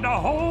and a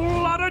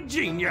whole lot of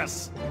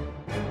genius.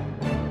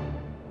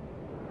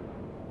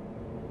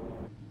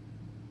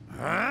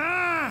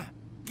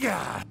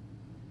 Yeah.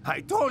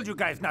 I told you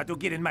guys not to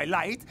get in my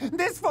light.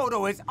 This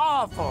photo is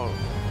awful.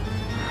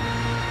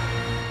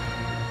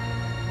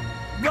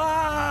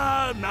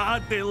 Ah,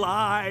 not the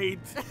light.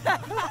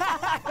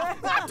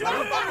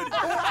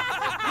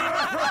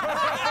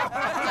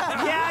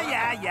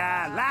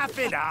 Yeah, laugh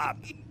it up.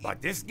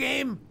 But this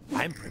game,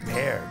 I'm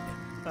prepared.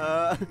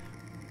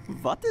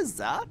 What is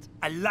that?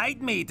 A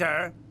light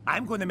meter.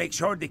 I'm going to make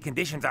sure the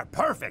conditions are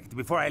perfect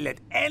before I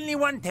let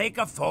anyone take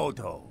a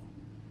photo.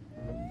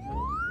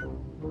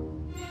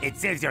 It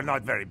says you're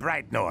not very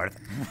bright, North.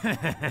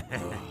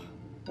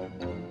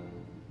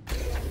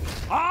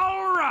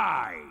 All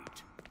right.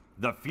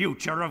 The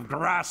future of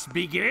grass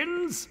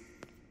begins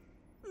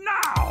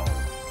now.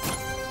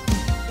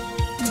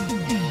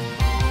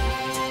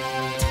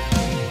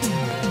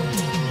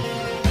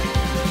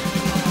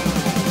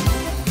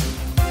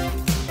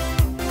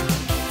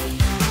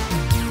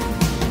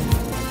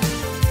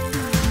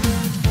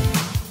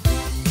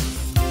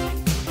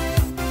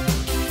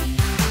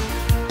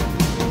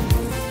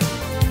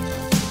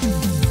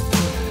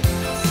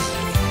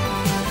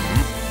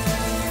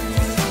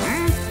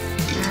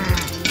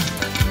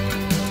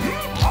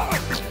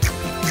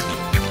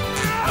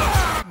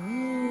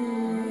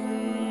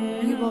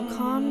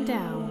 Calm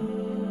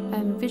down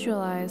and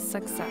visualize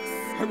success.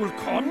 I will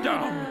calm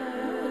down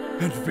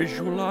and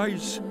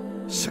visualize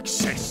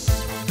success.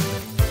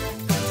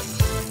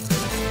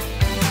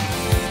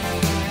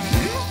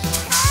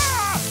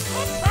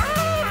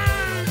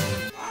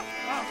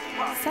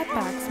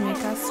 Setbacks make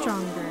us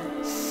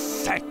stronger.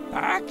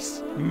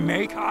 Setbacks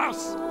make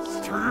us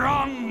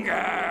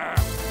stronger!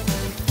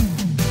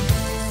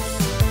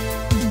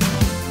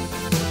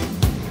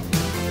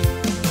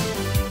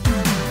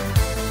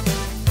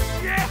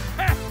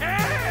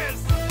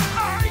 Yes!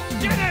 I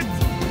did it!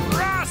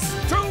 Ras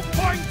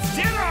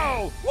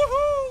 2.0!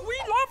 Woohoo! We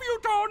love you,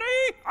 Tony!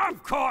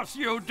 Of course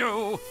you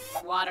do!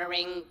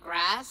 Watering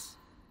grass?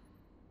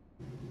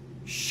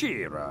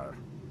 Shearer,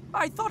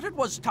 I thought it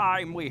was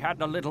time we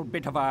had a little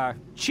bit of a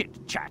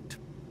chit-chat.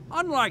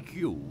 Unlike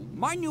you,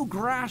 my new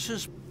grass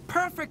is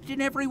perfect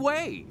in every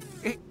way.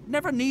 It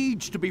never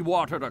needs to be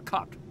watered or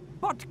cut.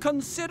 But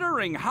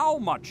considering how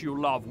much you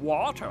love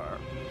water,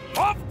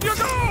 off you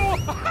go!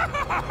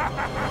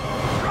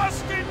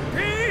 Rest in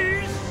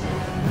peace!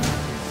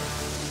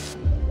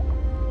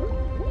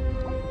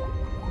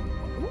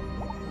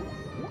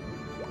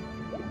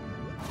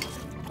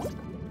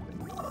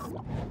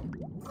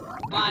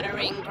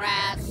 Watering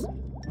grass.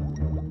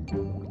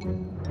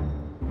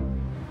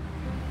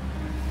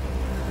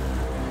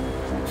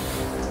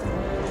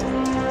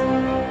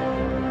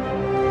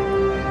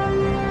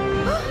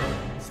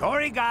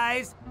 Sorry,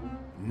 guys.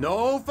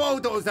 No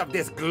photos of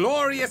this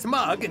glorious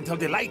mug until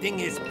the lighting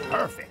is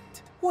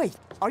perfect. Wait,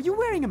 are you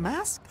wearing a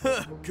mask?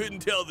 Couldn't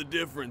tell the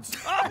difference.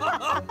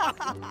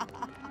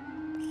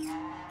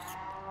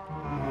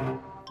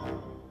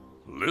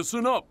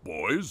 Listen up,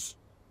 boys.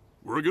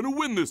 We're gonna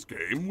win this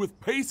game with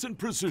pace and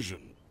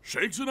precision.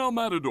 Shakes and El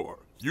Matador,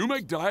 you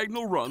make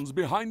diagonal runs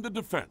behind the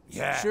defense.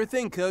 Yeah. Sure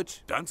thing,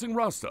 Coach. Dancing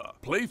Rasta,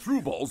 play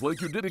through balls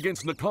like you did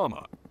against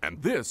Nakama. And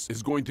this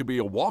is going to be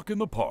a walk in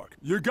the park.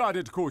 You got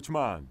it, Coach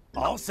Man.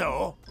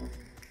 Also,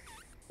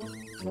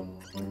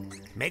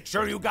 make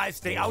sure you guys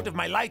stay out of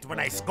my light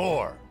when I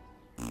score.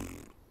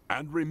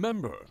 And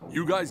remember,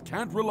 you guys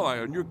can't rely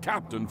on your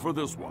captain for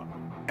this one.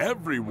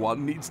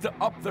 Everyone needs to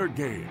up their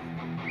game.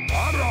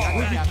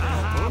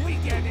 We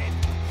get it.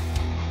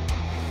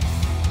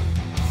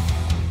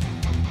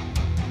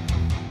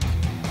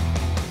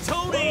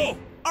 Tony!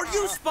 Are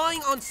you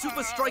spying on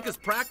Supa Strikas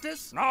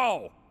practice?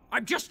 No,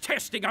 I'm just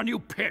testing a new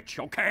pitch,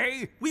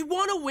 okay? We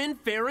want to win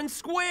fair and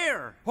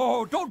square.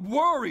 Oh, don't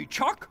worry,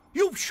 Chuck.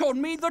 You've shown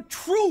me the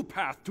true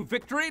path to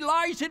victory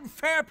lies in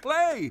fair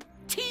play,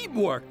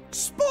 teamwork,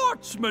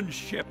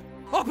 sportsmanship,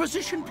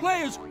 opposition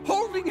players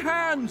holding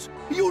hands,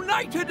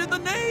 united in the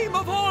name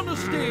of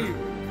honesty.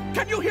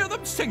 Can you hear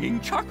them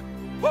singing, Chuck?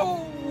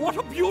 Oh, what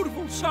a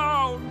beautiful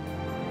sound.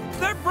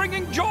 They're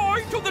bringing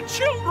joy to the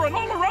children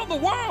all around the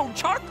world,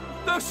 Chuck.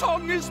 Their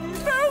song is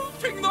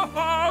melting the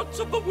hearts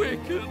of the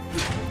wicked.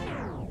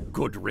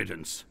 Good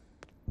riddance.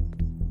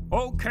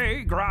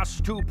 Okay,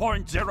 Grass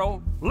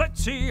 2.0,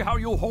 let's see how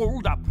you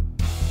hold up.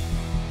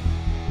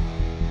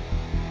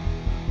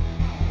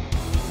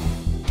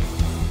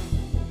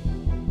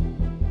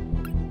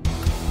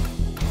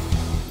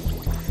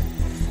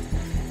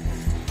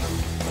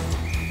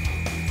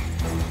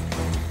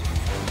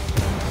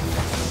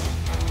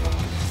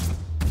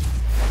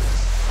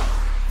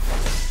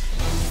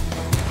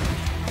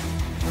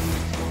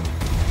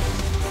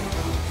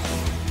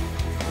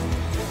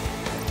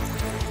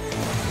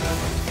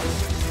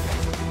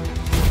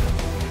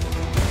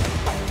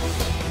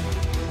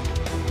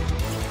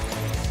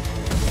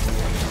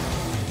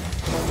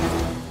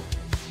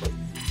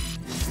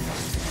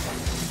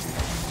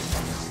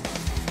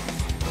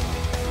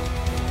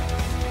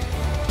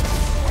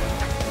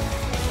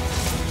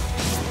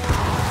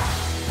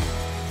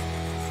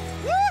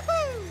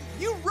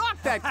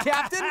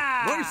 Captain!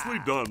 Nicely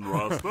done,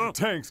 Rasta.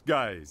 Thanks,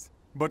 guys.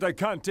 But I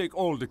can't take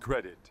all the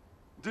credit.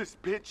 This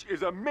pitch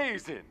is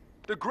amazing.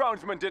 The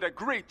groundsman did a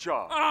great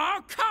job.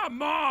 Oh,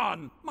 come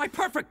on! My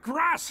perfect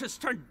grass has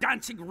turned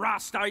Dancing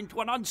Rasta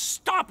into an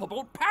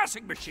unstoppable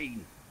passing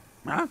machine.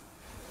 Huh?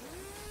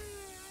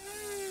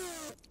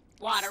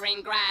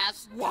 Watering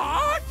grass.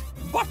 What?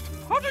 What?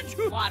 How did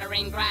you...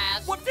 Watering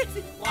grass. What did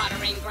it...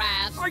 Watering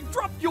grass. I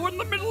dropped you in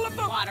the middle of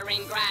the...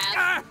 Watering grass.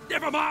 Ah,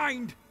 never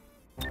mind.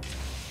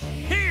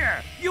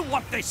 Here! You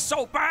want this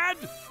so bad?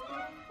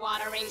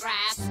 Watering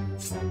grass.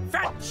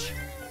 Fetch!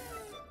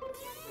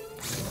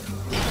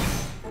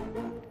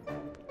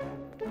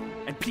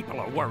 And people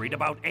are worried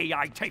about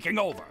AI taking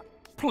over.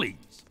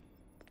 Please.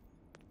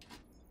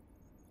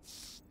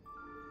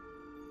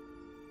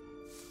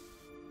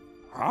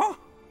 Huh?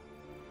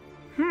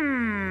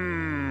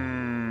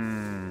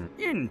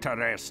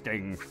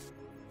 Interesting.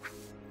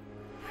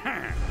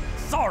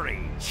 Sorry,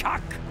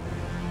 Chuck.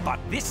 But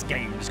this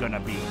game's gonna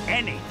be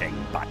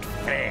anything but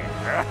fair.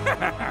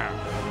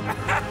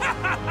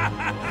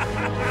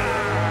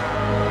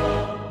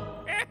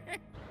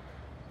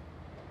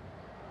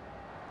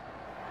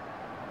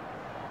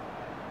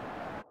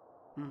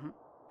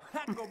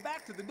 Go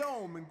back to the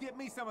dome and get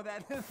me some of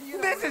that.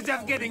 This is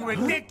just getting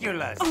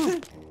ridiculous.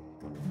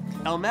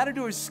 El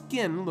Matador's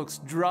skin looks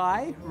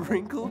dry,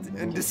 wrinkled,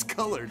 and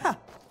discolored. Ha!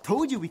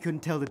 Told you we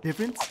couldn't tell the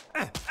difference.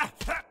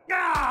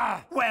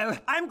 Well,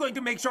 I'm going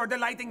to make sure the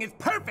lighting is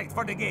perfect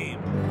for the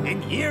game.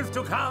 In years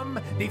to come,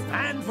 the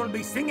fans will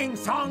be singing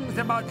songs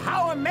about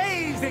how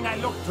amazing I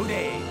look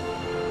today.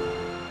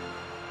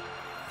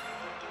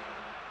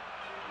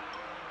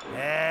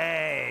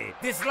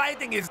 This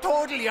lighting is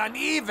totally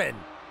uneven.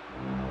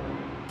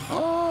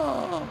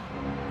 Oh,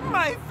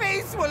 my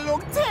face will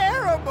look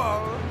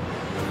terrible.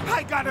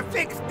 I gotta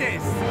fix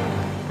this.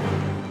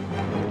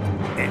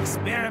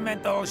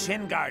 Experimental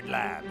shin guard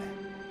lab.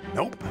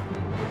 Nope.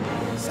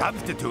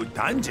 Substitute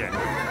dungeon.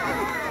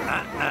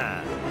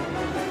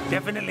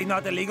 Definitely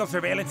not illegal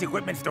surveillance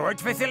equipment storage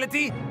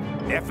facility?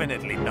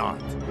 Definitely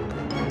not.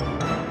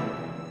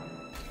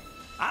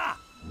 Ah,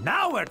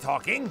 now we're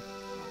talking.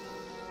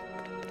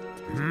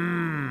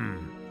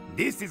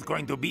 This is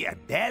going to be a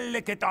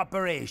delicate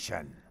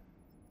operation.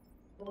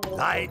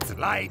 Lights,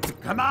 lights,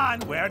 come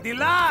on, where are the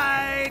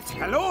lights?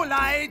 Hello,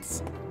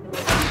 lights!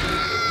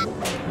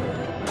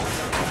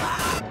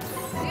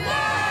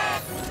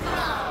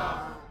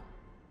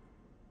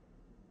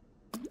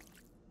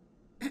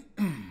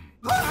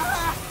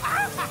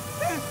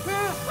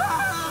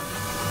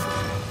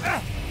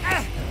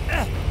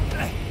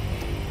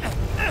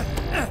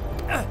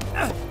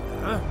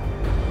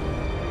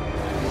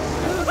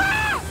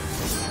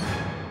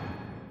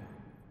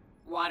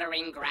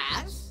 Watering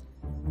grass?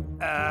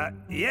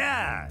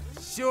 Yeah,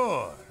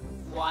 sure.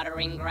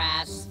 Watering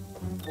grass.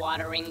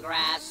 Watering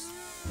grass.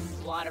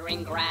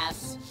 Watering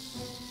grass.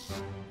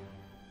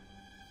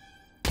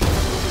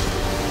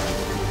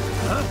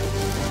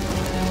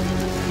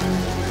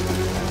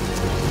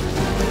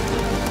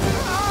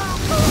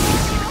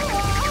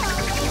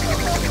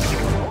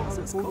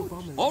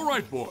 All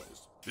right,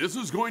 boys. This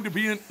is going to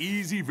be an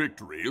easy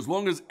victory as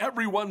long as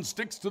everyone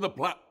sticks to the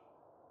plan.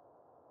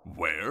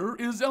 Where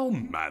is El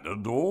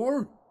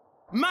Matador?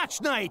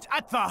 Match night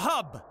at the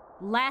hub!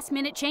 Last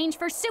minute change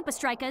for Supa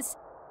Strikas.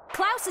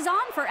 Klaus is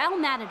on for El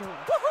Matador.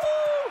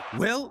 Woohoo!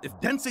 Well, if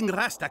Dancing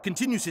Rasta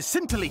continues his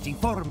scintillating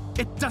form,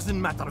 it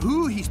doesn't matter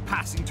who he's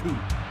passing to.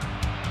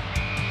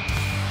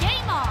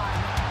 Game on!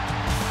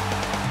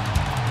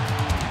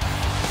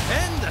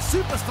 And the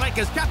Supa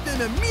Strikas captain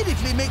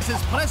immediately makes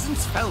his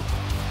presence felt.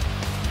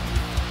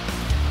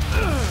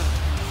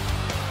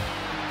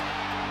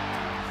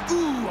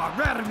 Ooh, a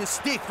rare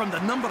mistake from the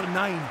number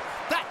 9.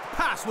 That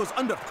pass was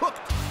undercooked.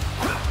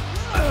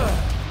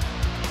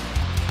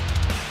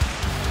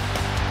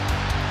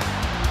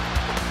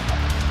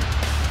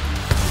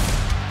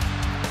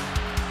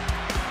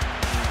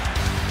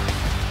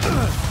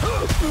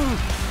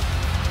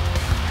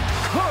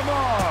 Come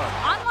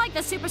on! Unlike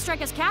the Supa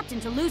Strikas captain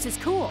to lose his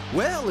cool.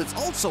 Well, it's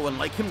also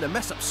unlike him to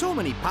mess up so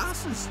many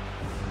passes.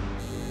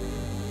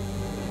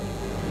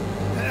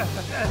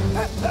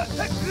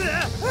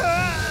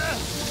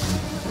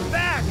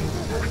 Back!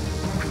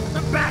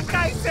 Back,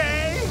 I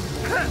say!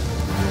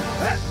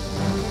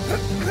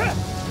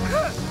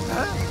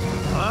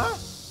 Huh?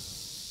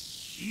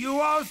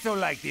 You also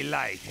like the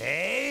light,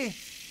 eh?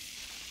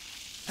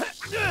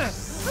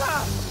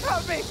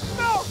 Help me!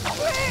 No,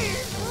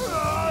 please!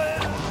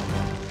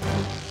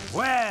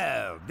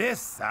 Well,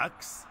 this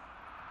sucks.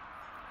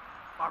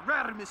 A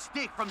rare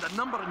mistake from the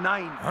number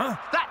 9. Huh?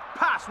 That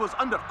pass was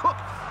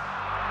undercooked.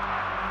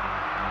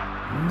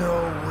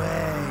 No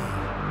way.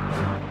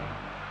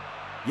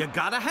 You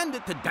gotta hand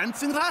it to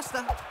Dancing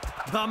Rasta.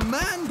 The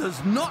man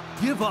does not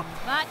give up.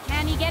 But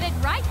can he get it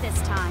right this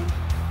time?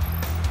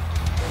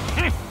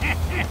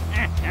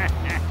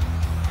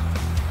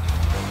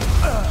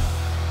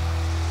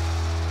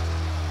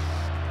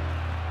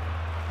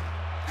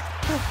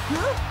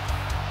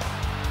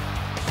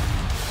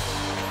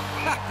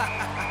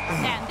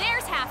 And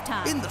there's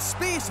halftime. In the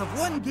space of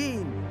one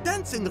game,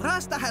 Dancing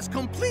Rasta has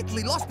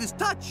completely lost his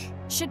touch.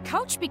 Should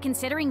Coach be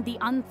considering the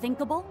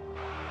unthinkable?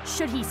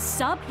 Should he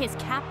sub his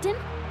captain?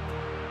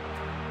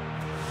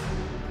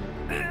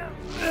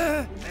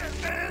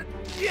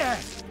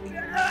 Yes.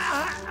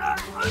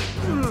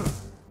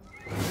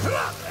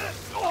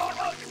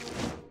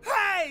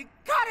 Hey,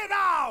 cut it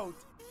out!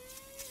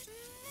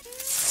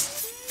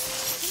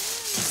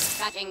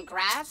 Cutting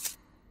grass?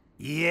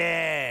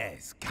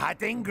 Yes,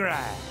 cutting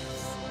grass.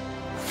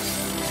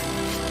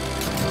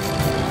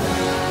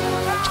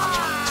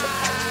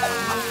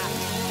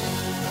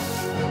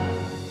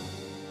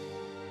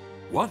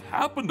 What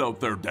happened out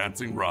there,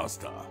 Dancing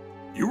Rasta?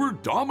 You were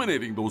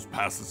dominating those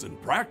passes in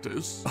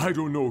practice. I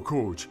don't know,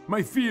 Coach.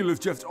 My feel is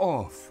just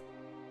off.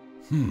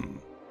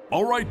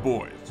 All right,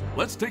 boys.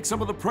 Let's take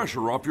some of the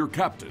pressure off your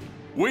captain.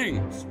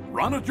 Wings,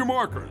 run at your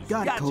markers.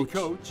 Got it,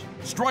 Coach.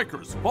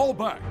 Strikers, fall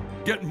back.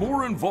 Get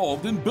more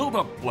involved in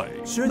build-up play.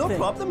 Sure No thing.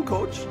 problem,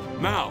 Coach.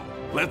 Now,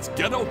 let's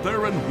get out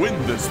there and win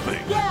this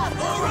thing. Yeah!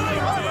 All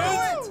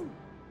right, dude.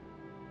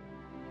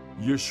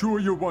 You sure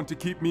you want to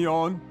keep me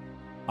on?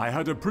 I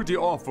had a pretty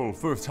awful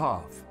first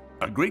half.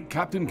 A great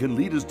captain can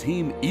lead his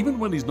team even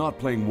when he's not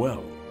playing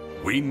well.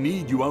 We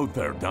need you out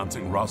there,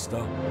 Dancing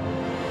Rasta.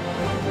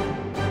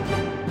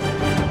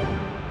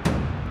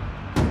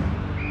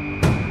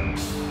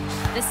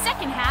 The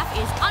second half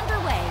is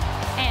underway,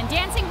 and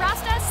Dancing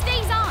Rasta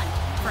stays on,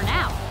 for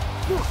now.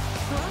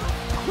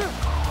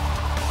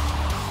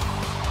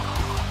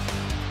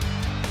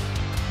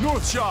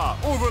 North Shaw,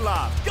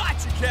 overlap.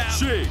 Gotcha, Cap.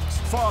 Shakes,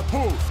 far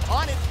post.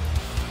 On it.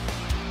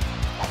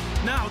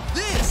 Now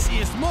this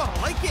is more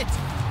like it.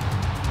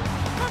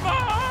 Come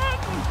on!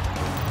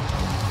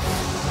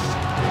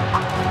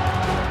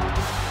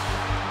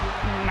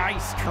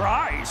 Nice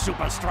try,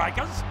 Supa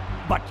Strikas.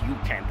 But you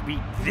can't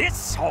beat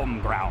this home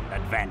ground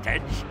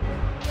advantage.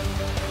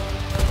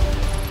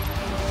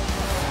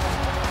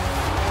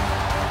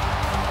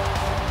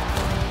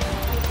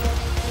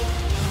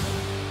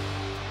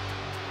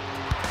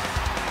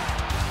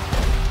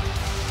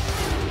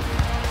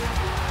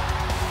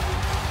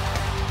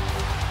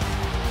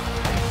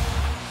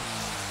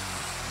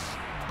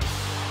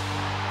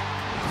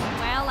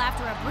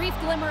 Brief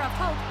glimmer of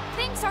hope,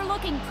 things are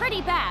looking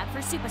pretty bad for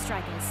Supa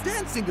Strikas.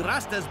 Dancing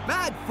Rasta's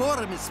bad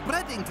form is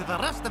spreading to the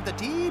rest of the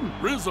team.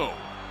 Rizzo,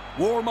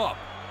 warm up.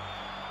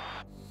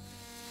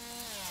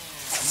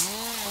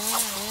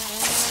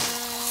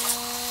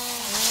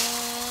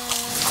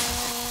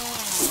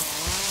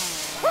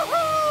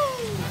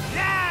 Woohoo!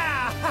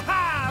 Yeah!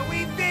 Ha-ha!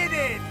 We did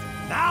it!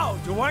 Now,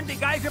 to warn the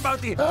guys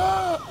about the...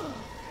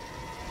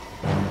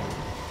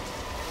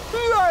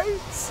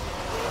 Lights!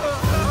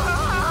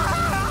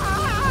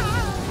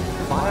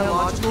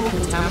 Biological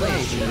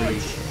contamination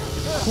breach.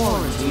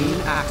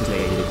 Quarantine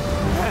activated.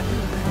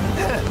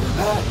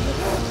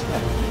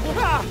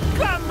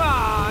 Come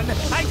on!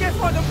 I just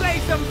want to play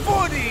some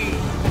footy!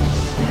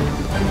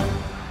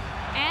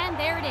 And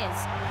there it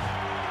is.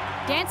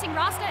 Dancing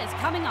Rasta is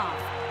coming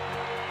off.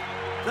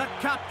 The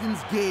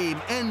captain's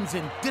game ends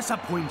in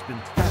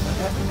disappointment.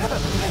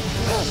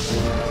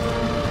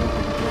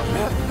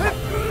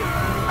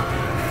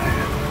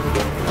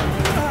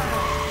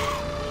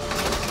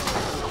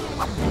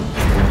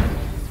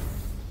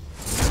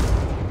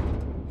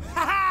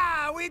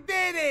 We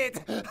did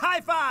it! High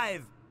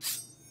five!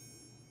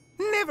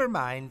 Never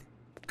mind.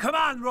 Come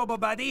on,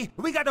 Robo-Buddy.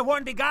 We gotta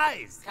warn the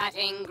guys.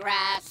 Cutting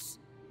grass.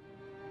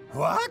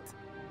 What?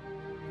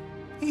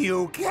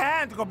 You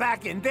can't go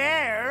back in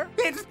there.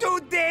 It's too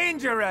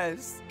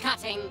dangerous.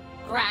 Cutting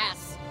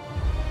grass.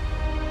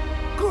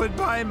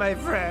 Goodbye, my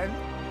friend.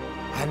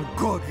 And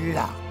good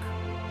luck.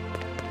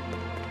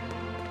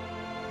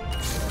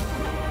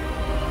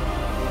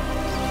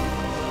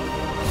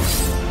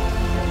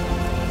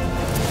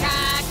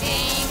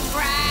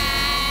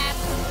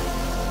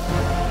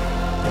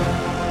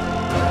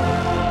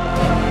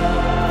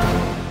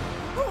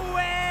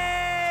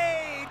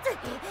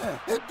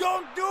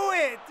 Don't do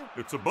it!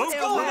 It's about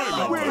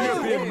time.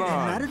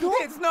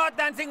 It's not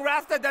Dancing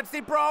Rasta that's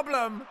the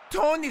problem.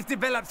 Tony's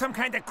developed some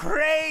kind of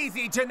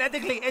crazy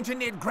genetically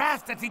engineered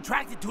grass that's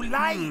attracted to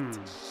light.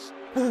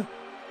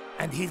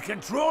 And he's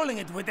controlling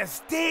it with the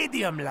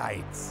stadium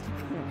lights.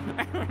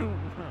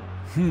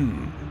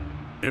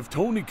 If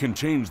Tony can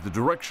change the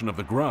direction of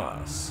the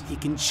grass... He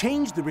can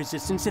change the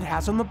resistance it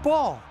has on the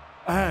ball.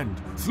 And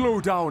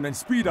slow down and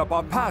speed up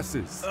our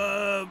passes.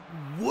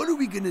 What are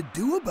we gonna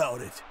do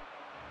about it?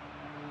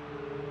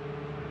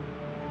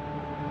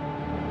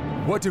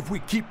 What if we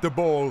keep the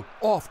ball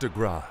off the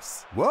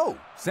grass? Whoa,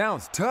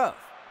 sounds tough.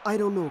 I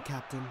don't know,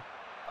 Captain.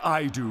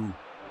 I do.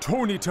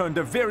 Tony turned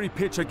the very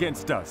pitch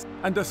against us,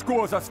 and the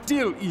scores are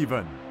still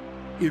even.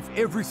 If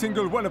every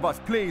single one of us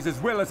plays as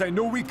well as I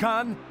know we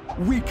can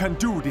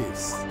do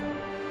this.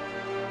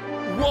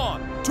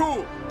 1,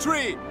 2,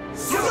 3,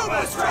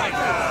 Supa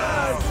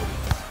Strikas!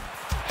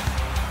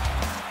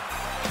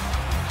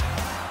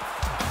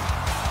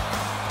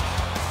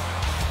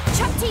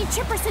 Chuck T.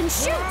 Chipperson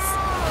shoots!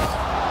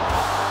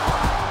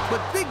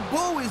 But Big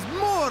Bo is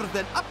more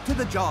than up to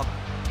the job.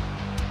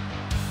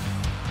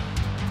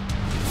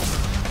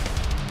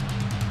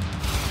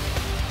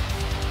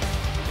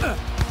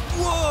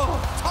 Whoa!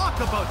 Talk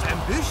about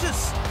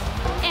ambitious!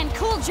 And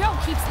Cool Joe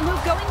keeps the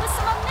move going with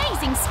some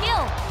amazing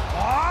skill.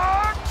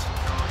 What?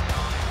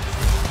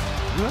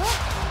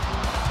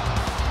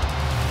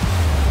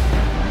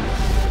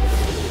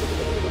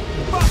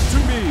 Back to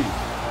me!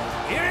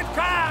 Here it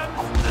comes!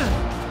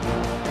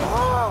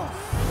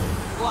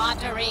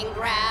 Watering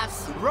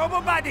grass.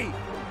 Robo-Buddy!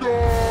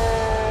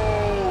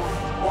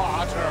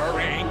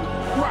 Watering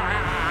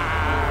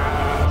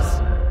grass!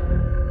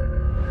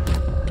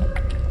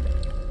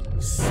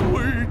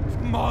 Sweet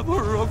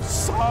mother of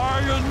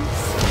science!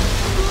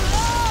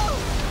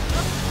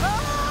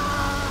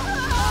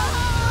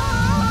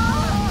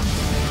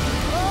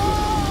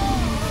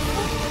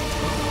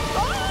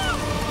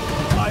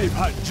 I've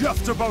had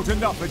just about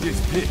enough of this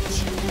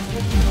pitch.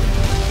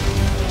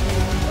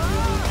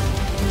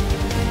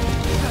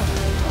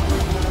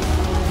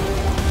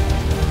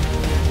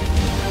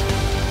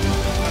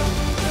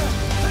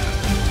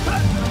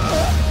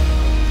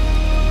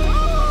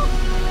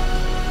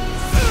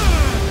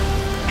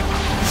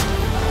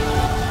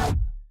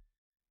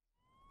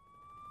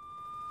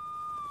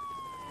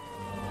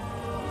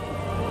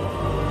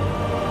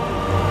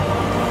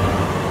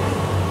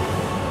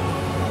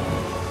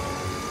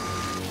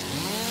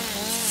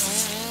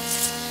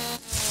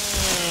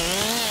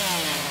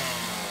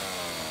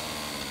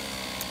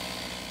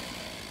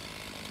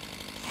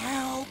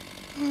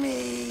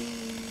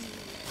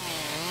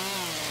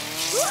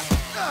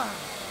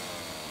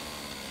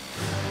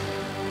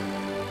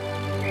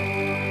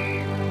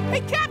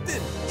 Hey,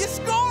 Captain! You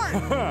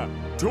scored!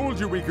 Told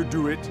you we could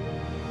do it.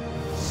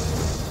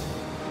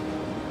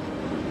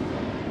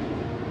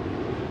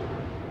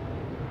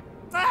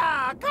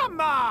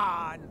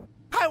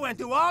 went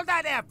through all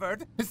that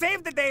effort,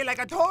 saved the day like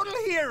a total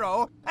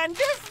hero, and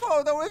this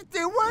photo is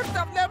the worst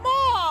of them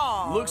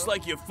all! Looks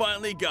like you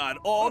finally got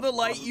all the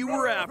light you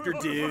were after,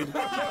 dude.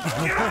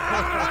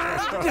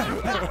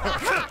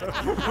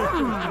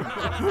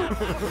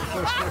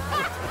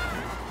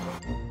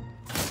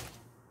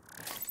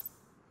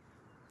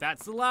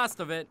 That's the last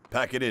of it.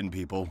 Pack it in,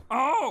 people.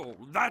 Oh,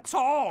 that's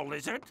all,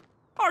 is it?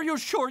 Are you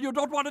sure you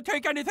don't want to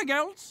take anything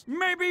else?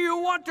 Maybe you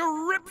want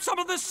to rip some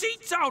of the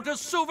seats out as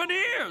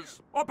souvenirs?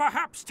 Or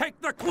perhaps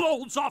take the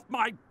clothes off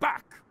my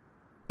back?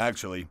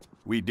 Actually,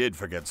 we did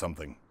forget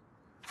something.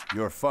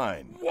 You're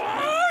fined.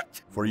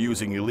 What? For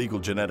using illegal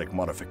genetic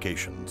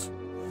modifications.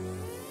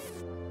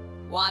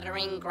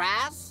 Watering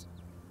grass?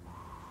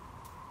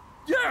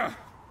 Yeah,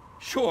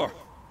 sure.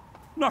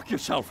 Knock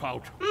yourself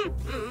out.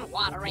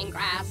 Watering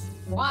grass,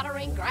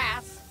 watering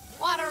grass,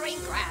 watering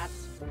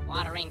grass,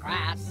 watering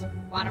grass,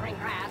 watering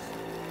grass.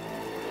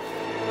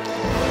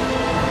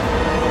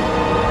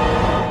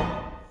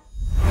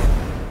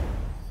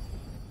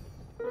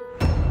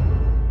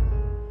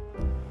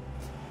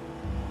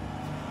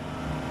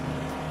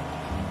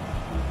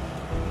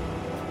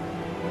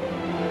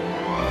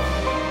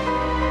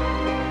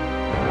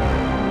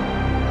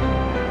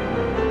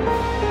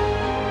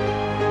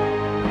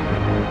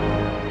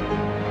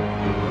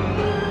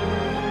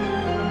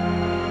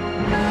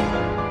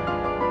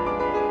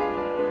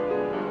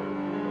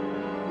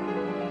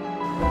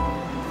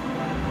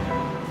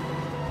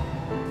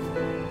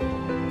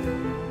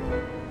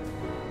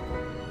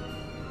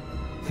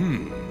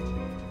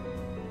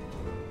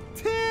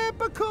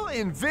 Typical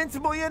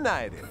Invincible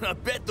United. I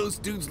bet those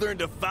dudes learned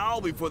to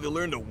foul before they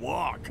learned to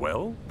walk.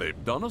 Well,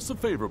 they've done us a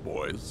favor,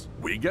 boys.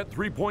 We get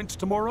 3 points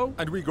tomorrow,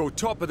 and we go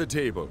top of the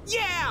table.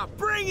 Yeah,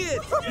 bring it!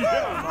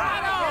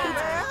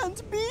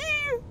 And me?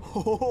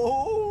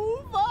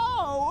 Oh,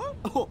 wow!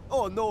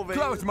 Oh, no way.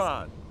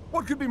 Klausman,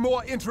 what could be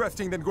more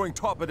interesting than going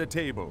top of the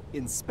table?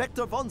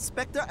 Inspector von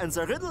Spectre and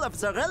the Riddle of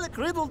the Relic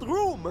Riddled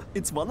Room.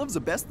 It's one of the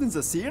best in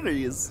the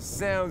series.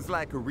 Sounds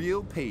like a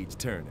real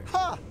page-turner.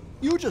 Ha!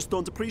 You just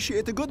don't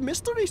appreciate a good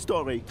mystery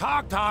story.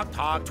 Talk, talk,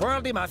 talk.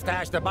 Twirl the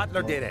mustache. The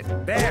butler did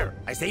it. There.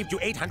 I saved you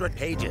 800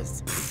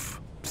 pages.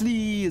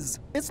 Please.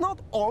 It's not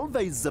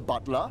always the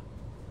butler.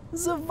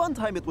 The one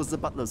time it was the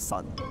butler's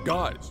son.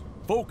 Guys,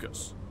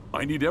 focus.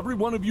 I need every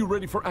one of you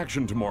ready for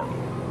action tomorrow.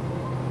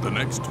 The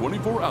next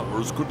 24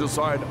 hours could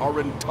decide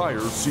our entire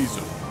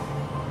season.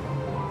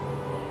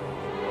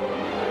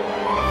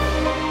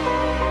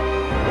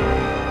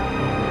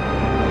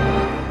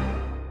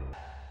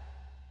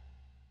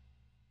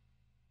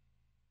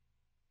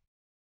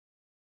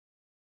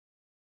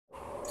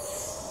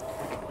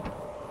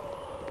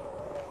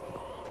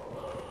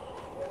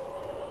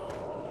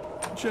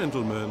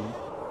 Gentlemen,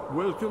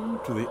 welcome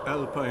to the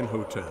Alpine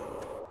Hotel.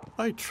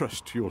 I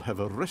trust you'll have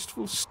a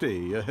restful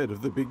stay ahead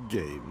of the big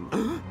game.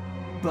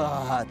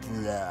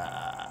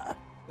 Butler.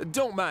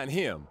 Don't mind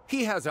him.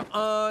 He has an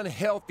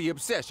unhealthy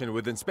obsession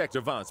with Inspector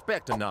von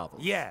Spectre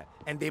novels. Yeah,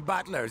 and the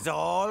butler's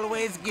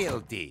always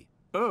guilty.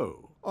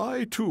 Oh,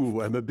 I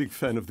too am a big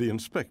fan of the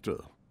Inspector.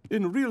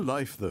 In real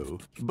life, though,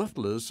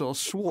 butlers are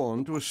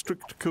sworn to a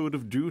strict code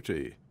of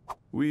duty.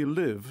 We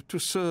live to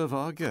serve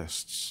our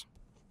guests.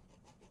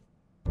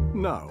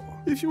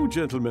 Now, if you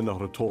gentlemen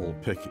are at all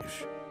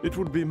peckish, it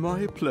would be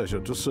my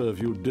pleasure to serve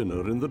you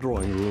dinner in the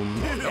drawing room.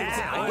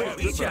 Yeah, I will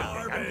eat you.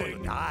 I'm going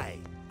to die.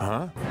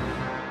 Huh?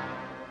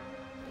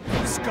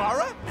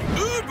 Scara?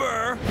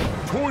 Uber?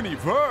 Tony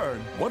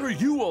Vern, what are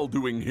you all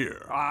doing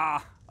here?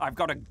 I've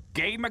got a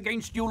game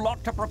against you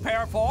lot to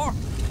prepare for.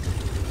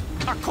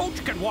 A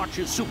coach can watch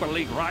his Super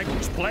League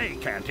rivals play,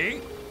 can't he?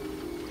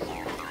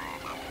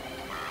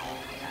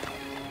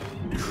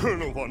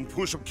 Colonel Von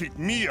Push-Up kicked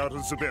me out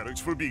of the barracks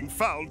for being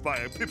fouled by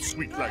a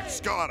pipsqueak like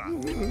Scara.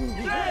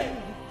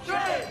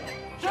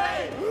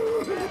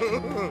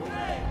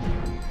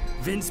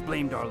 Vince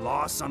blamed our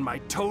loss on my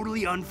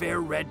totally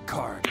unfair red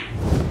card.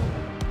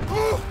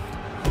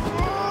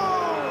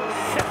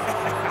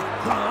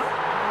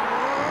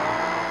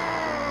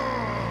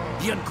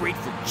 The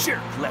ungrateful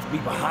jerk left me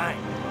behind.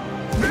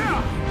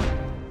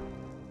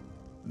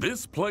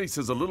 This place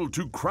is a little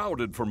too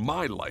crowded for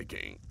my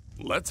liking.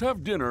 Let's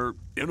have dinner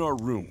in our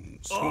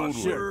rooms. Oh,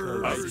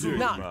 sure.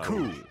 Not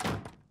cool.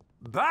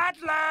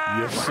 Butler!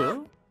 Yes,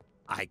 sir?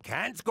 I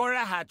can't score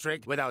a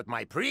hat-trick without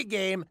my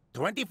pre-game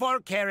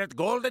 24-karat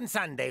golden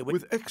sundae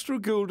with extra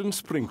golden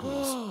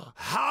sprinkles.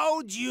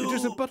 How'd you... It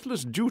is a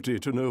butler's duty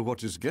to know what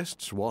his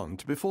guests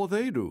want before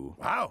they do.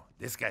 Wow,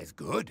 this guy's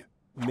good.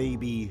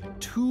 Maybe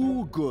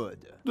too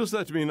good. Does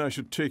that mean I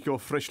should take your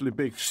freshly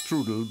baked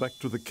strudel back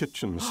to the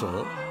kitchen,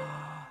 sir?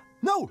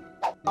 No,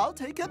 I'll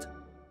take it.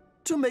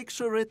 To make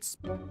sure it's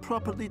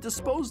properly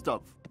disposed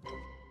of.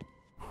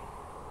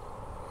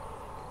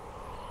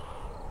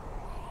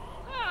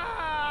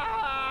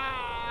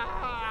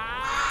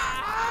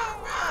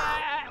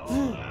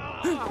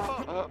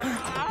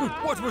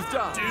 What was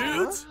that?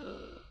 Dudes?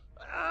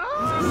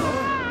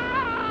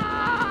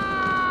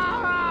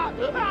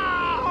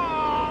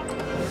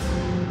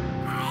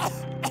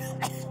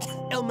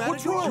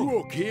 What's wrong? You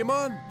okay,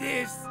 man?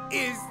 This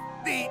is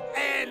the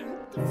end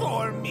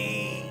for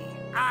me.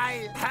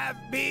 I have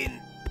been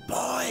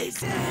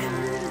poisoned.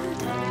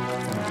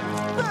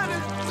 That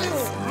is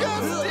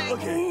disgusting!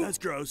 Okay, that's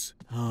gross.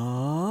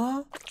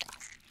 Huh?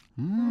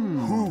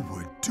 Who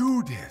would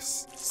do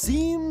this?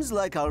 Seems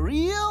like a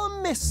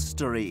real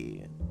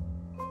mystery.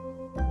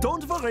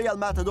 Don't worry, El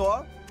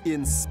Matador.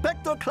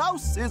 Inspector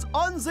Klaus is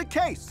on the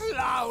case.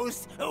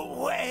 Klaus,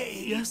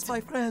 wait. Yes,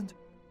 my friend.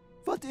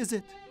 What is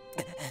it?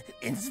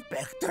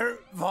 Inspector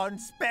Von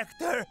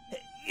Spector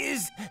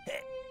is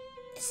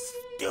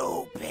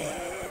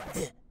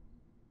stupid.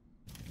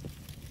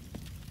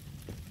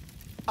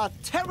 A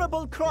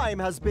terrible crime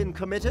has been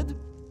committed.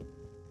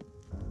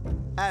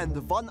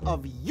 And one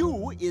of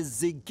you is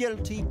the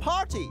guilty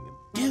party.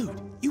 Dude,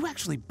 you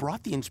actually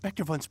brought the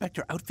Inspector Von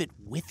Spector outfit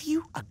with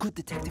you? A good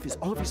detective is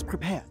always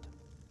prepared.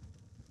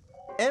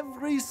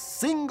 Every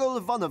single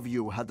one of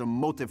you had a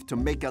motive to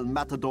make El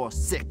Matador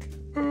sick.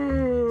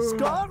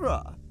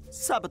 Scara,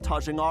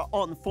 sabotaging our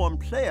on-form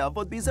player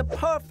would be the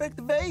perfect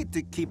way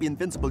to keep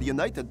Invincible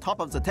United top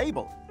of the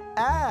table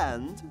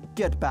and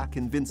get back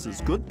in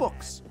Vince's good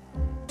books.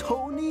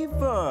 Tony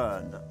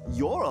Vern,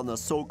 you're on a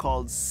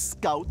so-called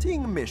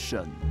scouting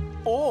mission.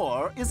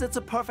 Or is it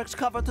the perfect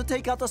cover to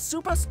take out a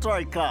Supa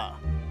Striker?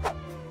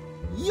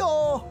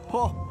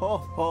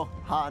 Yo-ho-ho-ho,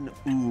 Han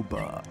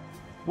Uber.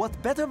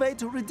 What better way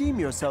to redeem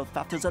yourself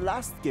after the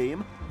last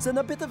game than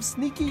a bit of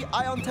sneaky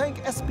ion tank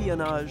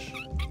espionage?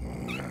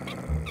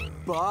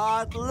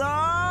 Butler!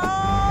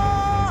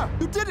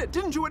 You did it!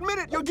 Didn't you admit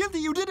it? You're guilty!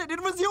 You did it!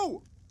 It was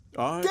you!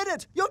 Did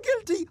it! You're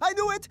guilty! I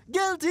knew it!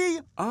 Guilty!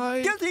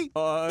 Guilty! Guilty!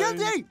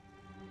 Guilty!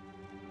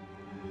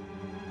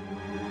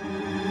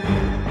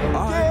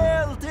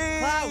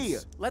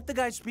 Klaus, let the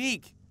guy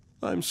speak.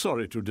 I'm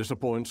sorry to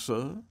disappoint,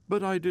 sir,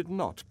 but I did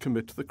not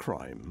commit the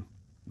crime.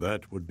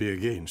 That would be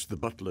against the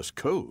butler's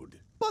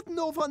code. But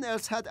no one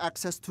else had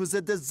access to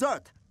the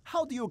dessert.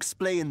 How do you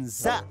explain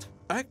that?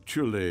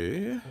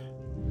 Actually...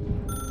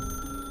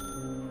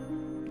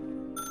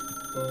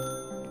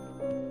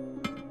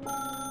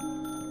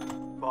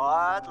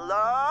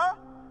 Butler?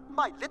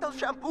 My little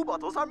shampoo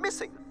bottles are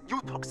missing.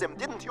 You took them,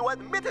 didn't you?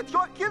 Admit it,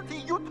 you're guilty.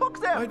 You took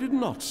them. I did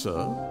not,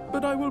 sir,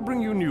 but I will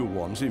bring you new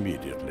ones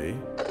immediately.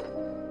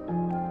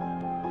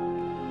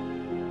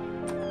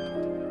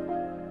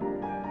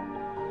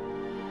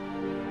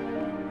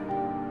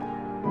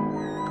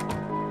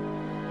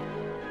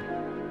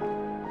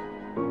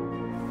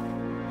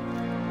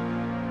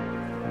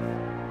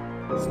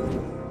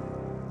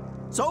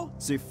 So,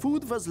 the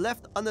food was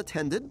left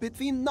unattended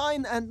between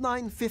 9 and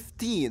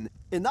 9:15.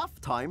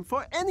 Enough time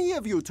for any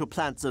of you to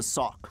plant the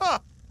sock. Ha!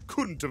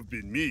 Couldn't have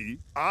been me.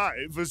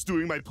 I was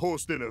doing my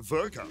post-dinner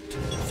workout.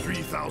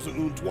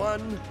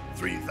 3001,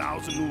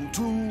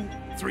 3002,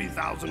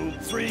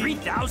 3003.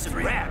 3,000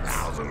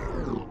 reps?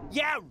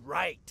 Yeah,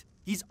 right.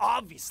 He's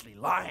obviously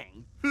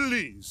lying.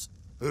 Please.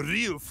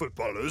 Real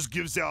footballers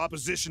give their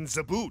opposition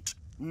the boot,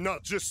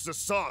 not just the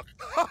sock.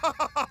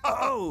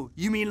 Oh,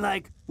 you mean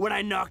like when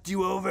I knocked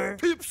you over?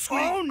 Pipsqueak!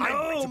 Oh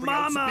no,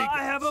 Mama,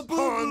 I have a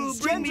boo-boo.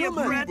 Bring me a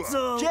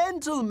pretzel.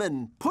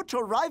 Gentlemen, put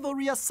your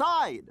rivalry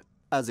aside.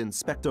 As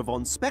Inspector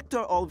Von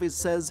Spector always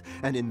says,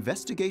 an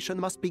investigation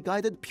must be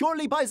guided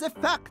purely by the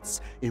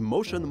facts.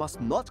 Emotion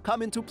must not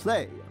come into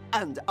play.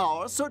 And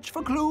our search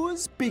for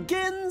clues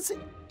begins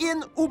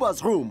in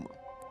Uber's room.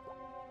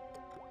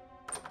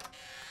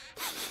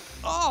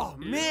 Oh,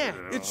 man,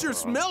 it sure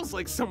smells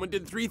like someone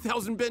did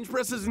 3,000 bench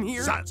presses in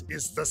here. That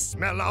is the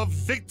smell of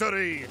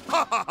victory!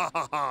 Ha ha ha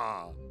ha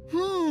ha!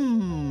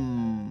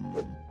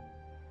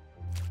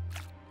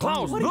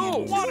 Klaus,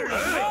 no! What is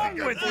wrong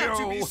with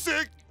To be you?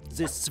 sick!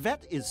 The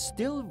sweat is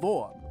still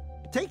warm.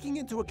 Taking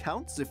into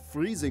account the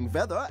freezing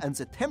weather and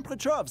the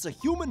temperature of the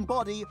human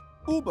body,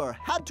 Uber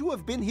had to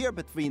have been here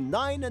between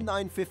 9 and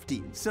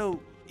 9:15. So,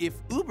 if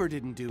Uber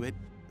didn't do it,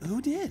 who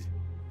did?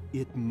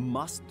 It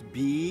must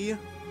be...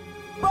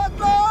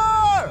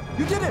 Butler!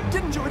 You did it,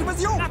 didn't you? It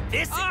was you! Not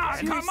this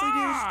again. Come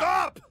on!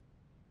 Stop!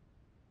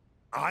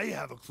 I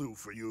have a clue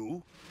for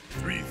you.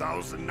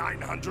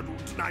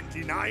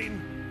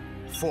 3,999,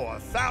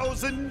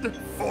 4,000,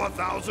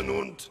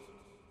 4,000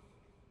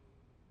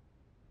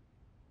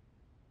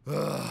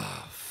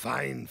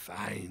 fine,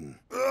 fine.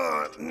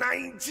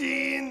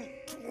 19,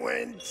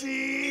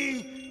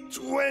 20,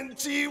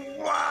 21!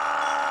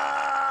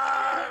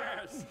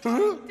 Yes,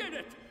 I did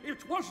it!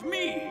 It was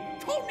me,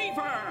 Tony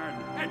Vern,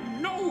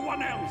 and no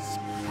one else!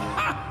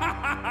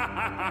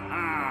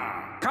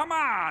 Come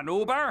on,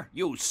 Uber,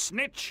 you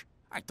snitch!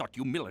 I thought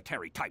you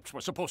military types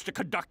were supposed to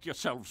conduct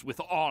yourselves with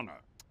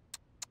honor.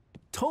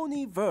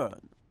 Tony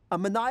Vern. A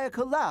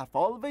maniacal laugh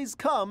always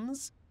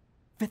comes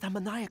with a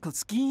maniacal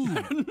scheme.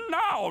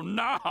 Now!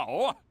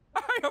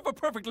 I have a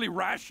perfectly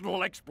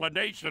rational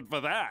explanation for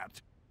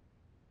that.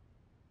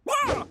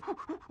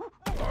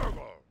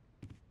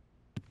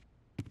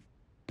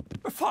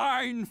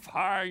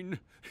 Fine.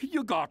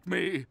 You got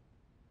me.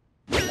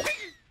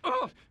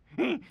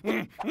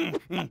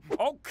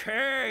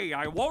 Okay,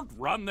 I won't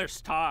run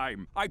this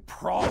time. I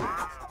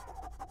promise.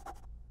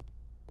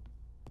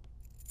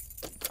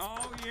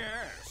 Oh,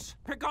 yes.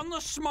 Pick on the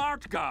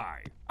smart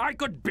guy. I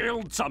could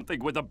build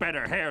something with a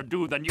better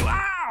hairdo than you.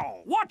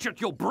 Ow! Watch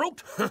it, you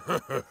brute!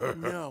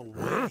 No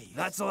way.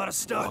 That's a lot of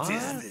stuff. What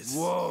is this?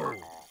 Whoa.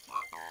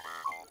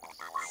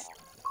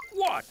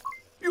 What?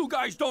 You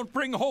guys don't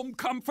bring home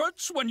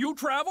comforts when you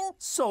travel?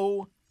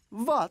 So,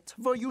 what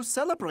were you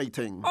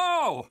celebrating?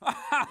 Oh!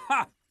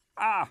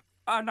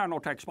 A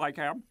nanotech spy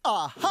cam.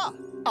 Aha!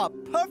 A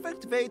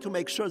perfect way to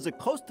make sure the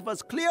coast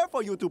was clear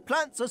for you to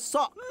plant the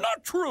sock.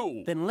 Not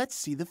true! Then let's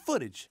see the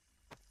footage.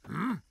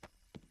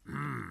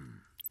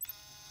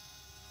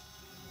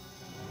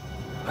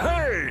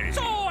 Hey!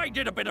 So I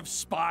did a bit of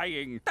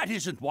spying. That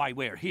isn't why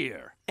we're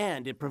here.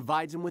 And it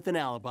provides him with an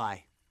alibi.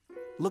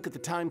 Look at the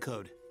time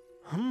code.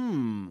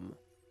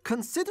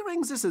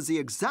 Considering this is the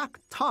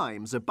exact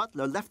time the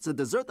butler left the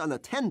dessert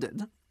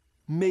unattended,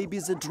 maybe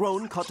the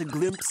drone caught a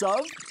glimpse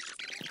of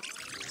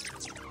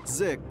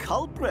the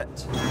culprit.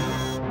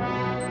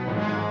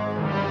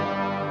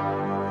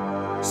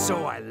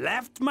 So I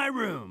left my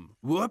room.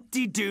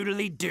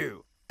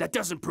 Whoop-de-doodly-doo. That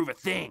doesn't prove a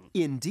thing.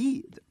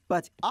 Indeed.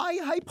 But I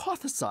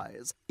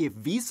hypothesize if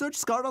we search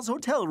Scarra's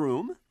hotel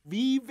room,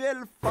 we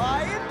will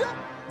find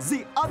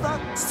the other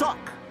sock.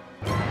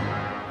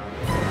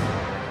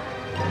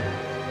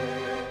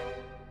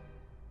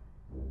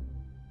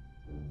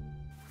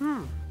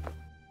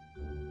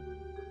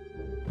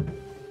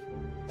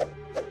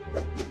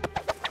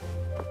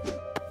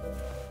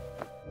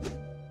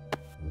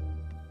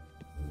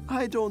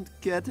 I don't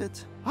get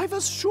it. I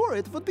was sure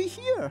it would be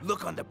here.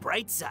 Look on the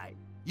bright side.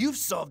 You've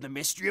solved the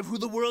mystery of who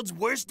the world's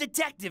worst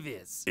detective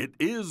is. It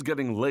is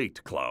getting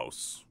late,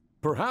 Klaus.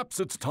 Perhaps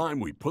it's time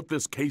we put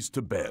this case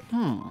to bed.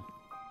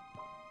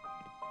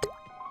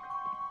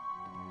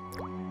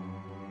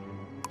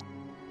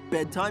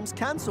 Bedtime's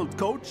cancelled,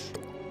 Coach.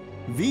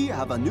 We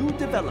have a new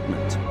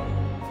development.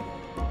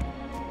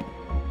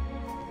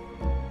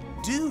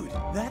 Dude,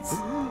 that's...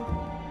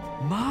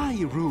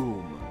 my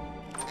room.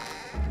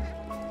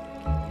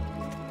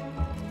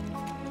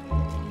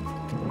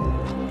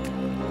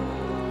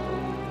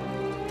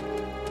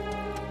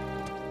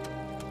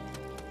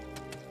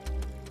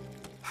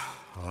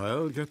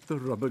 I'll get the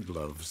rubber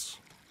gloves.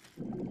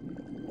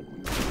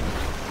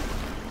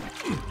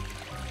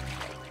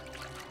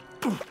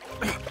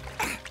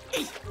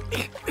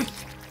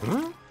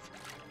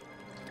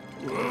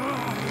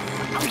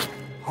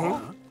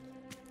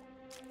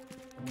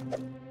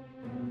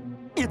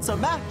 It's a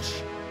match.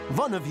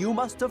 One of you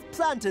must have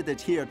planted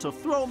it here to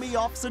throw me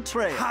off the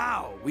trail.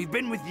 How? We've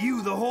been with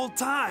you the whole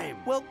time.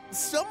 Well,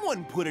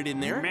 someone put it in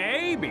there.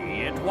 Maybe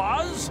it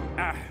was...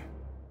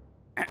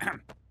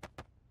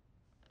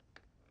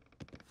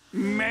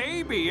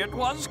 Maybe it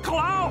was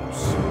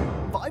Klaus.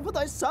 Why would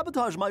I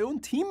sabotage my own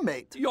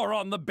teammate? You're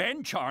on the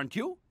bench, aren't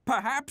you?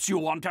 Perhaps you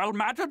want El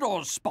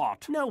Matador's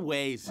spot. No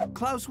ways.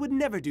 Klaus would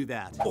never do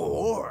that.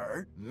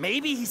 Or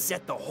maybe he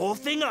set the whole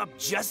thing up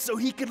just so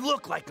he could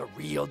look like a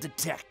real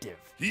detective.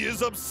 He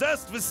is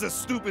obsessed with the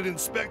stupid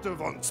Inspector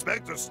von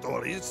Spectre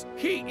stories.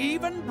 He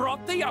even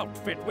brought the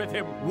outfit with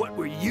him. What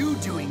were you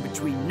doing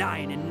between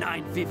 9 and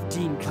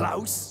 9:15,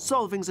 Klaus?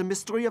 Solving the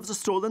mystery of the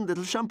stolen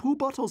little shampoo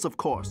bottles, of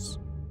course.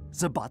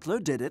 The butler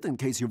did it, in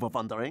case you were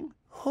wondering.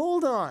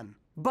 Hold on.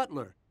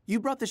 Butler, you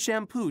brought the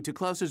shampoo to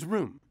Klaus's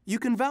room. You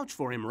can vouch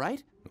for him,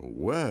 right?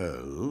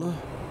 Well...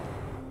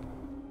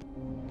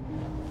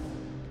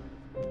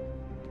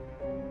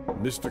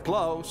 Mr.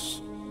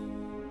 Klaus?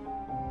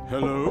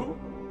 Hello?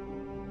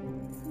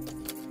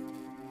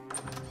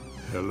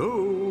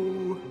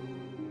 Hello?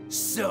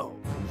 So,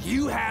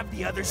 you have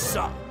the other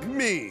sock.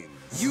 Means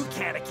you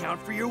can't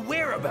account for your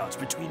whereabouts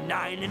between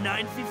 9 and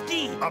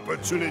 9:15.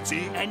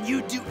 Opportunity. And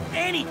you'd do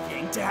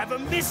anything to have a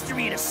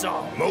mystery to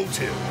solve.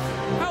 Motive.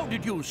 How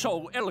did you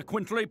so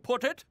eloquently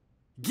put it?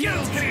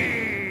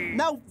 Guilty!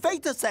 Now,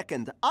 wait a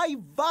second. I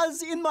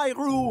was in my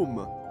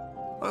room.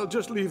 I'll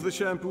just leave the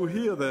shampoo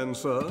here then,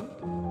 sir.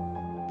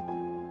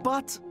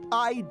 But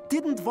I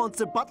didn't want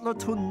the butler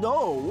to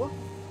know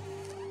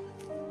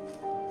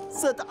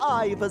that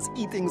I was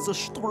eating the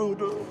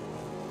strudel.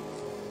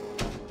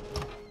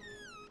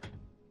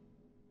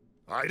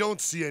 I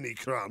don't see any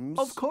crumbs.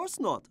 Of course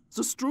not.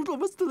 The strudel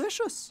was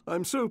delicious.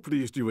 I'm so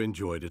pleased you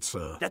enjoyed it,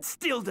 sir. That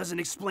still doesn't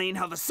explain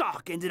how the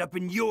sock ended up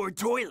in your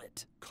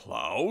toilet.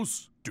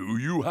 Klaus, do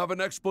you have an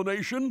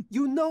explanation?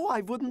 You know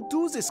I wouldn't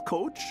do this,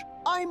 Coach.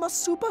 I'm a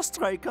Supa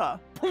Striker.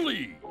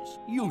 Please,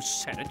 you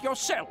said it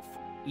yourself.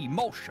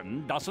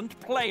 Emotion doesn't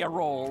play a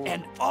role.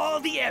 And all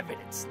the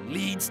evidence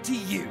leads to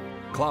you.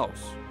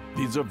 Klaus,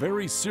 these are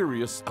very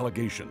serious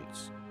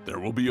allegations. There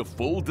will be a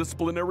full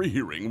disciplinary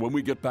hearing when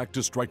we get back to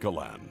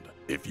Strikerland.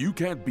 If you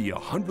can't be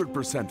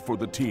 100% for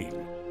the team,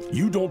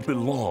 you don't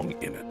belong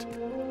in it.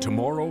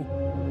 Tomorrow,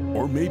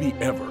 or maybe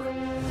ever.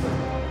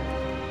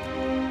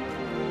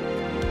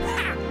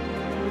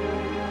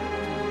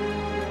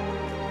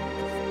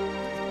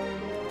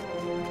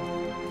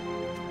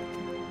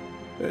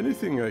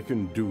 Anything I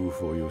can do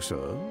for you,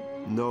 sir?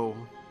 No.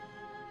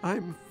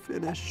 I'm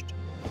finished.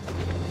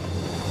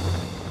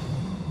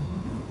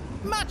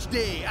 Match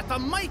day at the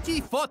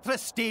mighty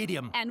Fortress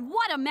Stadium. And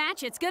what a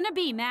match it's gonna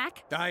be,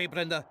 Mac. Aye,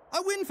 Brenda.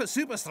 A win for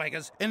Supa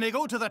Strikas, and they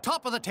go to the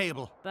top of the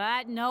table.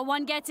 But no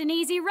one gets an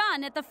easy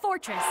run at the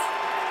Fortress.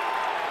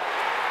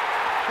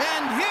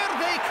 And here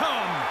they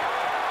come!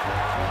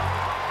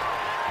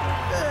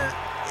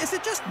 Is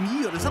it just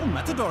me, or is El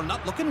Matador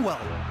not looking well?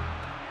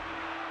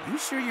 You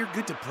sure you're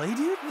good to play,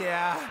 dude?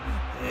 Yeah,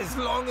 as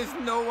long as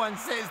no one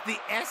says the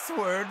S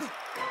word.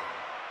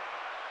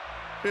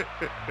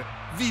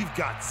 We've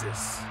got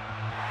this.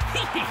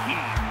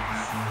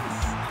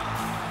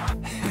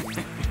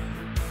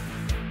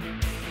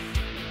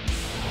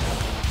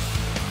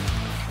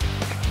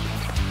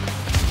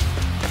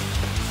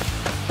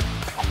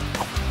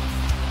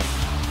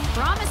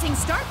 Promising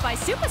start by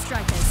Supa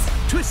Strikas.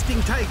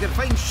 Twisting Tiger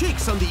finds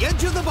Shakes on the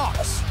edge of the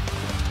box.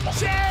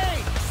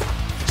 Shakes!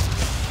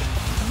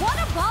 What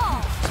a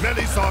ball!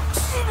 Smelly socks.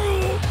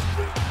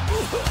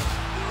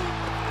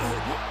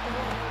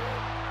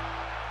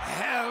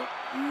 Help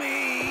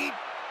me,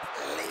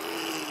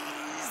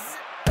 please.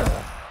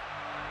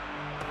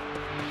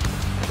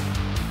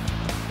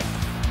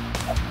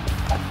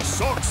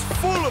 Socks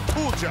full of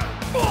puja.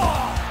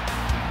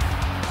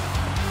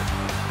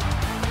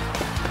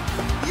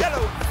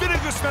 Yellow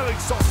vinegar smelling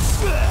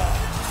socks.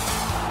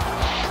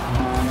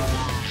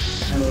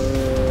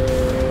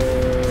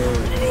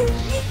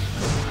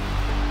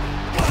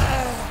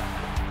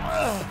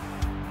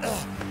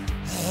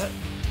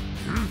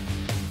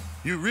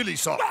 You really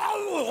saw.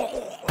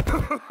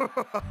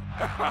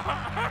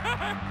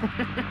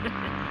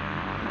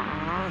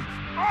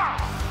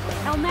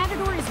 El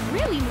Matador is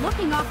really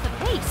looking off the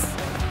pace.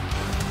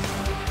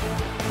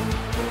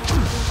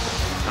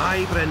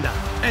 Aye, Brenda.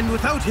 And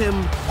without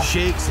him,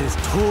 Shakes is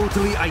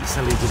totally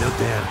isolated out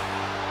there.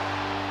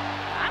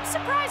 I'm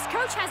surprised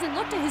Coach hasn't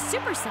looked at his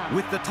super sub.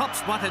 With the top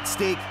spot at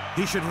stake,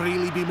 he should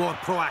really be more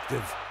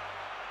proactive.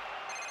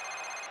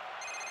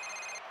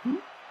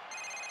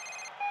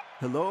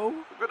 Hello?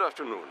 Good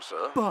afternoon,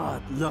 sir.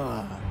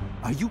 Butler,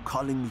 are you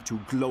calling me to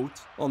gloat?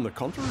 On the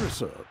contrary,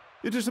 sir.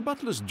 It is a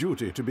butler's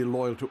duty to be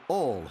loyal to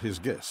all his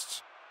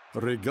guests,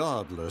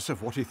 regardless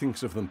of what he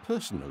thinks of them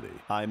personally.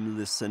 I'm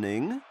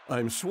listening.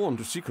 I'm sworn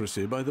to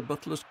secrecy by the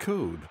butler's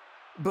code.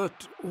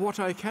 But what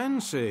I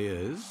can say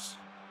is,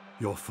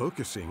 you're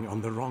focusing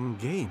on the wrong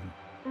game.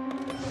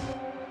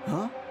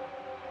 Huh?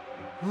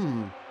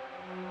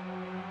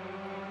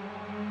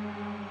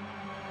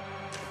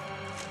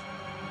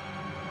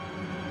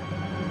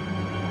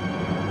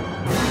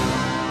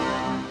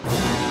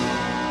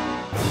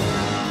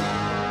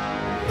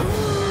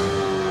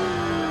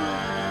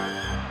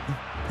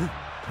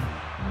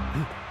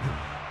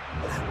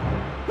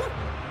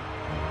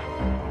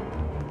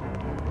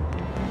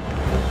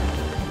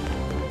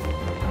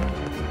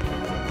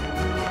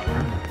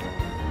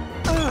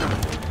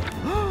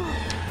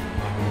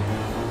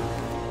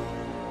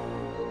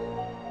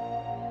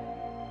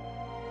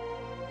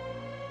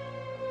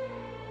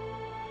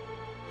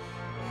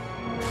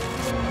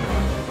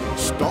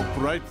 Stop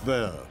right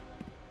there.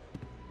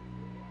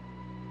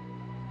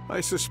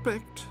 I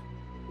suspect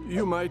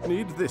you might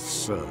need this,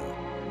 sir.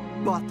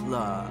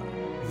 Butler,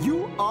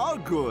 you are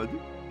good.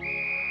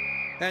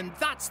 And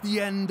that's the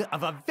end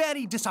of a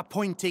very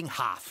disappointing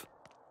half.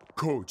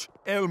 Coach,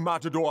 El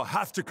Matador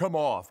has to come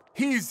off.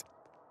 He's...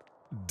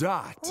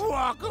 dot.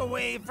 Walk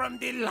away from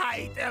the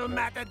light, El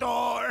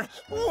Matador.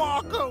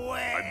 Walk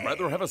away. I'd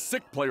rather have a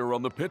sick player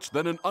on the pitch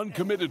than an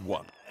uncommitted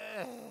one.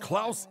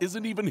 Klaus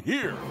isn't even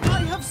here. I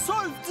have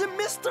solved the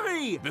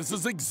mystery! This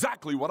is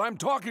exactly what I'm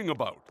talking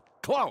about.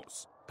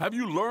 Klaus, have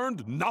you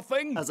learned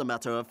nothing? As a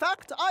matter of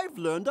fact, I've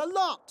learned a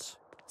lot.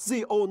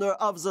 The owner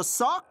of the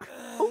sock,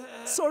 oh,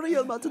 sorry,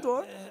 El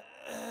Matador,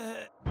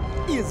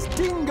 is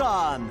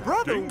Dingon.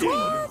 Brother,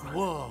 Dingon.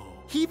 Whoa.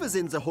 He was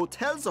in the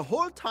hotel the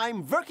whole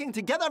time working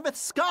together with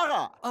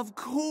Skara. Of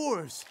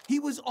course. He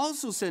was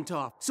also sent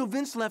off, so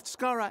Vince left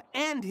Skara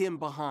and him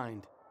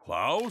behind.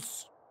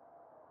 Klaus?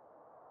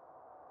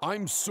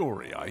 I'm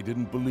sorry I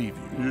didn't believe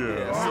you.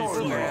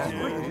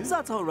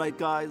 That's all right,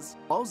 guys.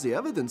 All the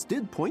evidence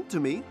did point to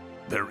me.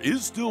 There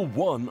is still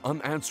one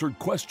unanswered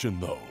question,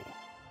 though.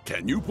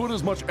 Can you put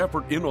as much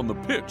effort in on the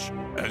pitch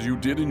as you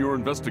did in your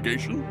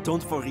investigation?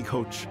 Don't worry,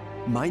 Coach.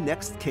 My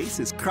next case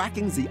is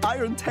cracking the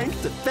Iron Tank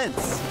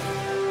defense.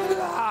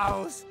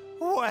 Klaus,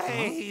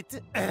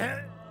 wait.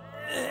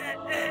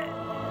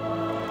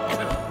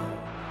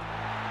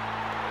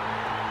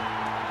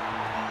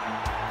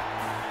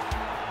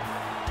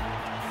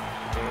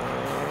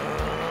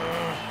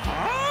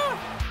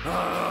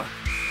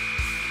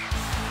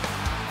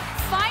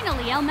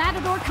 Finally, El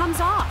Matador comes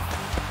off.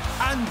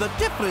 And the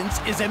difference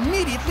is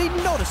immediately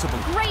noticeable.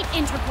 Great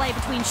interplay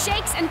between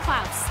Shakes and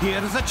Klaus.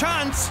 Here's a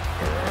chance.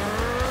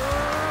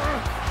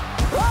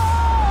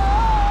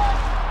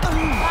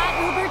 That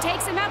Uber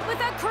takes him out with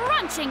a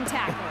crunching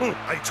tackle.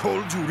 I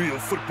told you real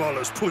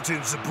footballers put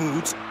in the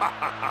boots.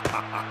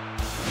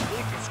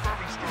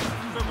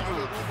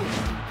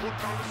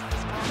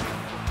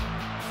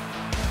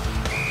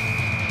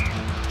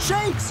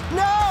 Shakes,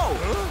 no!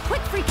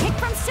 Quick free kick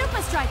from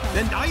Supa Strikas.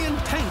 And Iron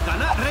Tank are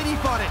not ready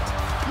for it.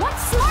 What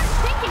smart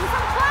thinking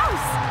from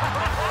Klaus!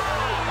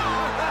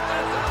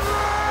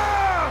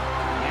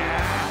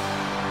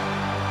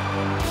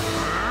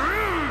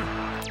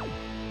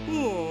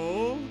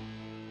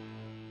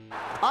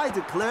 I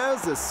declare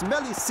the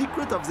smelly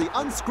secret of the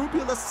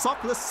unscrupulous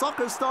sockless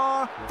soccer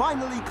star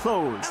finally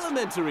closed.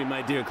 Elementary,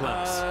 my dear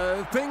Klaus.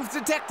 Things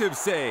detectives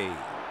say.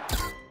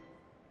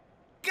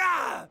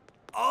 Gah!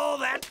 All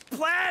that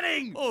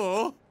planning!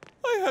 Oh,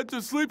 I had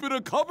to sleep in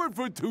a cupboard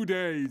for 2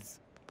 days.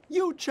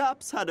 You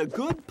chaps had a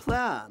good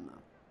plan,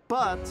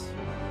 but...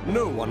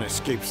 No one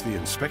escapes the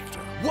inspector.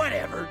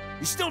 Whatever.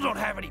 You still don't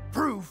have any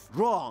proof.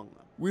 Wrong.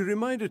 We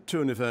reminded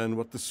Tony Van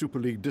what the Super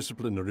League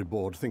Disciplinary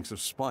Board thinks of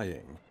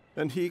spying,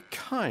 and he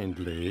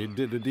kindly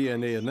did a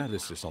DNA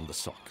analysis on the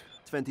sock.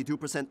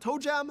 22% toe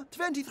jam,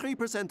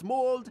 23%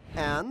 mold,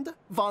 and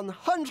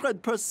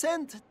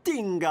 100%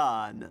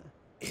 dingan.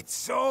 It's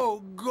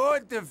so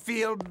good to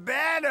feel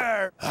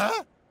better.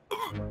 Huh?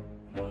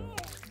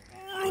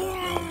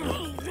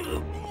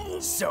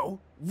 So,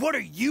 what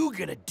are you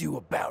gonna do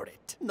about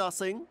it?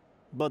 Nothing,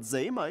 but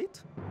they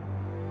might.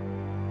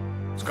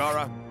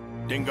 Skara,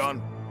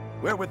 Dingon,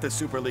 we're with the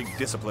Super League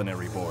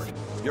Disciplinary Board.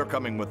 You're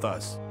coming with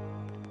us.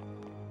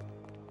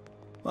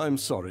 I'm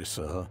sorry,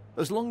 sir.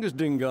 As long as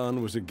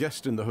Dingan was a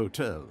guest in the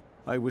hotel,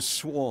 I was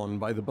sworn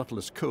by the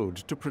butler's code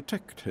to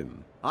protect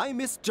him. I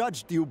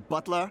misjudged you,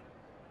 butler.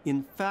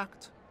 In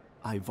fact,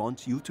 I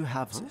want you to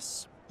have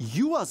this.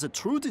 You are the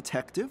true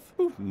detective.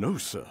 Oh, no,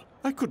 sir.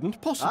 I couldn't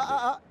possibly.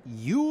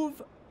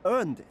 You've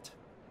earned it.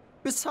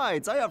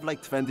 Besides, I have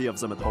like 20 of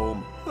them at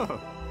home.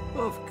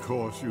 Of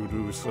course you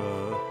do,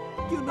 sir.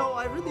 You know,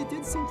 I really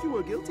did think you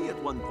were guilty at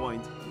one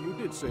point. You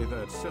did say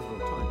that several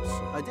times,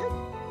 sir. I did?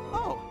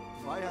 Oh.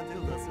 Vaya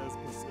Dilda says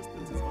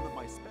persistence is one of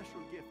my special...